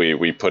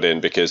we put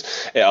in because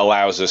it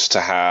allows us to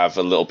have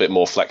a little bit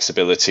more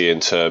flexibility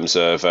in terms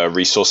of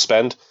resource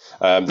spend.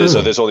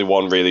 There's only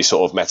one really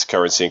sort of meta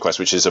currency in Quest,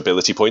 which is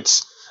ability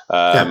points.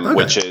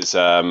 Which is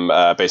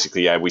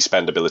basically, we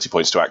spend ability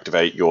points to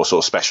activate your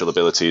sort of special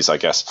abilities, I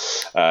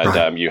guess,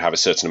 and you have a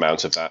certain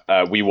amount of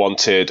that. We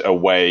wanted a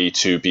way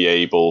to be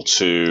able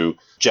to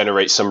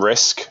generate some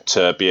risk,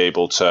 to be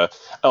able to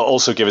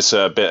also give us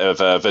a bit of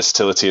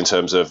versatility in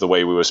terms of the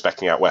way we were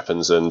speccing out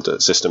weapons and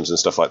systems and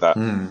stuff like that.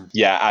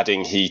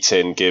 Adding heat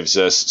in gives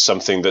us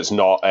something that's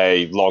not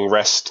a long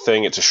rest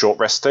thing, it's a short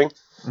rest thing.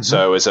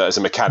 So as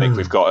a mechanic,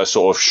 we've got a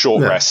sort of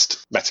short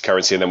rest meta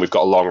currency, and then we've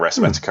got a long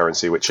rest meta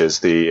currency, which is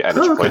the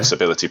energy points,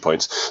 ability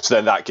points. So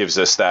then that gives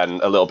us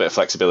then a little bit of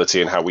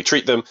flexibility in how we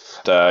treat them.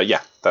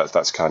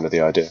 That's kind of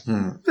the idea.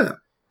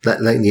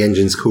 Letting the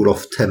engines cool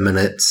off 10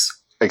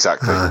 minutes.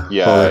 Exactly.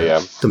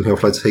 Dumping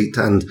off loads of heat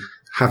and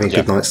having a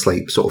good night's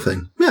sleep, sort of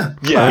thing.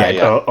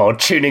 Or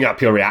tuning up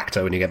your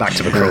reactor when you get back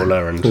to the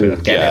crawler and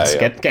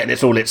getting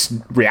its all its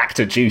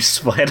reactor juice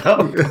fired up.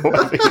 All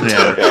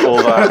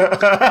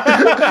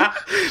that.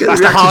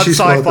 That's the hard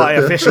sci-fi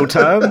official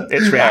term.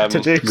 It's reactor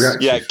juice.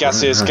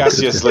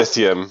 Gaseous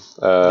lithium.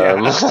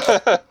 I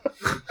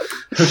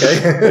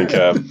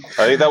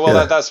think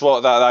that's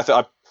what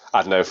I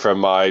don't know, from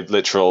my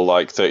literal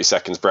 30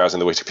 seconds browsing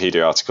the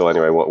Wikipedia article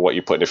anyway, what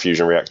you put in a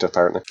fusion reactor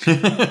apparently.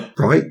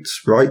 Right.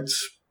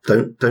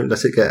 Don't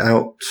let it get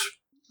out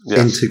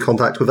into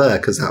contact with air,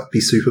 because that'd be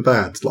super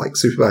bad.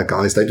 Super bad,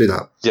 guys. Don't do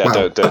that.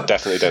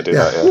 Definitely don't do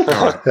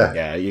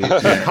that. You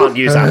can't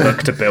use that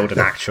book to build an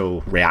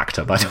actual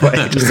reactor, by the way.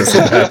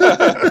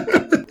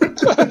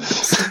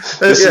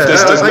 This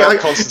does not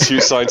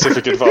constitute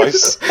scientific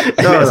advice.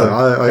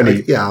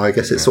 I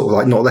guess it's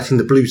sort of not letting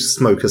the blue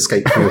smoke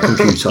escape from your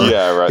computer.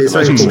 It's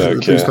very important that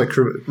the blue smoke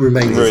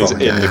remains in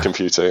the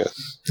computer.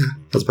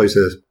 As opposed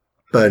to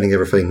burning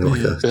everything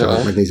like a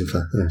magnesium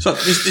flare. So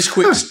this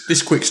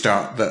quick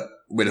start that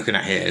we're looking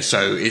at here,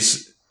 so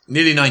it's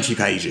nearly 90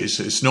 pages.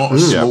 It's not a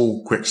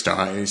small quick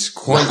start. It's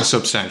quite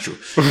substantial.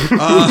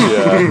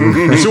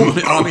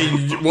 I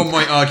mean, one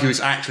might argue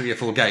it's actually a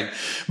full game.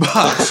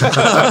 But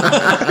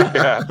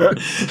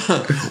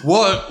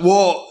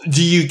what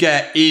do you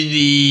get in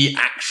the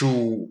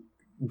actual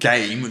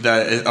game?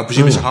 I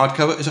presume it's a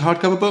hardcover. It's a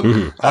hardcover book.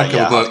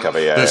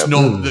 Hardcover. That's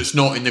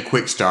not in the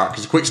quick start,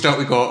 because the quick start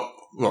we got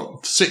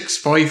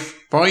five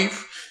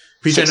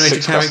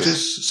pre-generated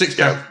characters. Six.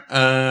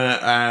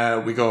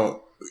 We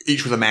got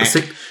each with a mech.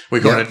 We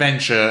got an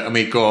adventure, and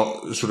we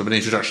got sort of an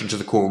introduction to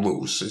the core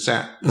rules. Is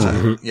that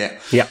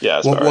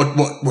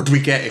what do we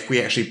get if we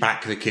actually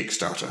back the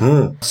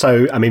Kickstarter?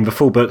 So, I mean, the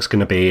full book's going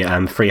to be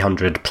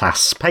 300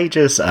 plus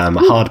pages,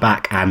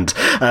 hardback, and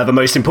the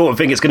most important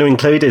thing it's going to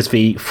include is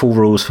the full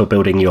rules for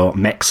building your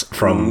mechs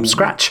from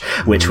scratch,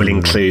 which will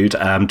include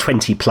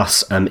 20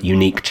 plus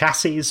unique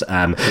chassis,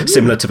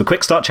 similar to the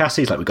Quick Start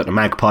chassis, like we've got the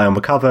Magpie on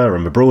the cover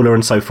and the Brawler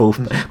and so forth.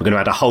 We're going to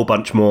add a whole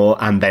bunch more,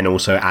 and then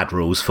also add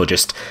rules for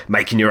just just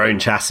making your own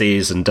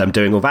chassis and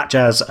doing all that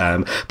jazz.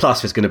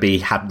 Plus, there's going to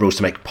be rules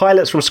to make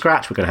pilots from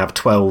scratch. We're going to have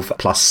 12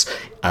 plus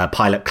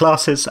pilot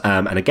classes,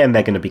 and again,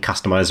 they're going to be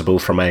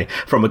customizable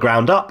from a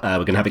ground up. We're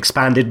going to have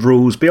expanded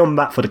rules beyond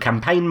that for the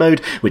campaign mode,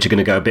 which are going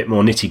to go a bit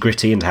more nitty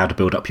gritty into how to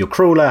build up your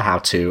crawler, how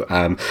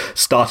to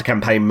start a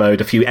campaign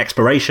mode, a few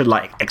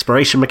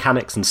exploration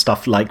mechanics and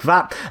stuff like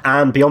that.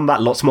 And beyond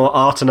that, lots more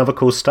art and other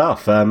cool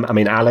stuff.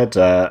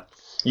 Aled,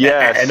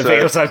 anything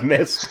else I've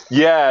missed?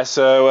 Yeah,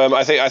 so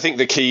I think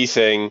the key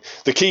thing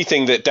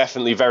that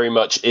definitely very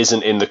much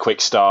isn't in the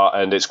quick start,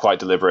 and it's quite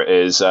deliberate,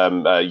 is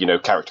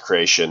character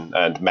creation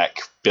and mech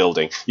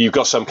building. You've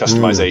got some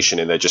customization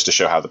in there just to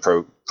show how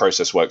the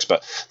process works,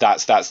 but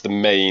that's the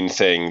main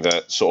thing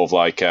that sort of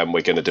like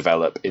we're going to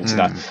develop into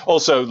that.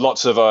 Also,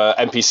 lots of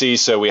NPCs,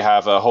 so we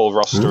have a whole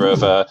roster of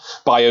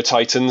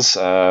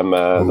Biotitans,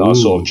 our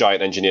sort of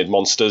giant engineered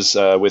monsters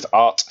with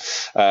art.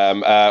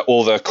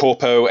 All the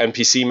Corpo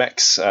NPC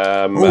mechs. So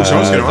I was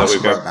going to ask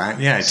about that.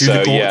 Yeah,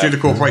 do the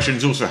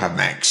corporations also have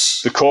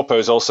mechs? The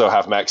Corpos also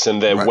have mechs,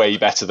 and they're way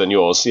better than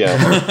yours. Yeah.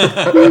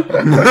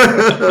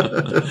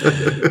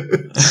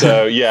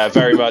 So yeah,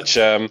 very much.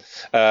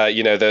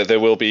 There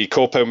will be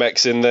Corpo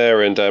mechs in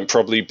there, and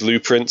probably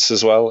blueprints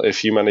as well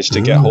if you manage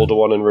to get hold of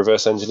one and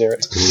reverse engineer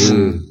it.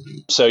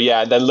 So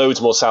yeah, and then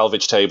loads more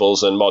salvage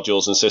tables and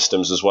modules and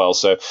systems as well.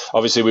 So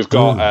obviously we've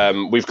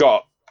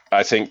got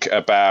I think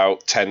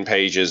about 10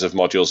 pages of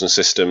modules and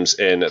systems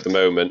in at the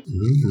moment,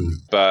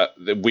 but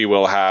we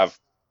will have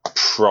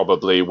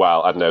probably,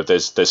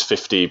 there's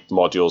 50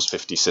 modules,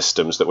 50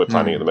 systems that we're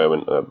planning at the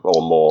moment,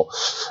 or more.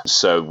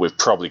 So we've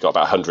probably got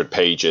about 100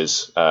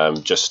 pages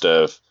just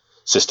of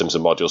systems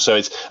and modules.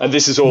 So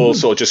this is all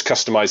sort of just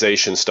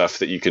customization stuff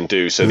that you can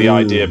do. So the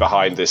idea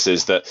behind this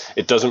is that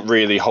it doesn't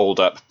really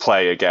hold up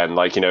play again.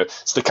 Like,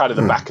 it's the kind of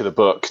the back of the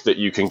book that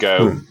you can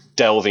go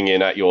delving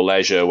in at your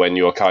leisure when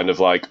you're kind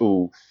of like,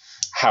 ooh,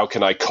 how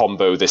can I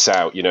combo this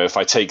out? If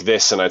I take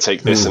this and I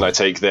take this and I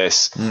take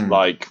this,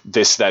 like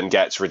this then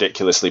gets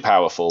ridiculously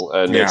powerful.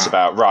 And it's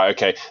about, right,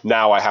 okay,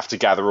 now I have to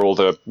gather all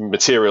the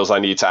materials I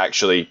need to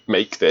actually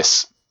make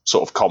this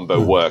sort of combo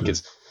work.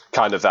 It's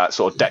kind of that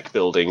sort of deck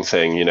building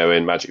thing,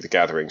 in Magic the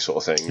Gathering sort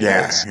of thing.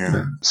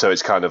 So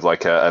it's kind of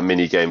like a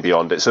mini game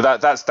beyond it. So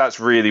that's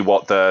really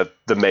what the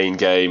main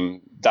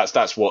game.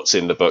 That's what's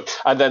in the book,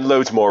 and then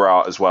loads more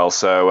art as well.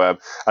 So as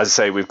I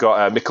say, we've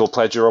got Mikkel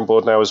Pledger on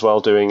board now as well,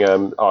 doing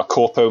our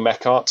Corpo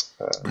mech art.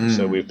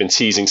 So we've been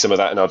teasing some of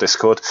that in our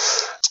Discord.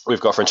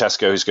 We've got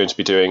Francesco, who's going to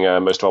be doing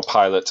most of our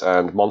pilot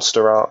and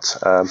monster art,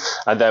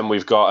 and then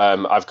we've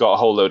got I've got a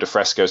whole load of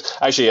frescoes.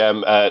 Actually,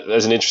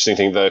 there's an interesting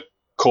thing: the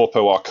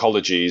Corpo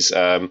arcologies.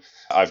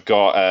 I've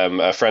got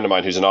a friend of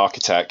mine who's an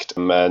architect,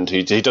 and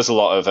he does a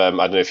lot of, I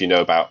don't know if you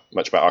know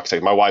much about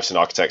architecture. My wife's an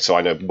architect, so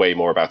I know way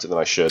more about it than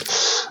I should,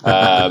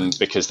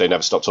 because they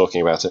never stop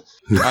talking about it.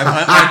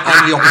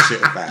 I'm the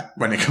opposite of that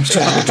when it comes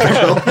to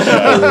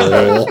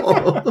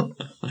architecture.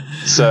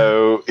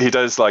 So he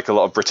does like a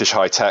lot of British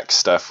high-tech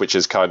stuff, which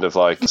is kind of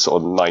like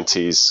sort of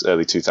 90s,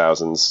 early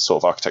 2000s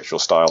sort of architectural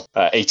style.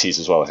 80s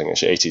as well, I think,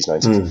 actually, 80s,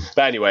 90s.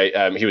 But anyway,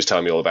 he was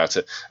telling me all about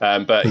it.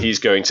 But he's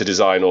going to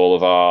design all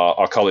of our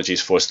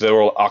arcologies for us.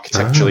 They're all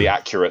architecturally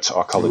accurate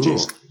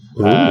arcologies,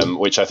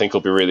 which I think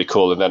will be really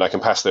cool. And then I can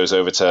pass those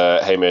over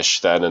to Hamish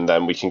then, and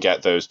then we can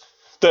get those.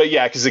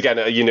 Because again,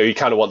 you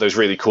kind of want those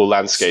really cool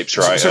landscapes,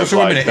 right? So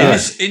wait a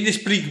minute. In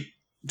this bleak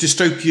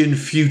dystopian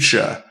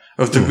future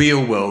of the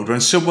real world,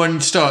 when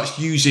someone starts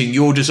using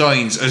your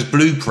designs as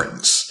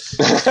blueprints.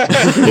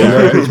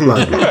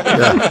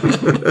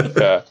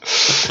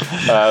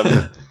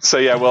 So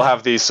yeah, we'll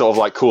have these sort of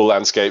like cool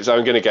landscapes.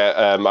 I'm going to get,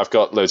 I've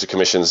got loads of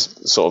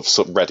commissions sort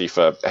of ready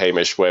for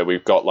Hamish, where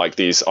we've got like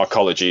these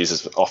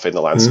arcologies off in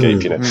the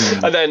landscape,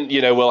 and then,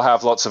 we'll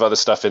have lots of other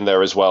stuff in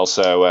there as well.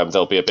 So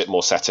there'll be a bit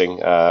more setting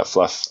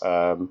fluff.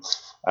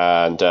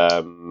 And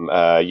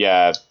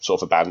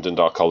sort of abandoned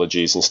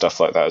arcologies and stuff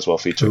like that as well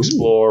for you to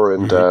explore,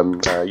 and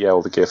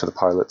all the gear for the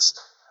pilots.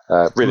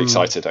 Really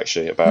excited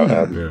actually about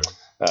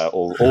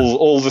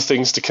all the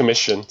things to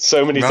commission.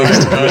 So many things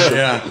to commission.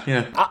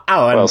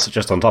 And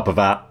just on top of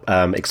that,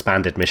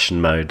 expanded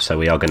mission mode. So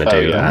we are going to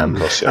do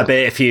a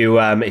bit. If you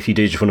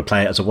do just want to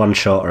play it as a one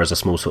shot or as a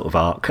small sort of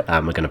arc,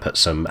 we're going to put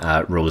some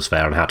rules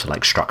there on how to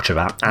like structure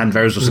that. And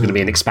there is also going to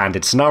be an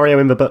expanded scenario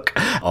in the book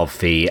of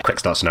the quick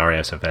start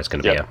scenario. So there's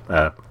going to be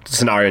a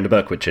scenario in the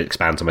book which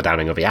expands on the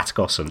Downing of the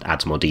Atticus and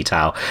adds more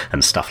detail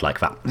and stuff like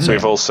that. So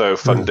we've also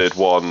funded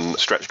one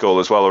stretch goal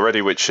as well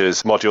already, which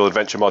is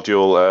adventure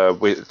module,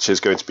 which is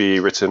going to be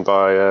written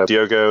by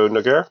Diogo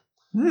Nogueira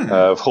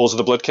of Halls of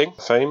the Blood King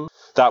fame.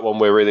 That one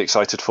we're really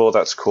excited for.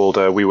 That's called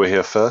We Were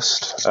Here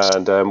First.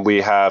 And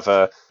we have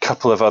a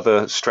couple of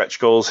other stretch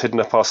goals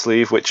hidden up our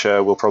sleeve, which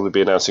we'll probably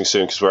be announcing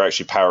soon, because we're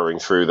actually powering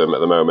through them at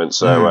the moment.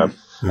 So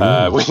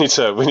we need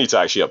to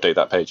actually update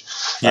that page,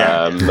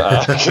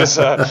 because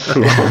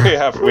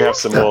we have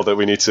some more that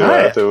we need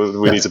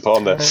to put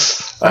on there.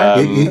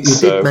 You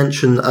did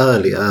mention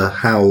earlier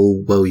how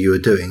well you were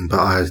doing,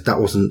 but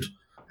that wasn't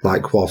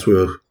like whilst we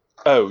were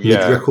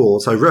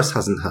mid-record, so Russ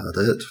hasn't heard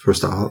it for a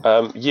start.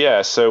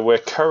 So we're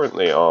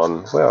currently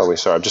on... Where are we?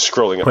 Sorry, I'm just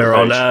scrolling up We're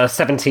the page. on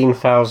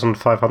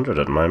 17,500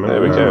 at the moment.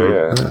 There we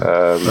go,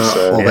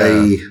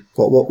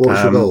 What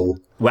was your goal?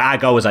 Well, our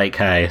goal was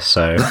 8k,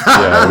 so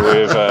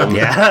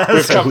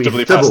we've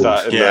comfortably passed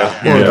that.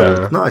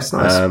 Nice.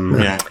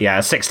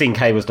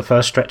 16k was the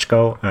first stretch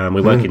goal.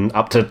 We're working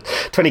up to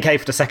 20k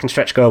for the second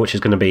stretch goal, which is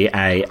going to be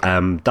a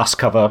dust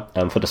cover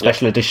for the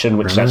special edition,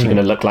 which is actually going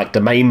to look like the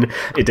main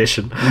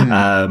edition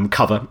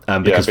cover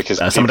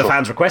because some of the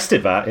fans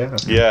requested that.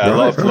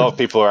 A lot of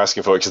people are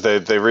asking for it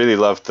because they really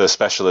love the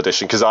special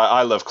edition. Because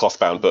I love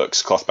cloth-bound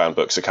books. Cloth-bound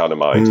books are kind of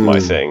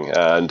my thing,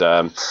 and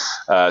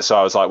so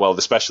I was like, well,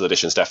 the special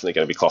edition is definitely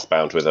going to be cloth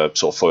bound with a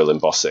sort of foil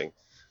embossing.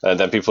 And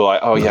then people are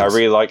like, oh yeah, I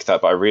really like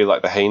that, but I really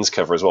like the Haynes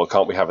cover as well.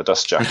 Can't we have a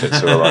dust jacket?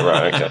 So we're like,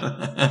 right,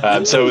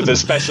 okay. So the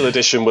special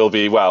edition will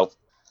be, well,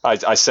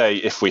 I say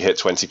if we hit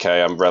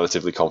 20k, I'm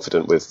relatively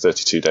confident with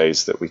 32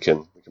 days that we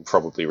can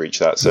probably reach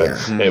that. So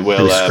it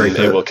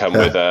will come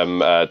with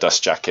a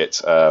dust jacket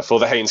for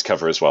the Haynes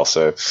cover as well.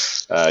 So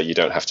you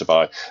don't have to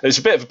buy. It's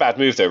a bit of a bad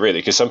move though, really,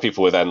 because some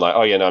people were then like,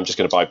 oh yeah, no, I'm just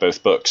going to buy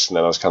both books, and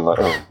then I was kind of like,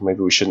 oh, maybe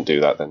we shouldn't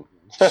do that then.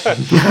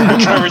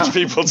 Encourage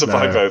people to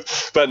buy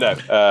both, but no.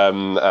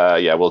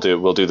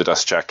 We'll do the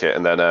dust jacket,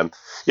 and then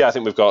I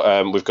think we've got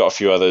a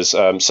few others.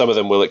 Some of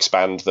them will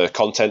expand the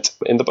content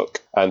in the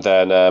book, and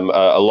then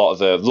a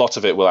lot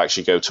of it will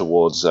actually go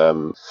towards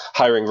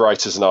hiring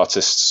writers and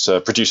artists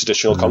to produce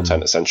additional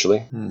content,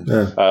 essentially.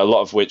 A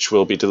lot of which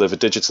will be delivered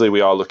digitally.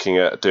 We are looking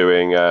at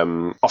doing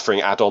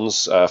offering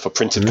add-ons for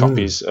printed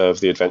copies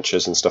of the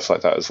adventures and stuff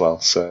like that as well.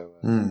 So.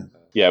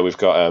 We've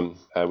got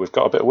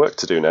a bit of work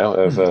to do now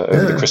over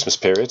the Christmas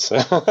period. So.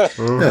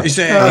 Is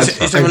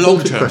there a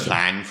long-term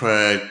plan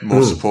for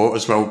more support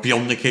as well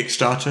beyond the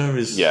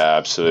Kickstarter? Yeah,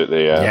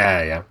 absolutely.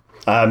 Yeah.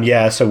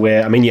 So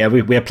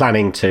we're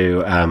planning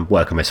to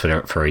work on this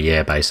for a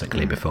year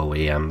basically before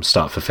we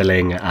start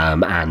fulfilling,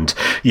 and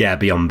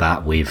beyond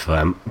that we've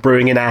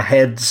brewing in our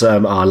heads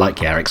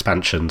our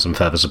expansions and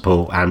further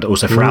support, and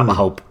also throughout the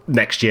whole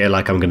next year,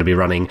 I'm going to be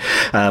running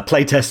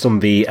playtests on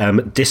the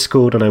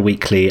Discord on a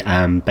weekly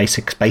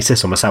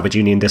basis on the Salvage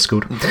Union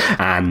Discord,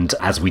 and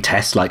as we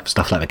test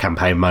stuff like the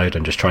campaign mode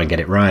and just try and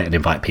get it right and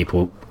invite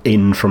people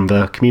in from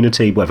the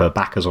community, whether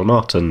backers or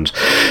not, and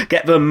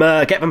get them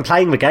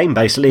playing the game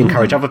basically.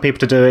 Encourage other people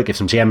to do it, give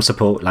some GM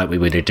support. We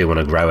really do want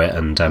to grow it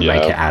and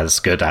make it as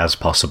good as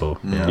possible.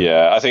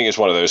 I think it's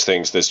one of those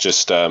things. There's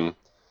just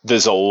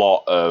there's a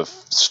lot of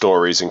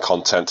stories and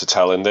content to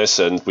tell in this,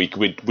 and we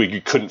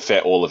couldn't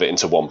fit all of it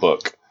into one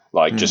book.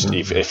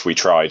 If we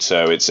tried,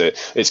 so it's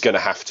going to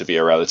have to be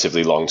a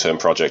relatively long-term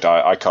project.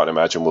 I can't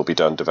imagine we'll be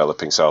done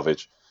developing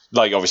Salvage.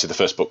 Obviously the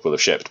first book will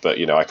have shipped, but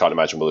I can't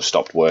imagine we'll have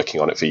stopped working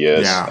on it for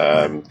years.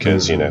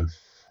 Because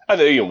and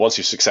then, once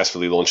you've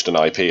successfully launched an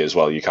IP as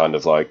well, you kind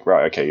of right,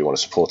 okay, you want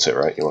to support it,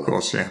 right? You want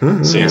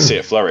to see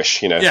it flourish.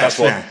 That's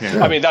what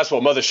I mean. That's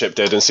what Mothership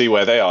did, and see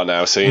where they are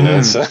now. So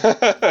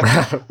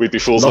we'd be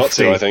fools not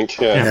to. I think.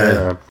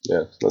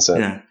 That's it.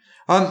 Yeah.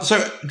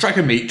 So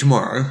Dragon Meet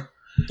tomorrow.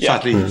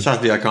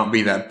 Sadly, I can't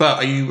be there. But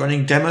are you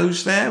running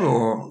demos there,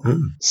 or?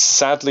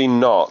 Sadly,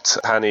 not.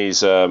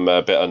 Hanny's a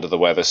bit under the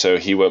weather, so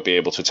he won't be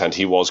able to attend.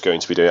 He was going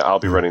to be doing it. I'll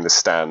be running the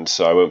stand,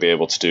 so I won't be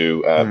able to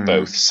do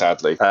both,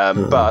 sadly.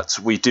 But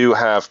we do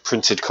have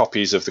printed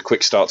copies of the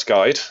Quick Starts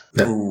Guide,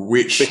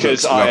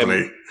 because I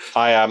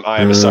am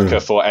a sucker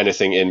for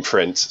anything in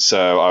print.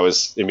 So I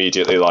was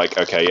immediately like,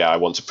 okay, I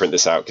want to print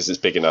this out because it's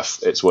big enough.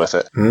 It's worth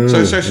it.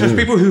 So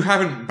people who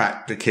haven't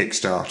backed the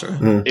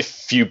Kickstarter,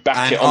 if you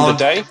back it on the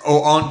day,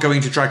 or aren't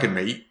going to Dragon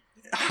Meet,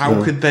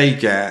 how could they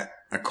get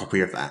a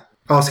copy of that?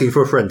 Asking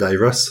for a friend,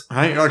 Russ.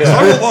 I want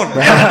one.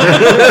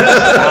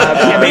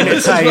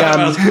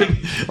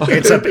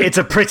 It's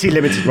a pretty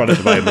limited run at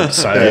the moment.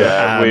 So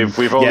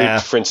we've only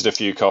printed a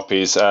few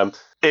copies.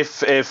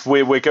 If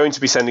we're going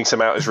to be sending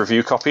some out as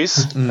review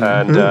copies,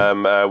 and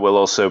we'll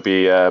also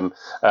be,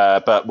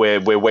 but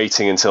we're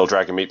waiting until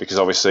Dragon Meet because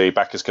obviously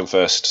backers come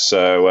first,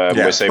 so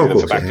we're saving them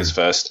for backers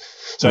first.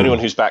 So anyone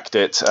who's backed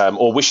it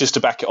or wishes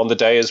to back it on the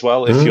day as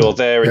well, if you're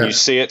there and you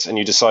see it and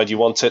you decide you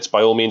want it,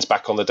 by all means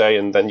back on the day,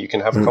 and then you can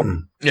have a copy.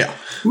 Yeah.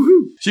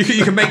 So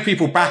you can make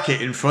people back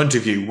it in front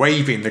of you,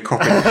 waving the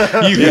copy.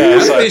 You can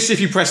have this if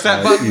you press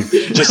that button. You've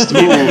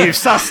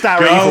sussed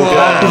our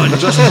evil.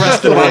 Just press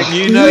the button.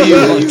 You know you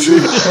want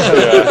to.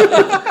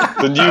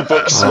 The new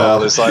book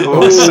smell is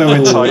it's so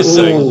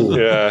enticing.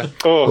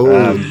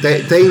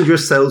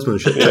 Dangerous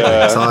salesmanship.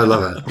 I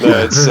love it.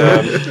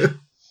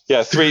 No,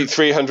 it's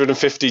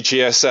 350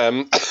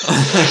 GSM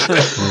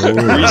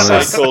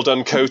recycled,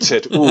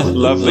 uncoated. Ooh,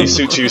 lovely.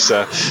 Suit you,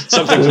 sir.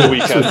 Something for the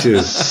weekend.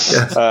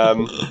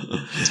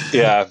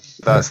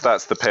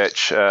 That's the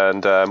pitch,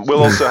 and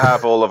we'll also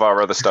have all of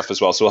our other stuff as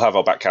well. So we'll have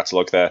our back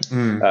catalogue there,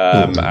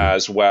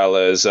 as well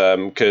as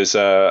because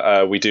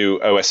we do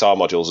OSR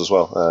modules as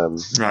well.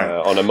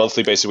 On a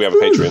monthly basis, we have a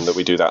Patreon that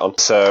we do that on.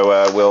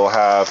 So we'll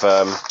have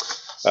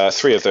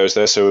 3 of those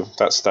there. So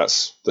that's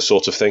the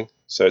sort of thing.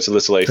 So it's a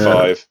little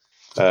A5.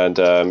 And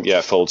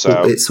it folds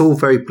out. It's all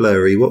very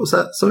blurry. What was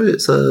that? Sorry,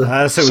 it's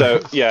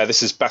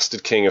this is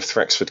Bastard King of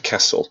Threxford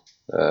Castle.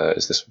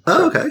 Is this one?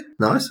 Oh, okay.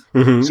 Nice.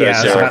 Mm-hmm. So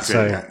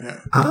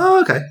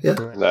Oh, okay.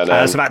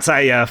 Yeah. So that's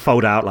a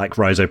fold out, like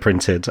Riso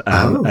printed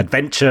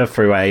adventure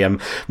through a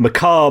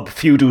macabre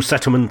feudal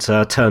settlement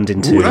turned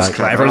into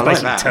everyone's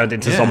basically turned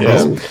into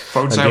zombies.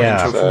 Folds out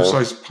into a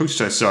full-size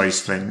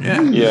poster-size thing.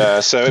 Yeah,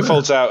 so it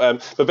folds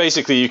out. But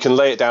basically, you can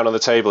lay it down on the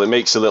table. It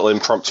makes a little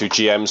impromptu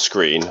GM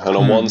screen, and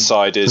on one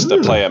side is the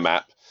player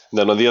map. And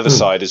then on the other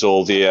side is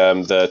all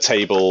the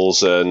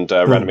tables and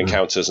random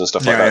encounters and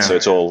stuff like that. So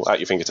it's all at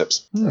your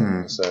fingertips.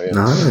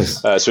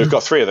 Nice. So we've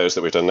got 3 of those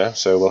that we've done now.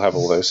 So we'll have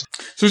all those.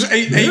 So is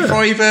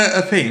A5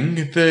 a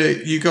thing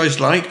that you guys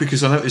like?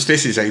 Because I noticed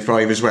this is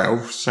A5 as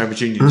well.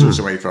 Salvage Union's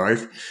also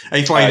A5.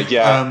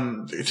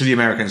 A5 to the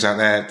Americans out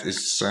there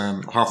is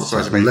half the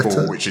size of A4,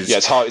 letter? which is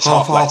it's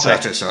half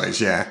letter size.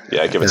 Yeah,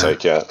 give or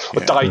take. Yeah,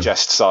 or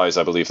digest size,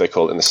 I believe they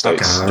call it in the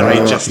States.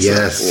 Digest.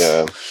 Yes.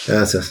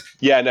 Yes.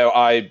 Yeah. No,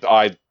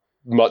 I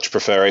much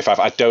prefer A5.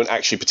 I don't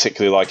actually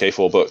particularly like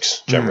A4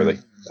 books generally.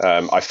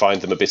 I find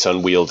them a bit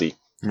unwieldy.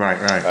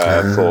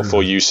 Right.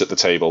 For use at the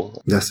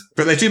table. Yes.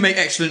 But they do make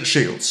excellent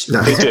shields.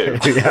 They do.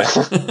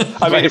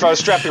 I mean, if I was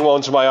strapping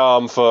one to my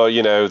arm for,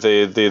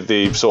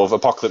 the sort of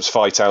apocalypse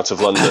fight out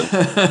of London,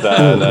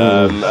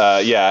 then,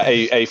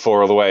 A4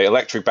 all the way.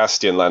 Electric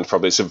Bastion Land,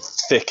 probably. It's a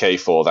thick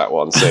A4, that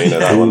one. So,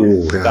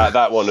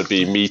 that one would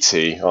be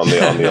meaty on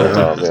the old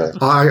arm,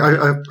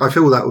 I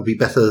feel that would be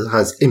better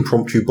as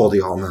impromptu body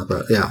armour,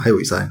 but I hear what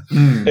you're saying.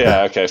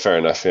 Yeah, okay, fair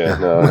enough. Yeah,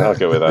 no, I'll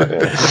go with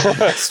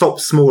that.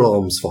 Stop small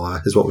arms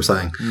fire, is what we're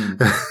saying.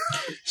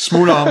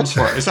 Small arms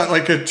fire. Is that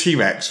like a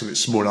T-Rex with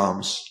its small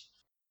arms?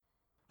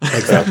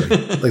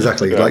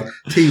 Exactly. Like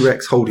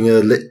T-Rex holding a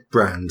lit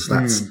brand.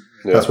 That's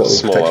what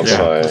small arms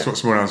fire. That's what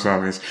small arms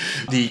fire is.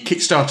 The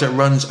Kickstarter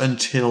runs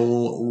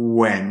until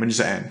when? When does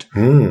it end?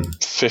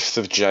 5th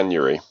of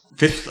January.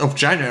 5th of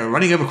January,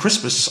 running over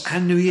Christmas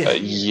and New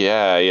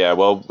Year.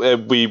 Well,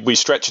 we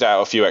stretched it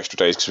out a few extra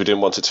days because we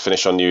didn't want it to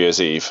finish on New Year's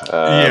Eve. People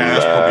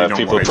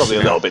are probably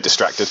a little bit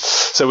distracted.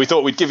 So we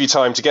thought we'd give you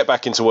time to get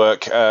back into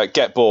work,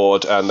 get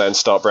bored, and then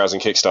start browsing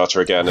Kickstarter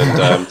again.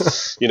 And,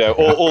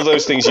 all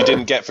those things you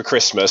didn't get for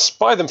Christmas,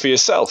 buy them for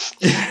yourself.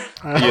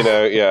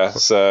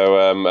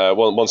 So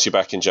once you're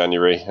back in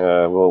January,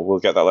 we'll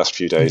get that last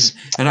few days.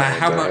 And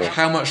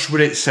how much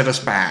would it set us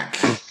back?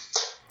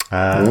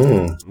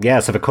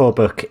 So the core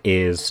book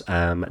is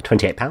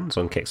 £28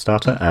 on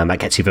Kickstarter. That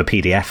gets you the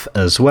PDF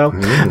as well.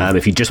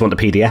 If you just want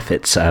the PDF,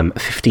 it's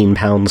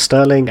 £15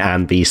 sterling,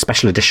 and the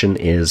special edition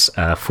is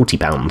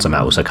 £40, and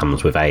that also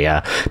comes with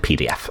a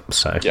PDF.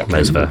 So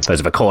those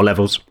are the core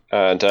levels.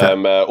 And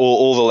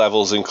all the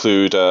levels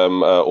include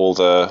all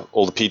the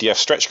PDF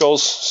stretch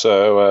goals.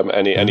 So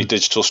any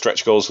digital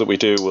stretch goals that we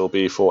do will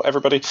be for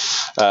everybody.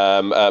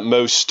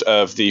 Most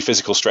of the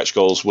physical stretch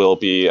goals will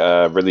be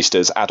released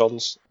as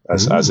add-ons,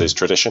 as is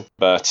tradition.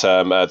 But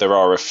there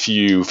are a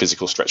few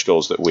physical stretch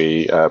goals that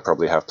we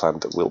probably have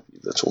planned that will be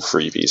little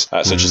freebies,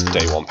 such as the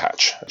Day 1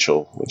 patch,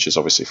 which is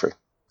obviously free.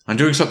 I'm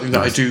doing something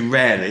that I do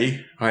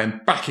rarely. I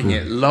am backing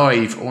it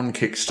live on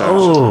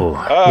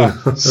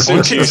Kickstarter.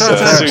 Suit you, sir.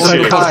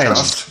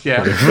 Podcast.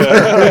 Yeah.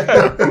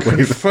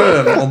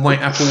 Firm on my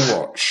Apple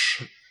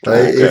Watch.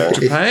 To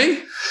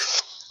pay?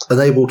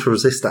 Unable to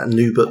resist that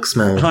new book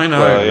smell. I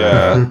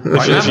know.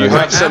 If you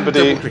have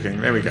somebody,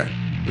 there we go.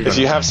 If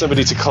you have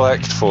somebody to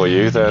collect for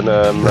you, then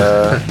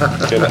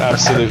can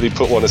absolutely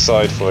put one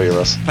aside for you,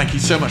 Russ. Thank you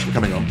so much for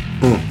coming on.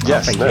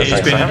 Yes, it's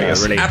been an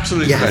really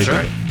absolute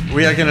pleasure.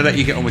 We are going to let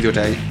you get on with your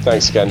day.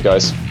 Thanks again,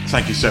 guys.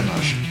 Thank you so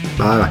much.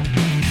 Bye.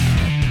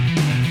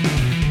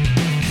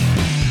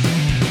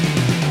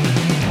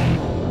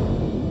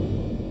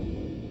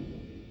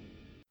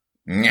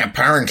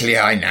 Apparently,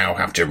 I now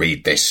have to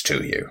read this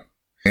to you.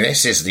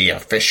 This is the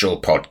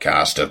official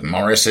podcast of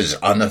Morris's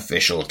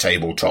unofficial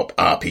tabletop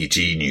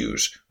RPG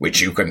news,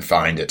 which you can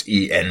find at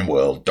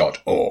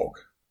enworld.org.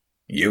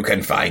 You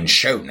can find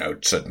show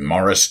notes at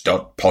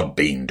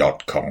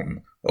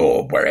morris.podbean.com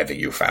or wherever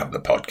you found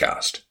the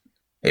podcast.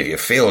 If you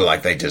feel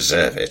like they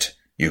deserve it,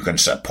 you can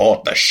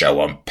support the show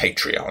on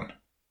Patreon.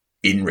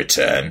 In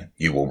return,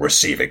 you will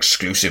receive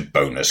exclusive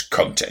bonus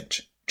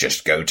content.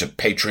 Just go to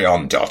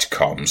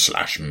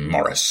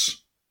patreon.com/Morris.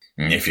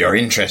 If you're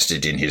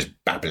interested in his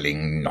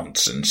babbling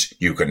nonsense,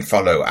 you can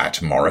follow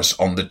 @Morris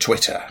on the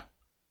Twitter.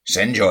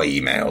 Send your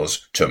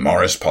emails to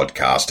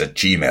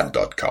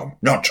morrispodcast@gmail.com.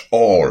 Not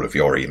all of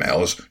your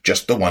emails,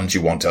 just the ones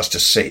you want us to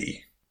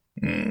see.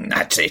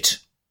 That's it.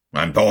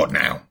 I'm bored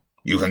now.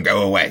 You can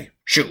go away.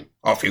 Shoo,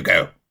 off you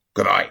go.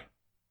 Goodbye.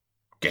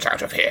 Get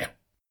out of here.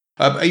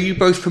 Are you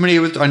both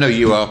familiar with... I know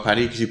you are,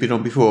 Paddy, because you've been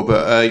on before,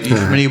 but are you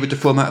familiar with the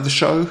format of the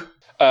show?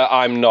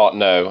 I'm not,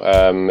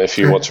 no. If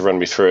you want to run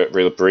me through it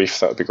real brief,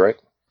 that would be great.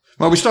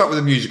 Well, we start with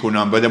a musical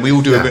number, then we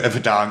all do a bit of a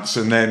dance,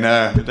 and then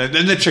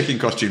the chicken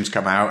costumes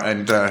come out,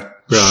 and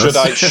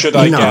Russ. Should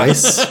I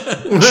nice.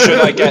 Should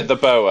I get the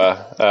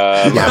boa?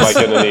 Am I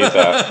going to need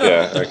that?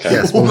 Yeah. Okay.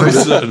 Yes,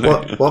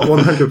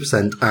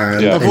 100%.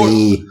 And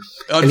any.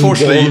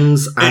 Unfortunately,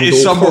 wands it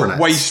is somewhat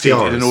coronets, wasted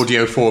tiaras. in an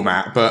audio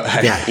format, but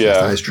hey, that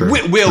is true.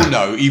 We'll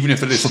know, even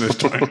if the listeners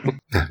don't.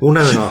 We'll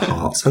know in our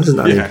hearts, and isn't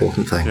that an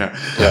important thing?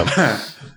 Yeah.